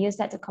 and they use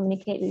that to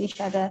communicate with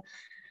each other.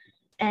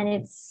 And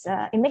it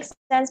makes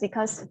sense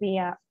because we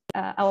are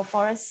our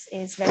forest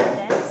is very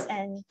dense,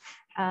 and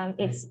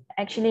it's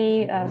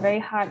actually very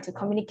hard to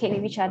communicate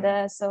with each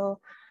other. So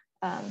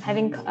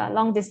having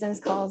long distance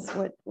calls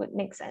would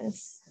make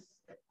sense.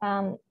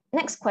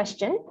 Next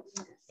question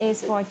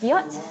is for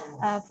Giot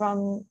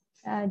from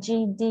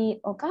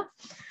GD Oka.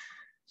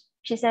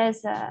 She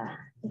says,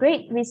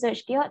 great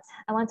research, Giot.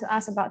 I want to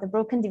ask about the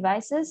broken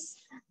devices.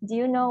 Do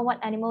you know what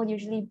animal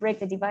usually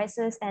break the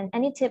devices, and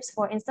any tips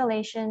for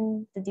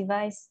installing the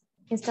device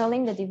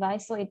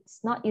so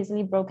it's not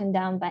easily broken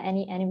down by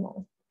any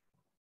animal?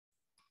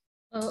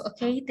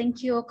 Okay,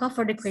 thank you, Oka,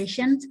 for the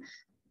questions.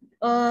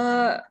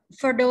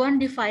 For the one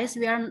device,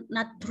 we are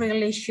not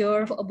really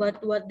sure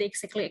about what the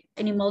exactly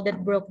animal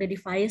that broke the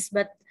device,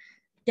 but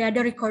the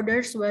other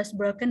recorders was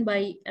broken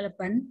by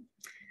elephant.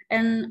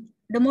 And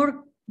the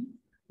more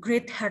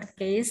great hard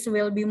case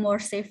will be more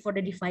safe for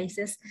the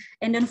devices.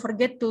 And don't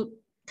forget to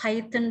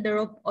tighten the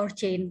rope or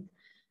chain.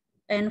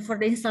 And for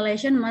the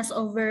installation, must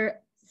over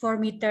 4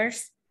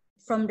 meters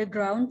from the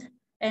ground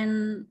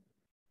and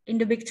in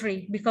the big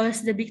tree,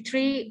 because the big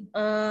tree,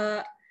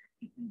 the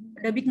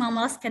big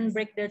mammals can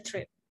break the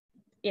tree.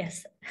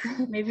 Yes,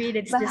 maybe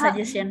that's the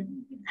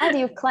suggestion. How do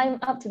you climb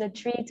up to the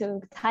tree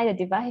to tie the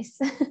device?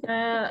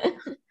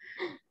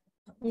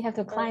 You have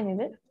to climb, is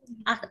it?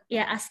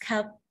 Yeah, ask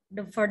help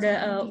for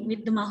the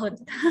with the mahout.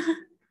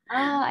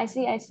 Ah, I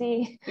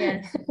see.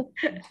 Yes.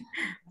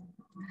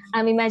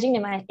 I'm imagining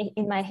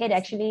in my head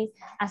actually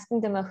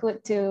asking the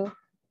mahout to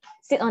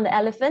sit on the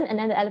elephant, and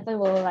then the elephant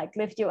will like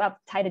lift you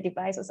up, tie the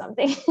device or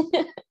something.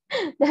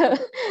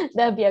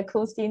 That'll be a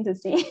cool scene to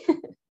see.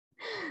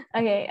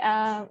 Okay,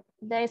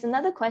 there is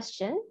another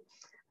question.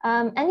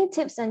 Any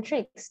tips and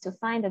tricks to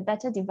find a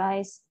better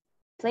device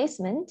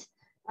placement?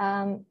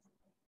 And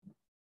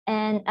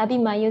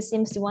Abimayu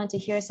seems to want to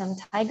hear some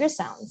tiger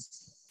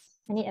sounds.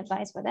 Any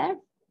advice for that?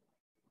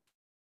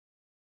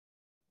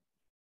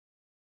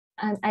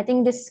 I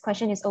think this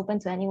question is open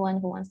to anyone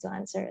who wants to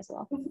answer as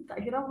well.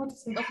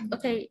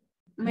 Okay,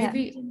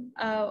 maybe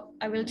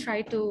I will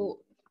try to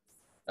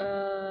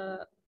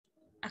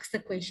ask the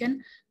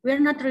question.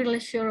 We're not really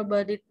sure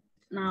about it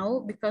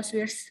now because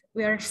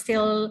we are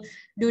still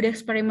do the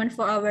experiment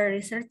for our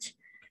research,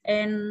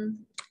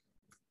 and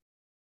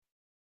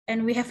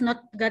we have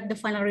not got the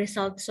final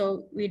result,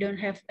 so we don't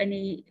have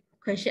any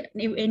question,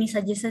 any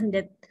suggestion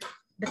that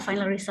the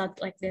final result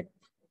like that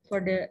for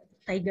the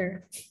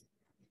tiger.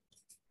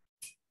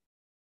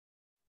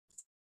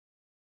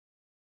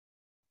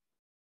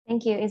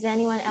 Thank you. Is there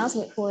anyone else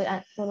who would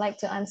like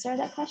to answer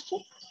that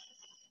question?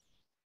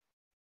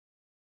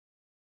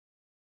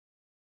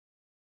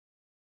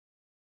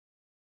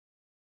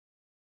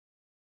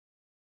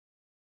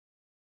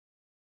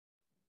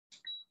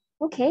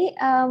 Okay,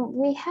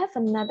 we have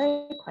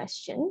another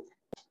question.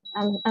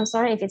 I'm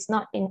sorry if it's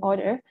not in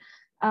order.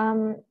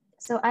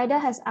 So Ida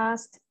has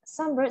asked,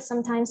 some birds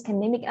sometimes can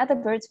mimic other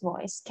birds'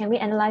 voice. Can we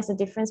analyze the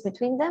difference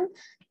between them?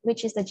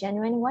 Which is the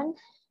genuine one?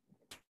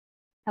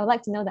 I would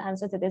like to know the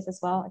answer to this as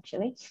well,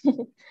 actually.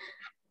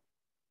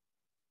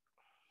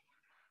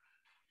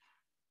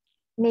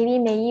 Maybe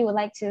Mei would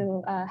like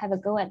to have a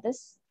go at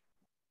this.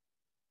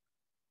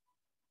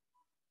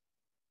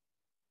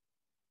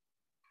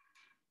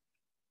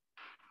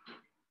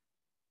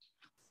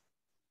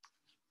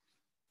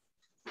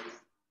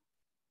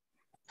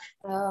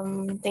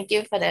 Thank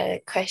you for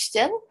the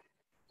question.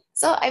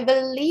 So I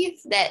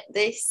believe that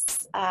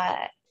this,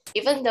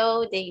 even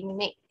though they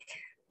mimic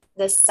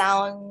the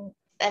sound,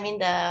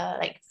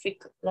 the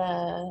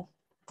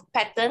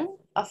pattern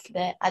of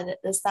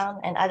the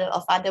sound and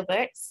other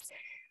birds,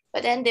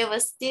 but then there will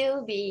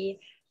still be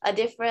a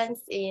difference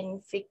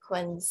in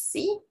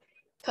frequency.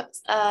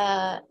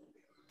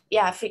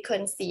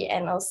 Frequency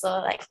and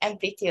also like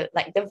amplitude,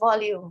 like the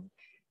volume,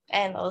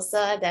 and also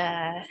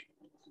the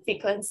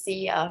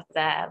frequency of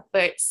the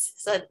birds.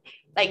 So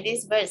like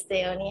these birds,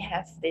 they only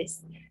have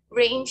this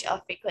range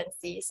of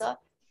frequency. So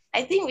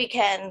I think we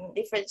can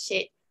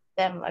differentiate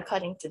them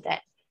according to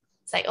that.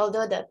 It's like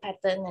although the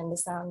pattern and the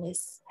sound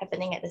is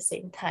happening at the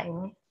same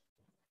time.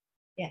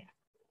 Yeah.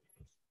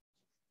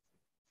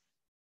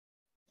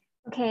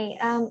 Okay,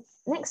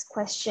 next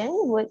question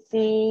would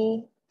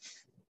be,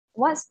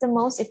 what's the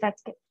most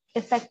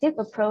effective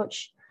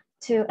approach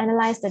to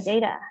analyze the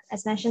data?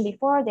 As mentioned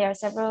before, there are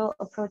several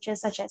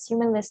approaches such as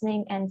human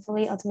listening and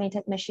fully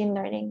automated machine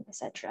learning,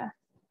 etc.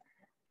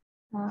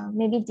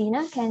 Maybe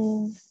Dina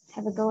can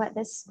have a go at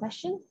this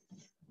question.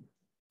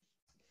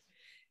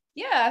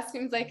 Yeah,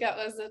 seems like it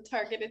was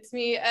targeted to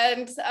me.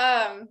 And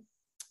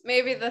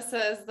maybe this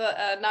is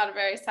not a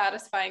very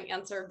satisfying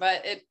answer,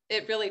 but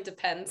it really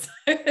depends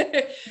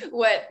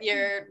what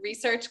your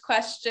research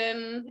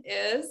question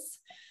is.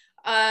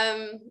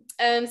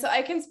 And so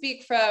I can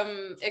speak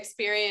from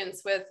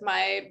experience with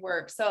my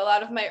work. So a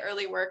lot of my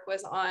early work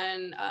was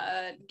on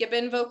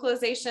gibbon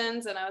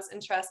vocalizations, and I was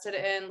interested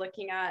in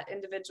looking at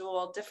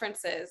individual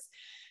differences.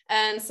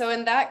 And so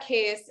in that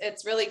case,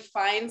 it's really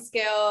fine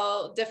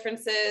scale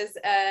differences,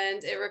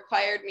 and it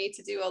required me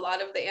to do a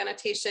lot of the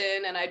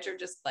annotation, and I drew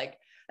just like,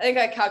 I think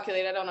I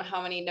calculated, I don't know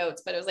how many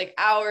notes, but it was like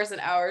hours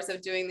and hours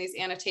of doing these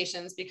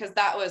annotations because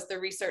that was the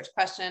research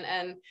question.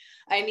 And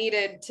I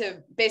needed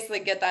to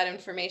basically get that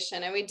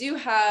information. And we do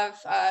have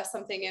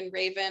something in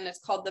Raven, it's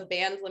called the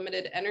band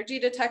limited energy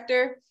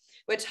detector,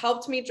 which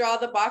helped me draw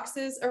the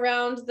boxes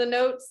around the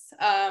notes.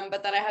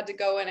 But then I had to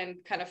go in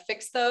and kind of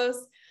fix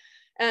those.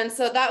 And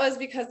so that was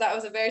because that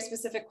was a very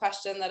specific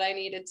question that I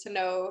needed to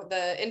know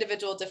the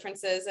individual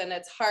differences. And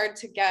it's hard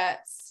to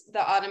get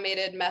the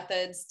automated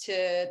methods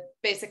to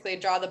basically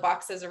draw the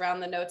boxes around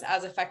the notes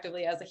as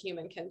effectively as a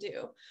human can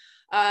do.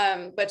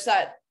 Which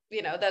that,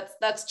 you know,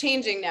 that's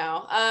changing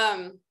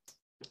now.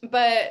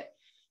 But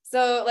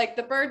so like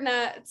the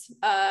BirdNet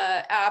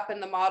app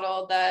and the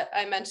model that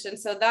I mentioned,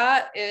 so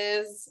that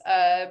is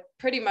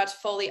pretty much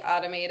fully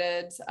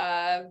automated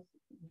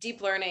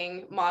deep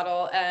learning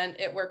model, and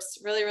it works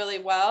really, really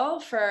well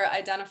for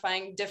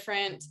identifying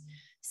different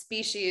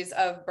species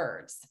of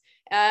birds.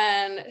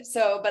 And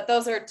so, but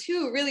those are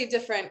two really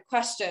different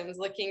questions,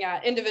 looking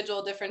at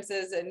individual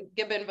differences in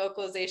gibbon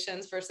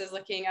vocalizations versus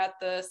looking at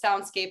the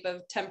soundscape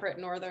of temperate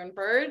northern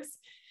birds.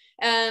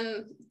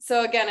 And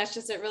so again, it's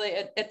just,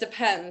 it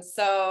depends.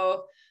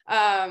 So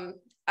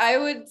I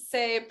would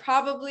say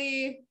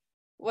probably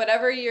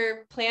whatever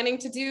you're planning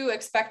to do,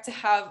 expect to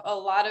have a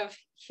lot of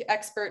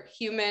expert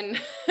human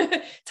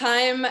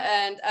time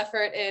and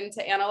effort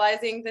into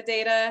analyzing the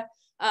data.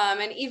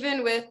 And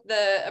even with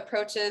the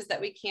approaches that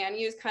we can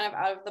use kind of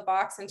out of the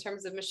box in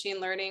terms of machine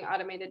learning,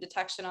 automated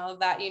detection, all of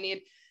that, you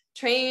need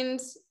trained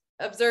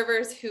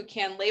observers who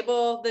can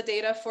label the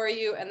data for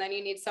you. And then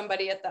you need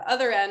somebody at the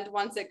other end,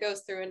 once it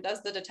goes through and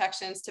does the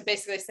detections, to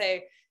basically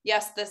say,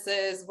 yes, this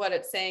is what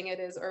it's saying it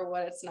is or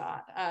what it's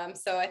not.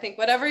 So I think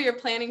whatever you're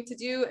planning to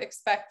do,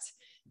 expect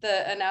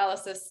the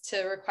analysis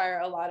to require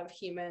a lot of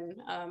human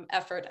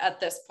effort at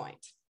this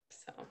point.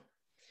 So.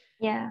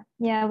 Yeah,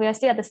 we are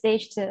still at the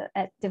stage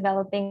at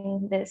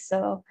developing this.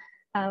 So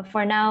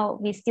for now,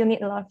 we still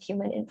need a lot of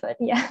human input.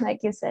 Yeah,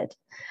 like you said.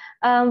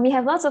 We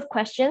have lots of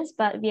questions,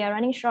 but we are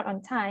running short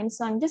on time.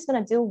 So I'm just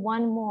gonna do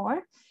one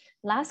more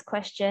last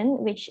question,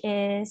 which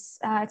is,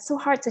 it's so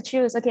hard to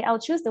choose. Okay, I'll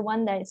choose the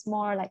one that is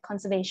more like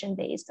conservation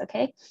based,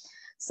 okay?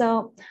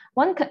 So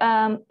one,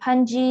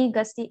 Panji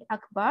Gusti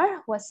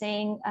Akbar was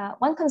saying,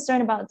 one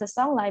concern about the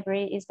song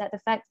library is that the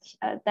fact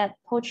that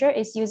poacher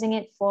is using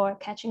it for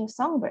catching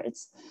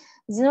songbirds.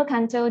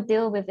 Xenocanto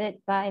deal with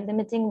it by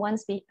limiting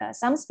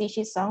some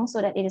species songs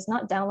so that it is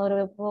not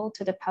downloadable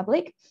to the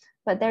public.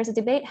 But there's a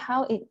debate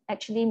how it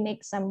actually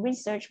makes some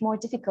research more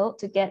difficult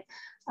to get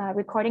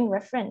recording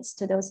reference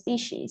to those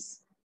species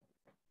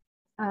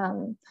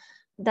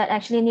that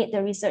actually need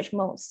the research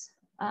most.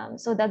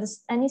 So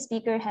does any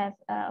speaker have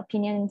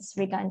opinions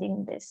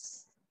regarding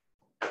this?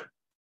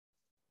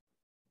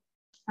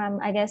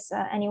 I guess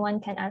anyone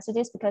can answer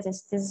this because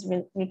this is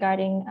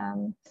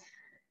regarding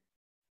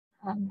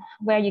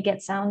where you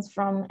get sounds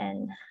from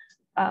and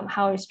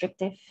how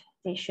restrictive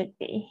they should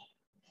be.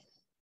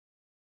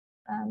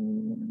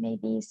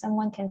 Maybe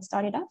someone can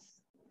start it off.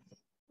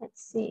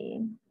 Let's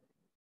see.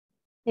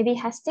 Maybe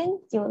Hastin,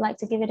 you would like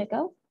to give it a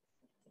go?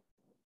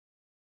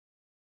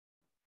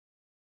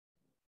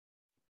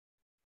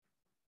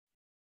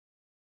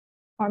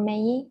 Or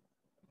Mei?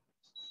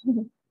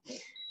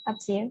 Up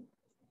to you,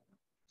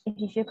 if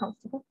you feel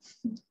comfortable.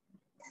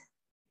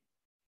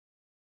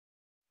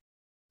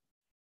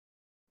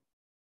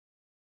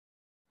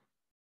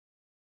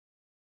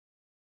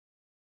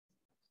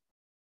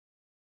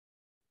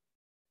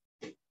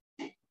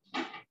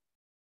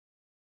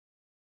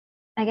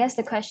 I guess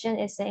the question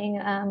is saying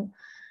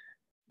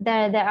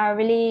there are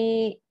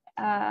really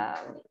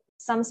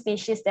some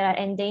species that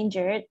are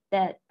endangered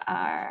that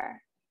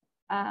are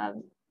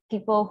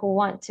people who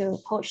want to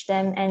poach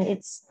them, and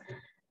it's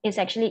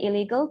actually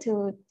illegal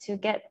to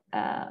get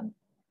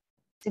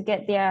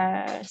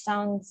their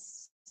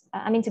sounds.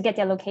 To get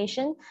their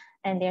location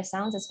and their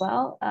sounds as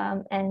well.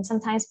 And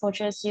sometimes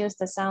poachers use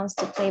the sounds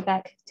to play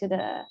back to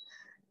the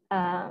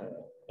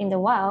in the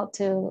wild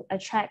to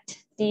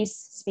attract these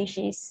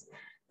species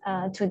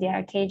to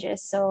their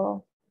cages.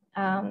 So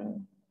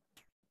do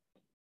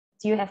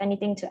you have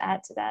anything to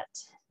add to that?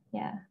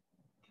 Yeah.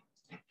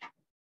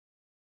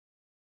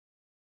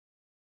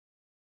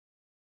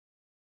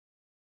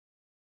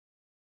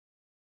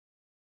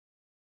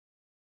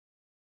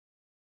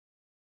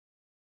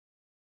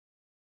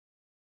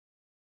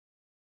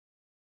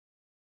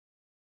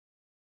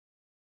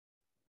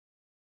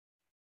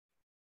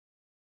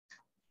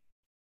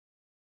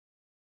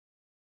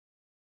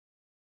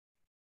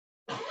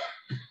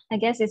 I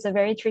guess it's a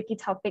very tricky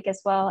topic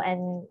as well,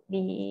 and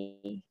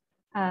we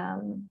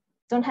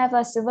don't have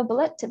a silver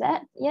bullet to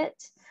that yet.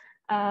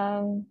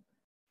 And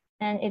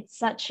it's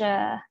such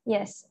a,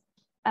 yes,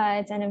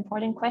 It's an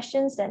important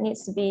question that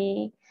needs to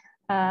be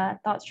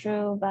thought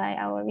through by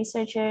our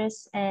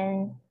researchers,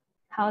 and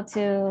how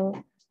to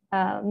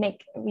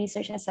make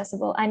research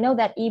accessible. I know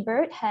that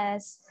eBird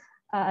has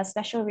a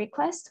special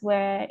request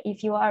where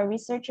if you are a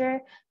researcher,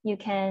 you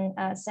can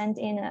send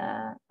in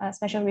a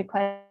special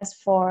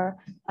request for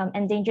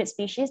endangered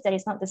species that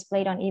is not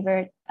displayed on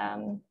eBird.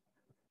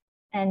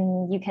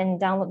 And you can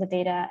download the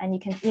data, and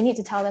you need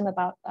to tell them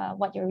about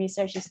what your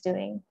research is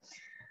doing.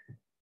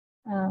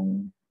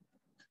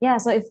 Yeah,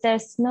 so if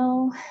there's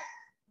no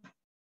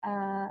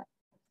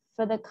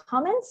further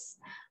comments,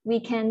 we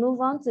can move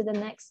on to the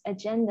next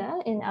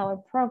agenda in our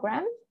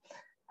program.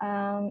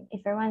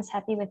 If everyone's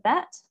happy with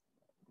that.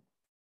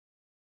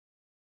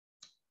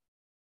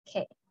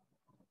 Okay.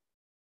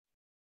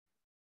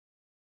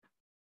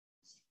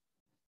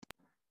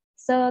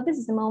 So this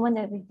is the moment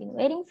that we've been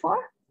waiting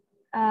for.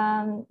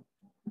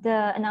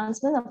 The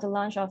announcement of the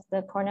launch of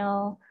the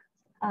Cornell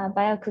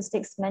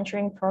Bioacoustics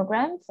mentoring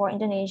program for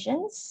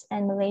Indonesians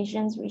and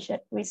Malaysians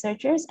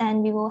researchers.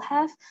 And we will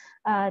have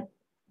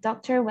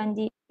Dr.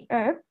 Wendy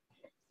Erb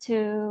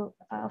to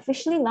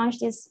officially launch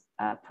this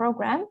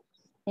program.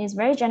 It is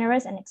very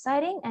generous and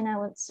exciting, and I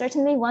would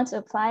certainly want to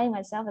apply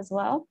myself as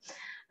well.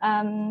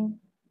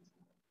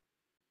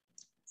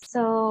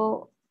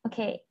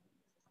 Okay.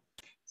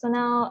 So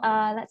now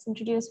let's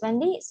introduce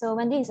Wendy. So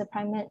Wendy is a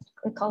primate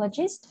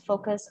ecologist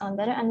focused on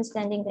better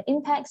understanding the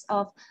impacts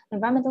of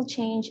environmental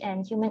change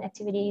and human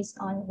activities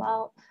on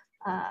wild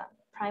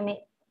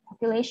primate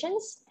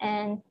populations,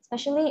 and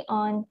especially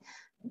on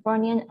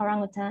Bornean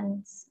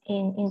orangutans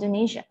in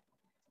Indonesia.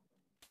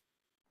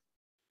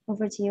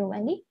 Over to you,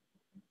 Wendy.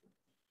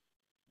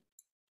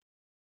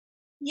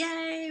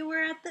 Yay,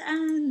 we're at the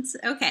end.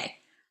 Okay,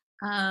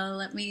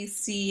 let me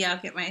see.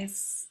 I'll get my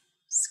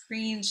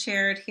screen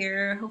shared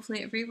here.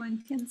 Hopefully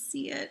everyone can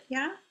see it,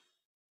 yeah?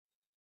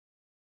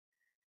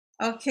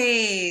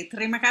 Oke,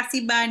 terima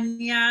kasih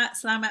banyak.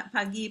 Selamat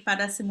pagi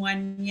pada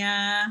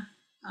semuanya.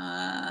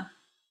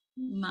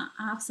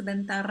 Maaf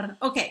sebentar.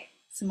 Oke,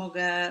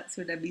 semoga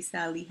sudah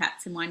bisa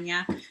lihat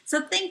semuanya.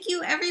 So thank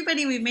you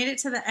everybody. We made it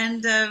to the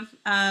end of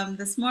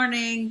this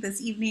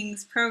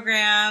evening's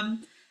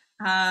program.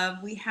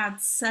 We had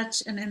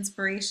such an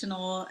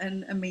inspirational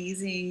and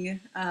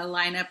amazing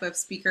lineup of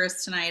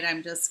speakers tonight.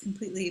 I'm just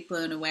completely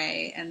blown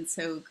away and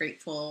so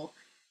grateful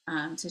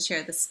to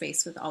share this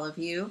space with all of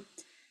you.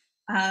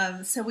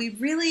 So we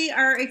really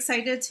are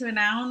excited to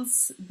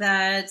announce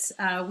that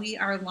we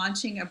are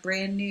launching a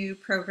brand new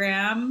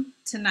program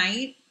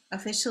tonight,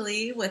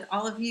 officially, with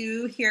all of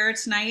you here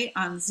tonight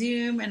on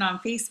Zoom and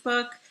on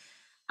Facebook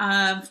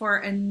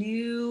for a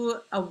new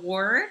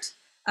award,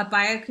 a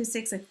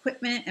Bioacoustics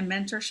Equipment and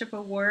Mentorship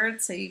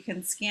Award. So you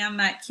can scan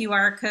that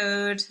QR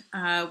code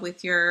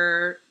with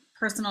your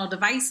personal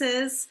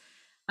devices.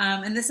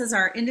 And this is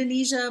our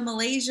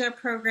Indonesia-Malaysia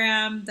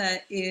program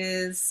that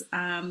is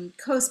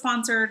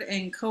co-sponsored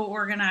and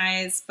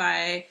co-organized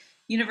by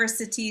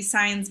University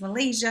Science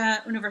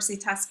Malaysia,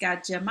 Universitas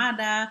Gadjah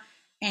Mada,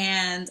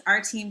 and our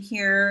team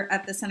here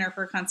at the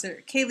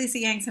Kaylee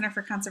Siang Center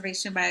for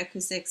Conservation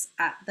Bioacoustics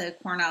at the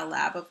Cornell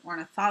Lab of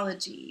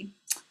Ornithology.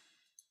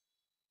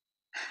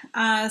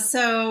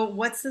 So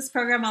what's this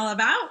program all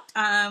about?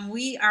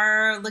 We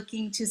are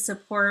looking to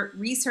support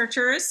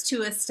researchers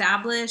to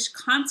establish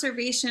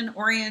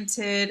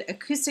conservation-oriented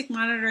acoustic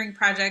monitoring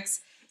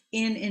projects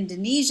in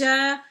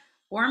Indonesia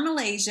or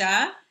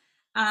Malaysia.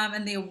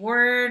 And the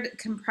award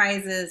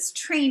comprises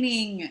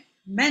training,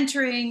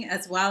 mentoring,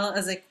 as well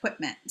as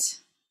equipment.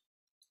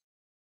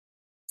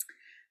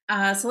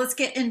 So let's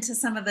get into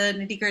some of the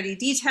nitty-gritty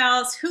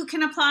details. Who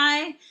can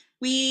apply?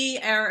 We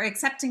are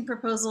accepting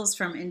proposals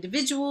from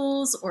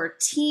individuals or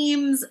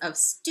teams of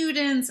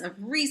students, of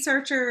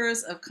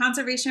researchers, of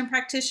conservation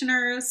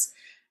practitioners.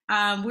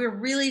 We're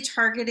really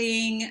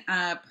targeting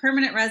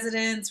permanent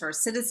residents or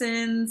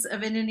citizens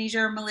of Indonesia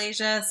or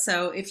Malaysia.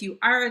 So if you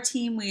are a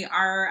team, we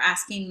are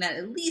asking that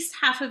at least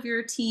half of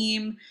your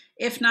team,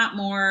 if not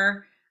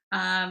more,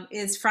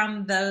 is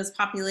from those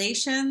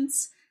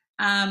populations.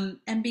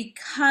 And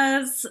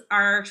because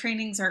our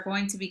trainings are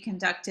going to be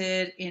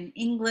conducted in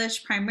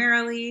English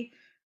primarily,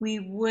 we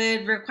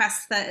would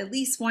request that at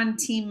least one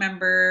team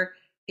member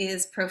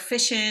is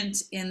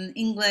proficient in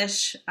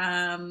English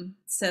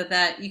so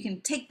that you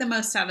can take the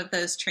most out of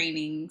those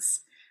trainings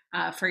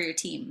for your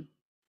team.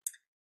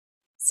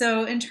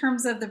 So in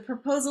terms of the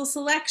proposal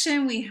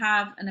selection, we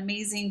have an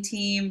amazing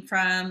team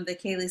from the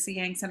Kaylee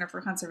Siang Center for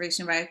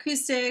Conservation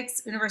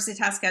Bioacoustics,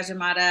 Universitas Gadjah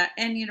Mada,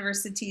 and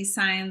University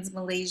Science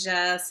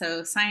Malaysia.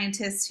 So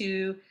scientists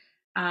who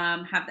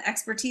have the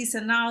expertise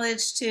and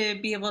knowledge to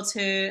be able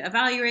to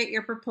evaluate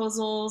your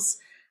proposals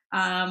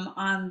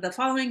on the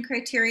following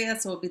criteria.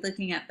 So we'll be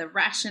looking at the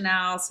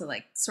rationale, so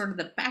like sort of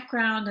the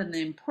background and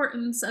the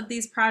importance of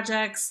these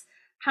projects,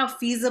 how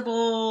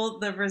feasible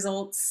the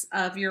results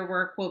of your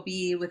work will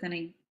be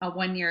within a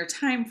one-year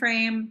time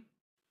frame.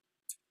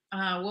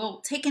 We'll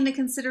take into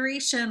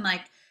consideration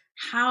like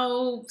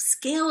how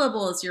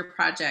scalable is your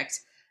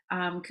project.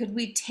 Could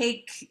we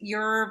take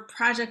your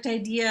project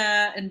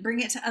idea and bring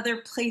it to other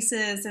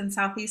places in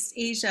Southeast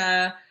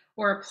Asia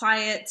or apply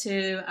it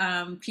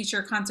to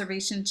future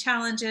conservation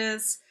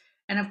challenges?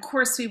 And of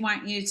course, we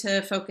want you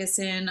to focus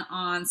in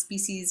on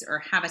species or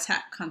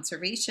habitat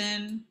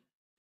conservation.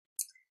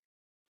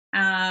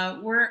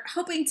 We're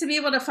hoping to be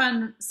able to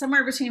fund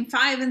somewhere between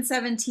 5 and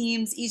 7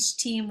 teams. Each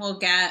team will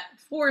get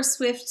 4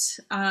 Swift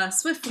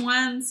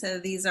 1. So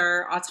these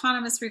are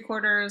autonomous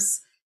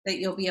recorders that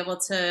you'll be able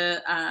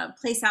to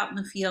place out in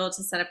the field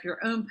to set up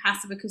your own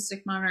passive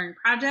acoustic monitoring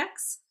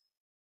projects.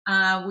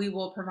 We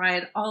will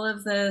provide all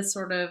of the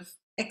sort of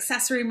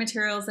accessory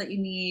materials that you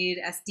need,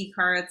 SD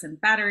cards and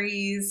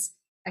batteries,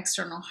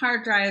 external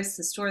hard drives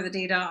to store the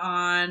data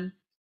on.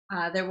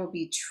 There will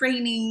be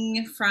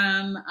training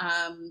from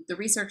the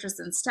researchers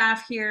and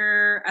staff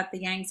here at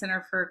the Yang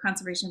Center for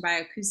Conservation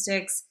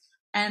Bioacoustics,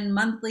 and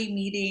monthly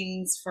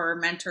meetings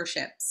for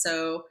mentorship.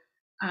 So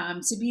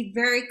to be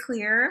very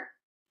clear,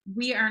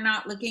 we are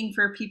not looking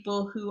for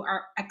people who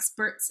are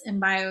experts in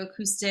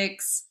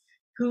bioacoustics,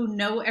 who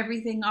know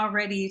everything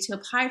already to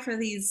apply for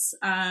these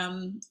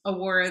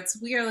awards.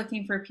 We are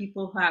looking for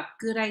people who have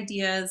good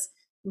ideas,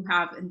 who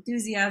have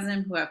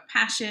enthusiasm, who have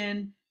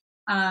passion.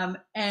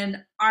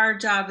 And our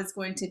job is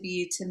going to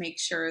be to make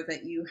sure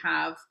that you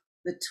have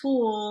the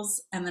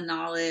tools and the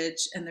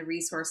knowledge and the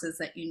resources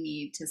that you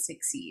need to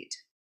succeed.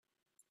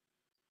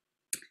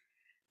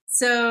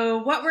 So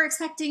what we're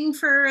expecting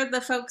for the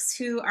folks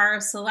who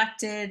are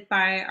selected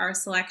by our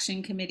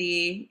selection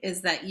committee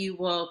is that you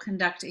will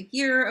conduct a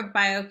year of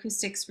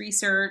bioacoustics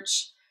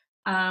research.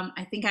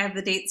 I think I have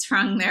the dates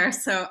wrong there,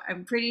 so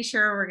I'm pretty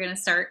sure we're going to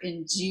start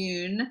in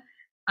June.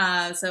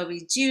 So it'll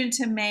be June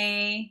to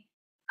May.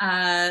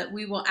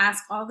 We will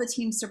ask all the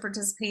teams to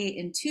participate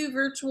in 2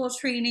 virtual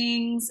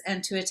trainings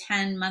and to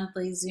attend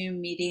monthly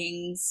Zoom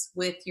meetings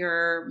with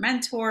your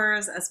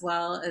mentors, as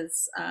well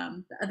as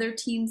the other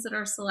teams that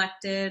are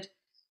selected.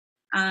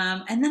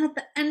 And then at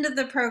the end of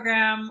the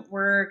program,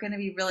 we're going to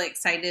be really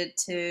excited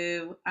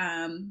to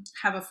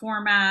have a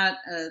format,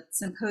 a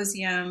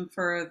symposium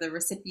for the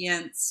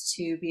recipients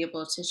to be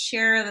able to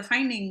share the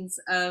findings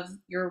of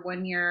your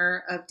 1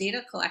 year of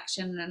data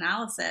collection and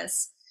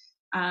analysis.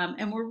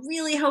 And we're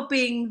really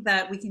hoping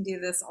that we can do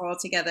this all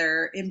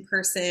together in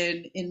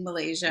person in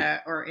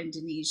Malaysia or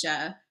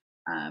Indonesia.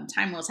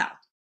 Time will tell.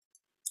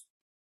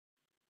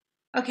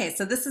 Okay,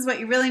 so this is what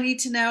you really need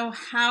to know.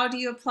 How do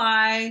you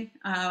apply?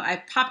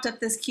 I popped up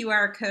this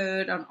QR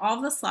code on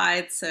all the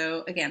slides.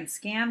 So again,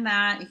 scan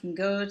that. You can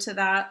go to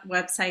that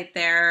website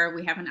there.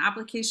 We have an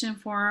application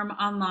form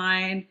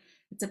online.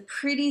 It's a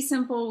pretty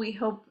simple, we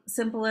hope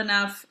simple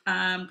enough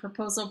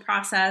proposal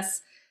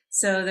process.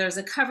 So there's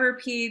a cover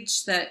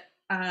page that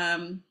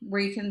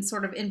where you can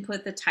sort of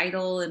input the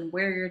title and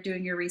where you're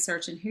doing your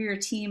research and who your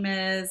team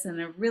is, and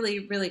a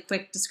really, really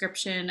quick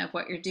description of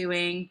what you're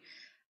doing.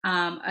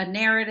 A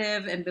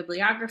narrative and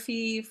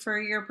bibliography for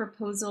your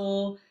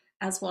proposal,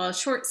 as well as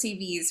short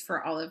CVs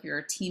for all of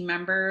your team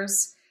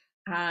members.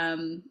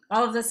 All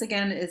of this,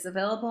 again, is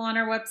available on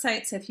our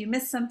website. So if you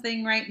missed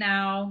something right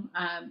now,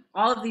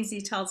 all of these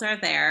details are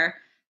there.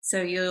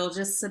 So you'll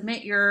just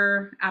submit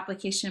your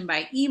application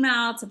by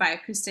email to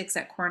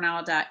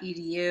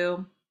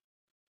bioacoustics@cornell.edu.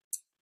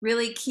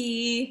 Really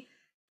key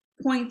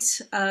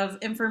point of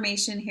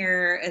information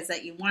here is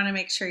that you want to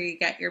make sure you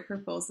get your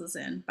proposals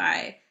in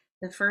by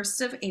the 1st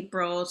of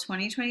April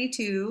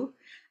 2022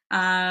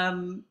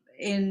 by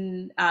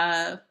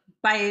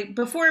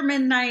before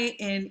midnight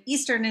in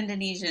Eastern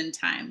Indonesian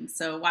time,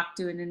 so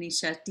Waktu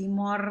Indonesia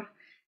Timur,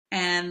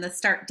 and the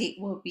start date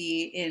will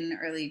be in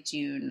early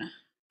June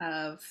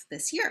of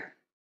this year.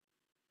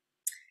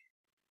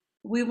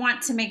 We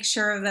want to make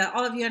sure that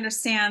all of you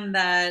understand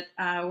that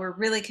we're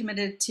really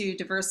committed to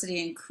diversity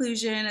and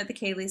inclusion at the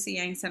K. Lisa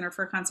Yang Center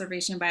for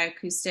Conservation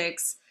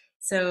Bioacoustics.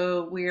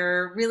 So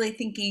we're really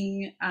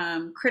thinking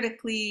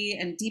critically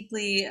and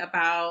deeply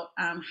about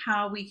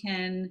how we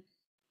can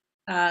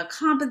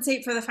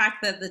compensate for the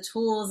fact that the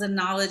tools and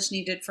knowledge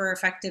needed for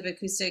effective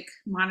acoustic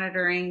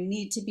monitoring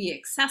need to be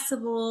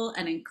accessible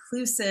and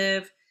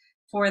inclusive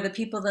for the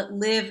people that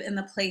live in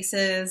the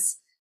places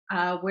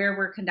where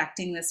we're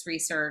conducting this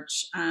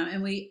research.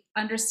 And we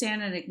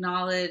understand and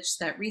acknowledge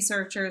that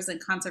researchers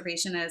and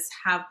conservationists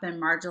have been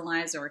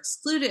marginalized or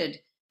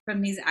excluded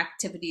from these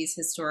activities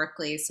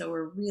historically. So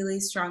we're really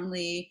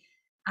strongly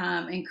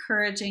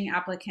encouraging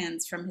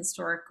applicants from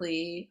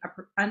historically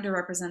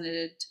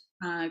underrepresented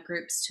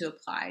groups to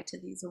apply to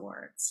these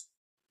awards.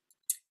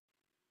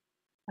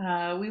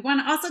 We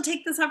want to also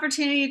take this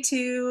opportunity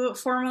to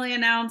formally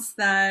announce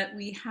that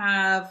we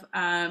have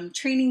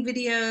training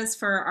videos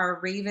for our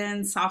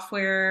Raven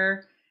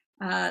software.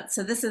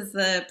 So this is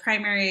the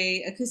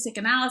primary acoustic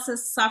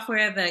analysis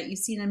software that you've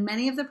seen in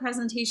many of the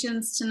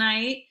presentations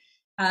tonight.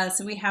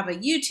 So we have a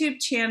YouTube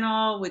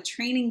channel with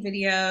training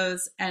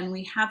videos, and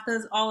we have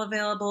those all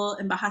available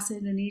in Bahasa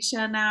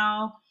Indonesia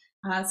now.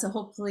 So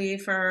hopefully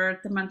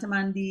for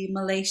teman-teman di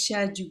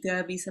Malaysia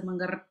juga bisa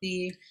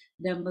mengerti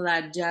dan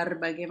belajar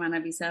bagaimana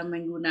bisa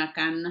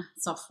menggunakan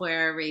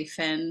software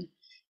Raven.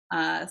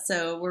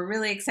 So we're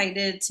really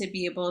excited to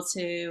be able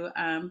to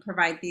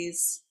provide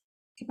these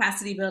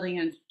capacity building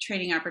and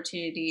training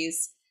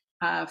opportunities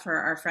for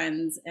our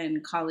friends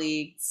and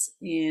colleagues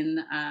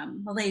in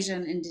Malaysia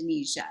and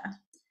Indonesia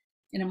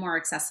in a more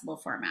accessible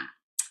format.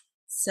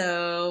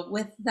 So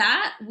with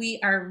that, we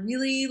are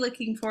really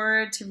looking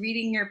forward to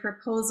reading your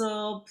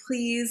proposal.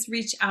 Please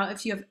reach out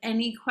if you have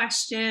any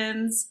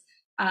questions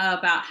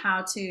about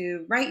how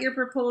to write your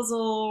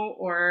proposal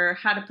or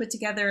how to put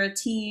together a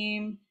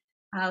team.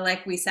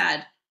 Like we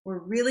said, we're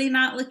really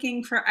not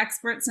looking for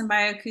experts in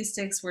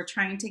bioacoustics. We're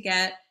trying to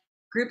get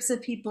groups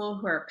of people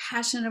who are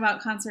passionate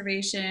about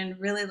conservation,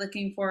 really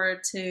looking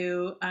forward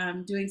to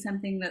doing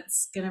something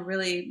that's going to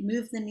really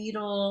move the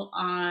needle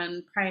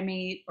on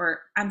primate,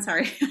 or I'm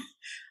sorry,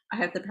 I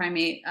have the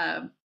primate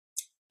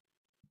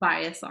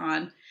bias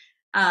on.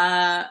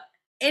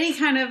 Any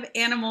kind of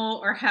animal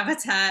or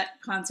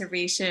habitat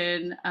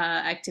conservation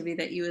activity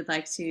that you would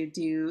like to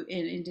do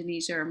in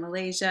Indonesia or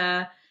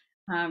Malaysia.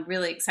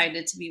 Really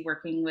excited to be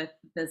working with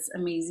this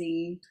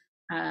amazing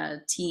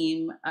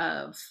team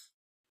of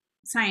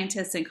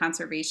scientists and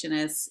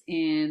conservationists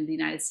in the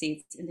United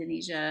States,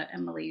 Indonesia,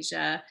 and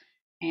Malaysia.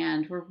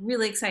 And we're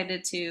really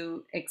excited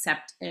to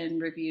accept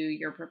and review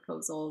your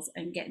proposals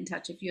and get in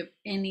touch if you have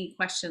any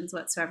questions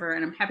whatsoever.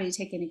 And I'm happy to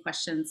take any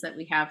questions that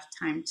we have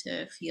time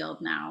to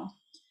field now.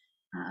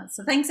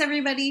 So thanks,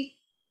 everybody.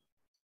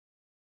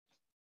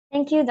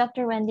 Thank you,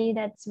 Dr. Wendy.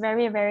 That's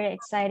very, very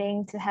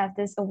exciting to have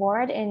this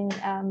award in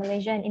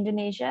Malaysia and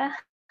Indonesia.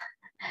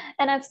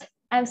 And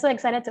I'm so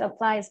excited to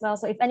apply as well.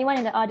 So if anyone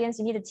in the audience,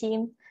 you need a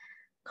team,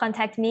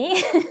 contact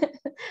me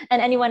and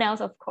anyone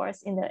else, of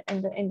course, in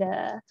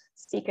the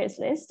speakers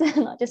list,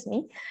 not just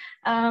me.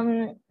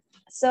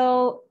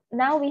 So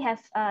now we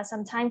have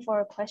some time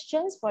for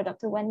questions for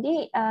Dr.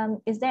 Wendy.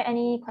 Is there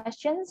any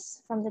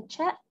questions from the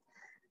chat?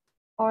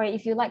 Or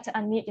if you'd like to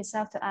unmute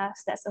yourself to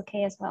ask, that's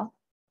okay as well.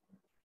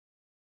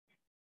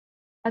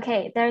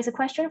 Okay, there is a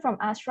question from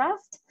Ashraf.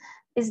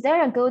 Is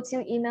there a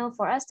go-to email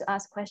for us to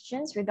ask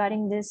questions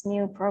regarding this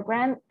new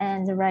program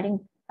and the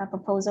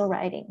proposal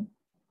writing?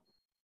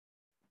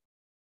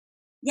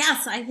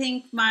 Yes, I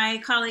think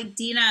my colleague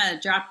Dina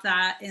dropped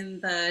that in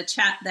the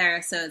chat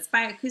there. So it's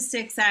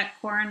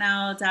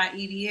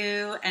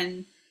bioacoustics@cornell.edu.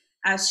 And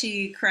as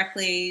she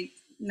correctly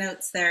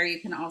notes there, you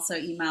can also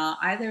email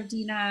either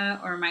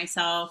Dina or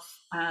myself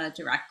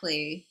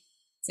directly.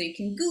 So you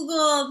can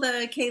Google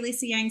the Kay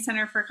Lisa Yang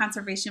Center for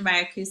Conservation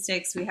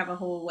Bioacoustics. We have a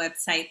whole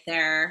website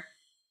there.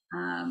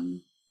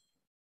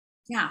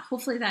 Yeah,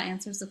 hopefully that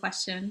answers the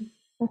question.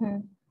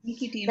 Mm-hmm.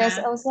 Thank you, Dina. There's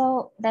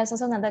also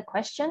another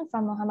question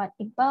from Muhammad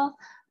Iqbal.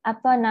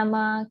 Apa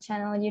nama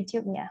channel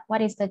YouTube-nya?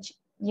 What is the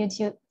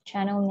YouTube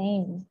channel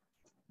name?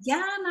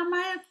 Ya,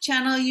 nama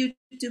channel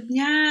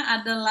YouTube-nya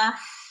adalah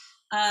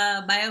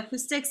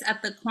Bioacoustics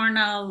at the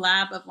Cornell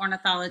Lab of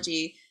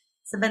Ornithology.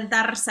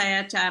 Sebentar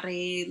saya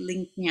cari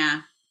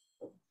linknya.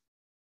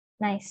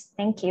 Nice,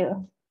 thank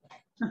you.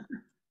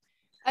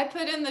 I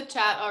put in the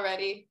chat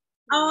already.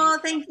 Oh,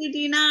 thank you,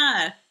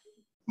 Dina.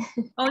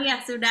 Oh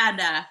yeah, sudah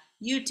ada.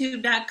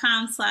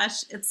 YouTube.com/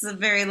 it's a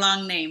very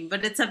long name,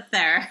 but it's up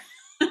there.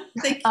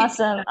 Thank you.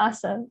 Awesome,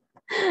 awesome.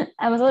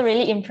 I was also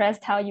really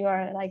impressed how you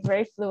are like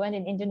very fluent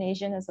in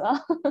Indonesian as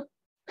well.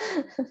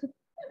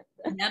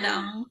 Ya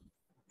dong.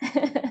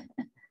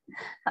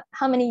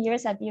 How many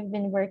years have you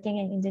been working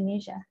in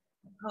Indonesia?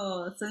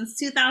 Oh, since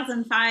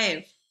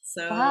 2005.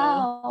 So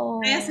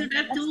wow, saya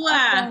sudah tua.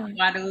 Awesome.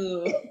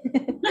 Waduh.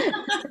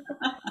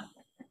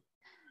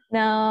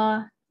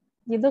 No,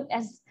 you look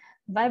as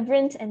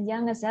vibrant and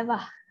young as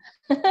ever.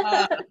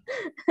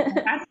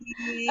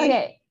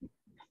 Okay,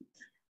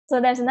 so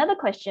there's another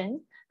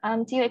question.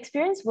 To your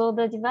experience, will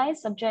the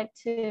device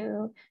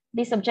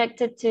be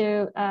subjected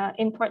to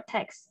import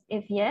tax?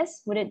 If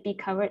yes, would it be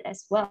covered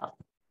as well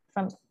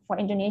for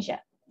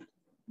Indonesia?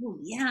 Ooh,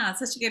 yeah,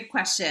 such a good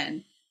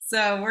question.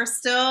 So we're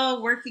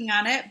still working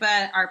on it,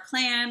 but our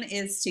plan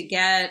is to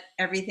get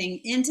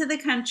everything into the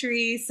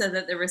country so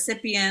that the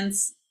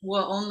recipients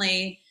will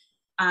only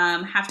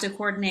have to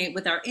coordinate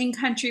with our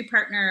in-country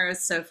partners.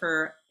 So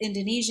for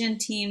Indonesian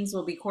teams,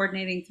 we'll be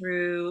coordinating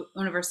through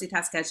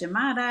Universitas Gadjah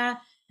Mada,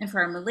 and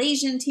for our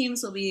Malaysian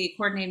teams, we'll be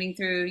coordinating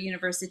through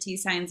University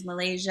Science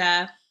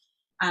Malaysia.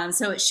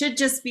 So it should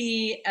just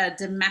be a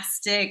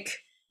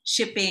domestic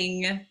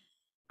shipping,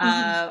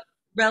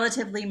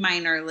 relatively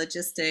minor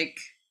logistic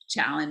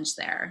challenge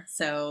there.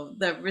 So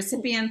the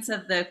recipients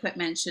of the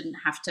equipment shouldn't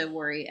have to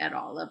worry at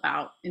all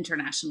about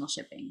international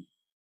shipping.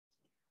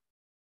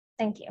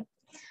 Thank you.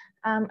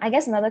 I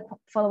guess another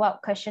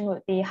follow-up question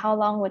would be, how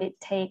long would it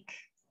take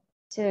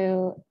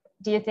do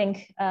you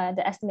think,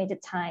 the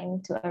estimated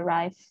time to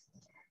arrive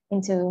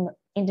into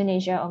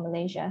Indonesia or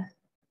Malaysia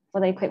for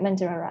the equipment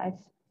to arrive?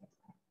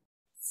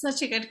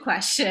 Such a good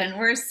question.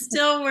 We're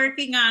still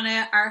working on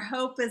it. Our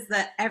hope is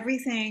that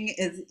everything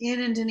is in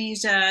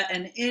Indonesia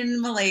and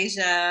in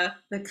Malaysia,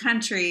 the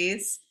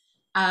countries,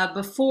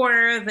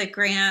 before the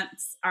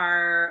grants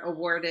are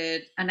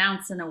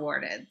announced and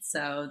awarded.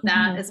 So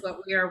that is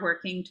what we are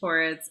working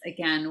towards.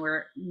 Again,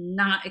 we're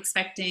not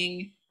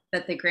expecting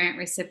that the grant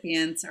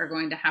recipients are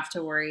going to have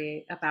to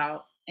worry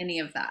about any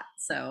of that.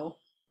 So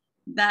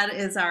that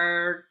is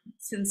our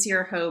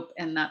sincere hope,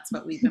 and that's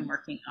what we've been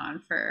working on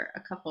for a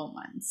couple of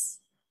months.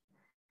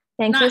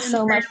 Thank you Not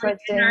so much for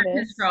entirely in doing our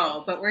this.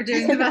 control, but we're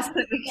doing the best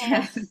that we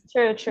can.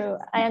 Yes, true.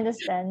 I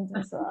understand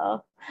as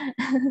well.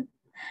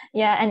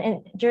 Yeah,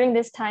 and during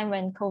this time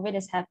when COVID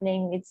is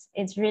happening,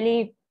 it's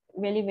really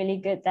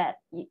good that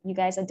you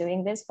guys are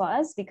doing this for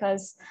us,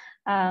 because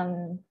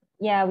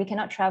yeah, we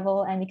cannot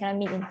travel and we cannot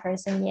meet in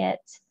person yet.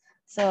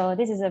 So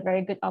this is a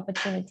very good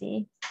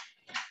opportunity.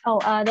 Oh,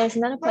 there's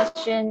another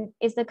question.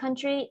 Is the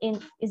country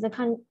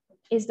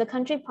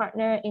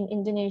partner in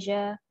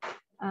Indonesia,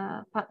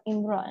 Pak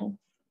Imran?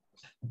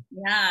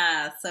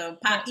 Yeah, so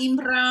Pak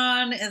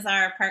Imran is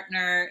our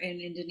partner in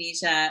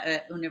Indonesia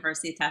at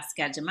Universitas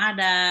Gadjah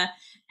Mada,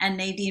 and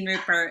Nadine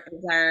Rupert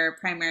is our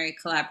primary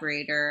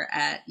collaborator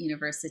at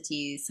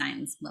University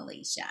Science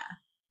Malaysia.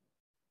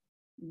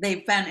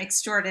 They've been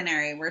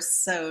extraordinary. We're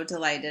so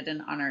delighted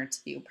and honored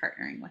to be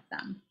partnering with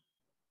them.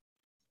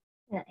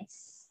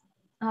 Nice.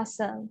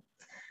 Awesome.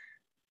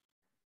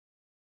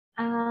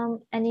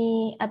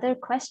 Any other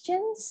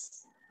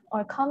questions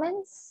or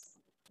comments?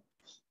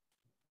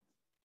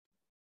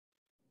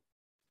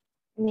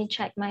 Let me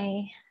check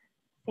my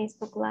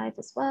Facebook Live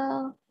as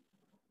well.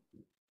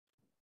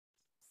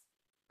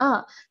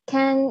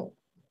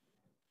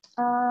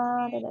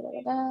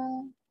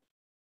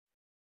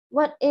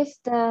 What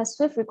if the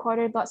Swift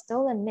recorder got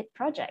stolen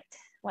mid-project?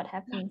 What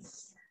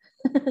happens?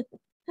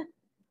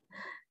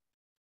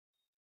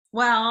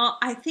 Well,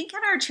 I think in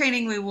our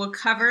training, we will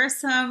cover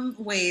some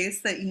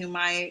ways that you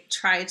might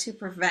try to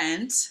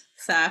prevent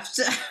theft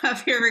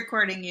of your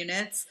recording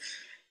units.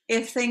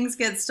 If things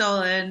get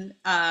stolen,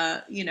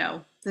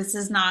 this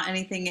is not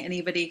anything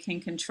anybody can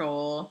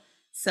control.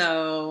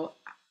 So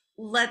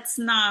let's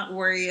not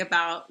worry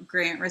about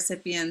grant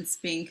recipients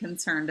being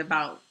concerned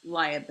about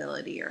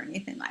liability or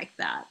anything like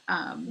that.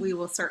 We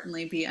will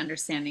certainly be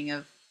understanding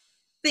of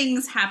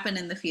things happen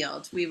in the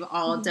field. We've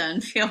all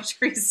done field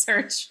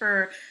research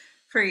for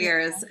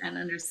years and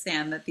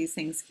understand that these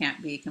things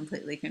can't be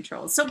completely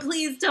controlled. So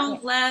please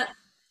don't let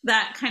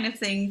that kind of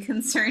thing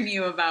concern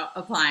you about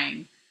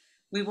applying.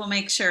 We will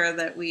make sure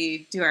that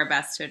we do our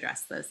best to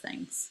address those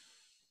things.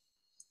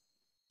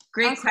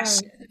 Great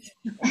question.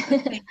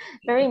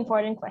 Very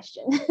important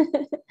question.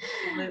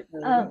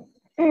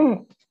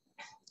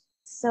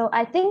 So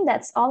I think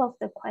that's all of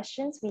the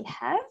questions we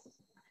have.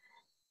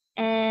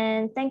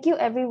 And thank you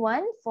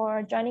everyone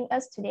for joining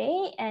us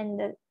today,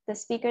 and the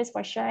speakers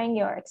for sharing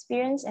your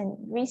experience and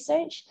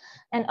research,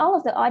 and all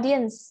of the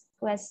audience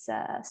who has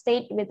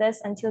stayed with us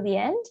until the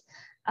end.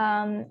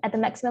 At the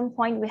maximum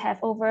point, we have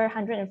over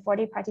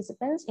 140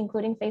 participants,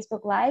 including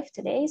Facebook Live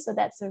today. So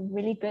that's a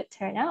really good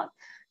turnout.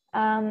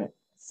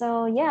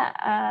 So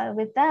yeah,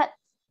 with that,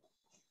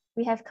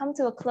 we have come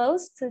to a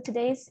close to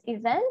today's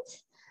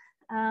event.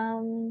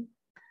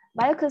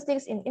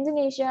 Bioacoustics in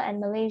Indonesia and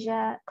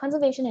Malaysia,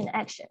 Conservation in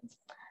Action.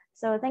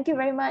 So thank you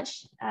very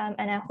much,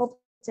 and I hope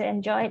to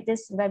enjoy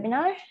this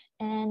webinar,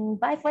 and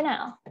bye for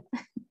now.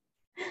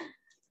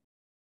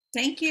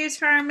 Thank you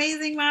to our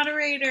amazing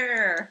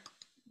moderator.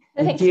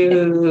 Thank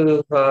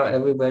you for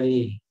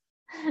everybody.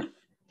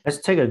 Let's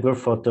take a group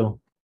photo.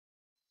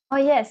 Oh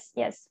yes,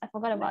 I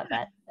forgot about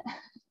that.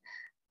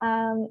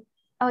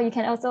 Oh, you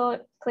can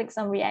also click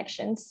some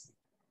reactions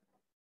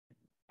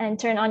and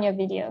turn on your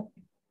video.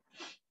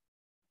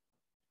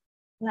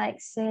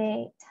 Like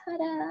say,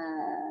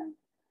 ta-da,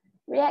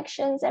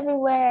 reactions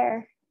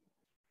everywhere.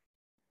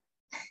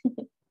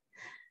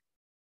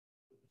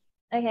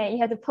 Okay, you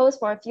have to pause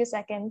for a few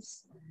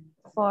seconds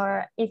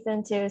for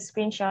Ethan to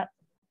screenshot.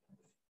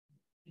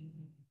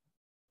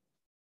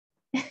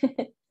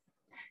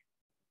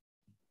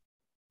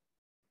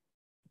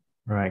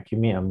 Right, give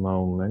me a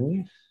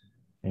moment.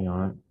 Hang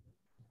on.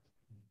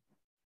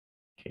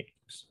 Okay,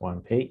 just one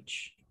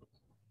page.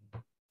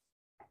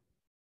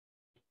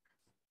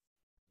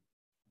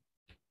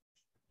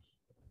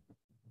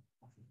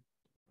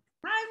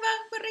 Hi,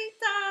 Bang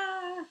Berita.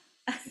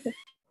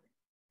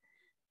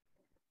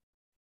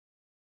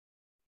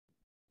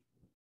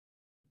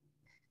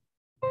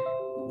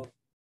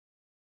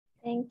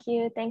 Thank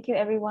you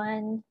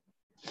everyone.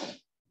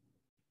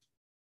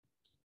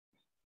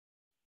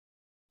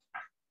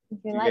 If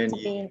you like to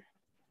be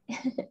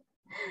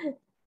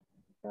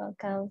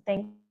welcome,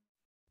 thank you.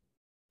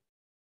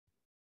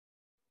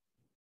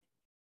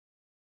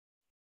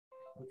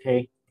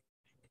 Okay.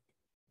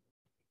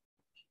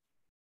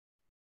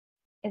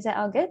 Is that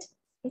all good?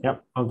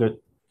 Yep, all good.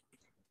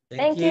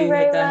 Thank you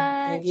very much.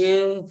 Thank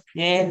you.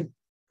 Yeah.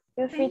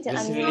 Feel free to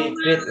unmute.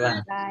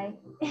 Bye.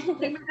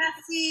 Terima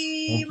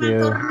kasih. Thank you.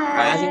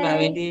 Terima kasih Mbak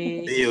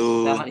Windy.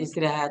 Selamat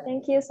istirahat.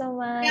 Thank you so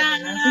much.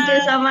 Thank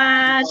you so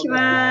much.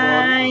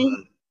 Bye.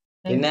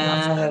 Dina,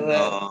 have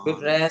a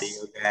good rest. See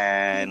you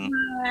again.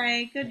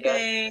 Bye. Good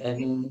day.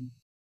 And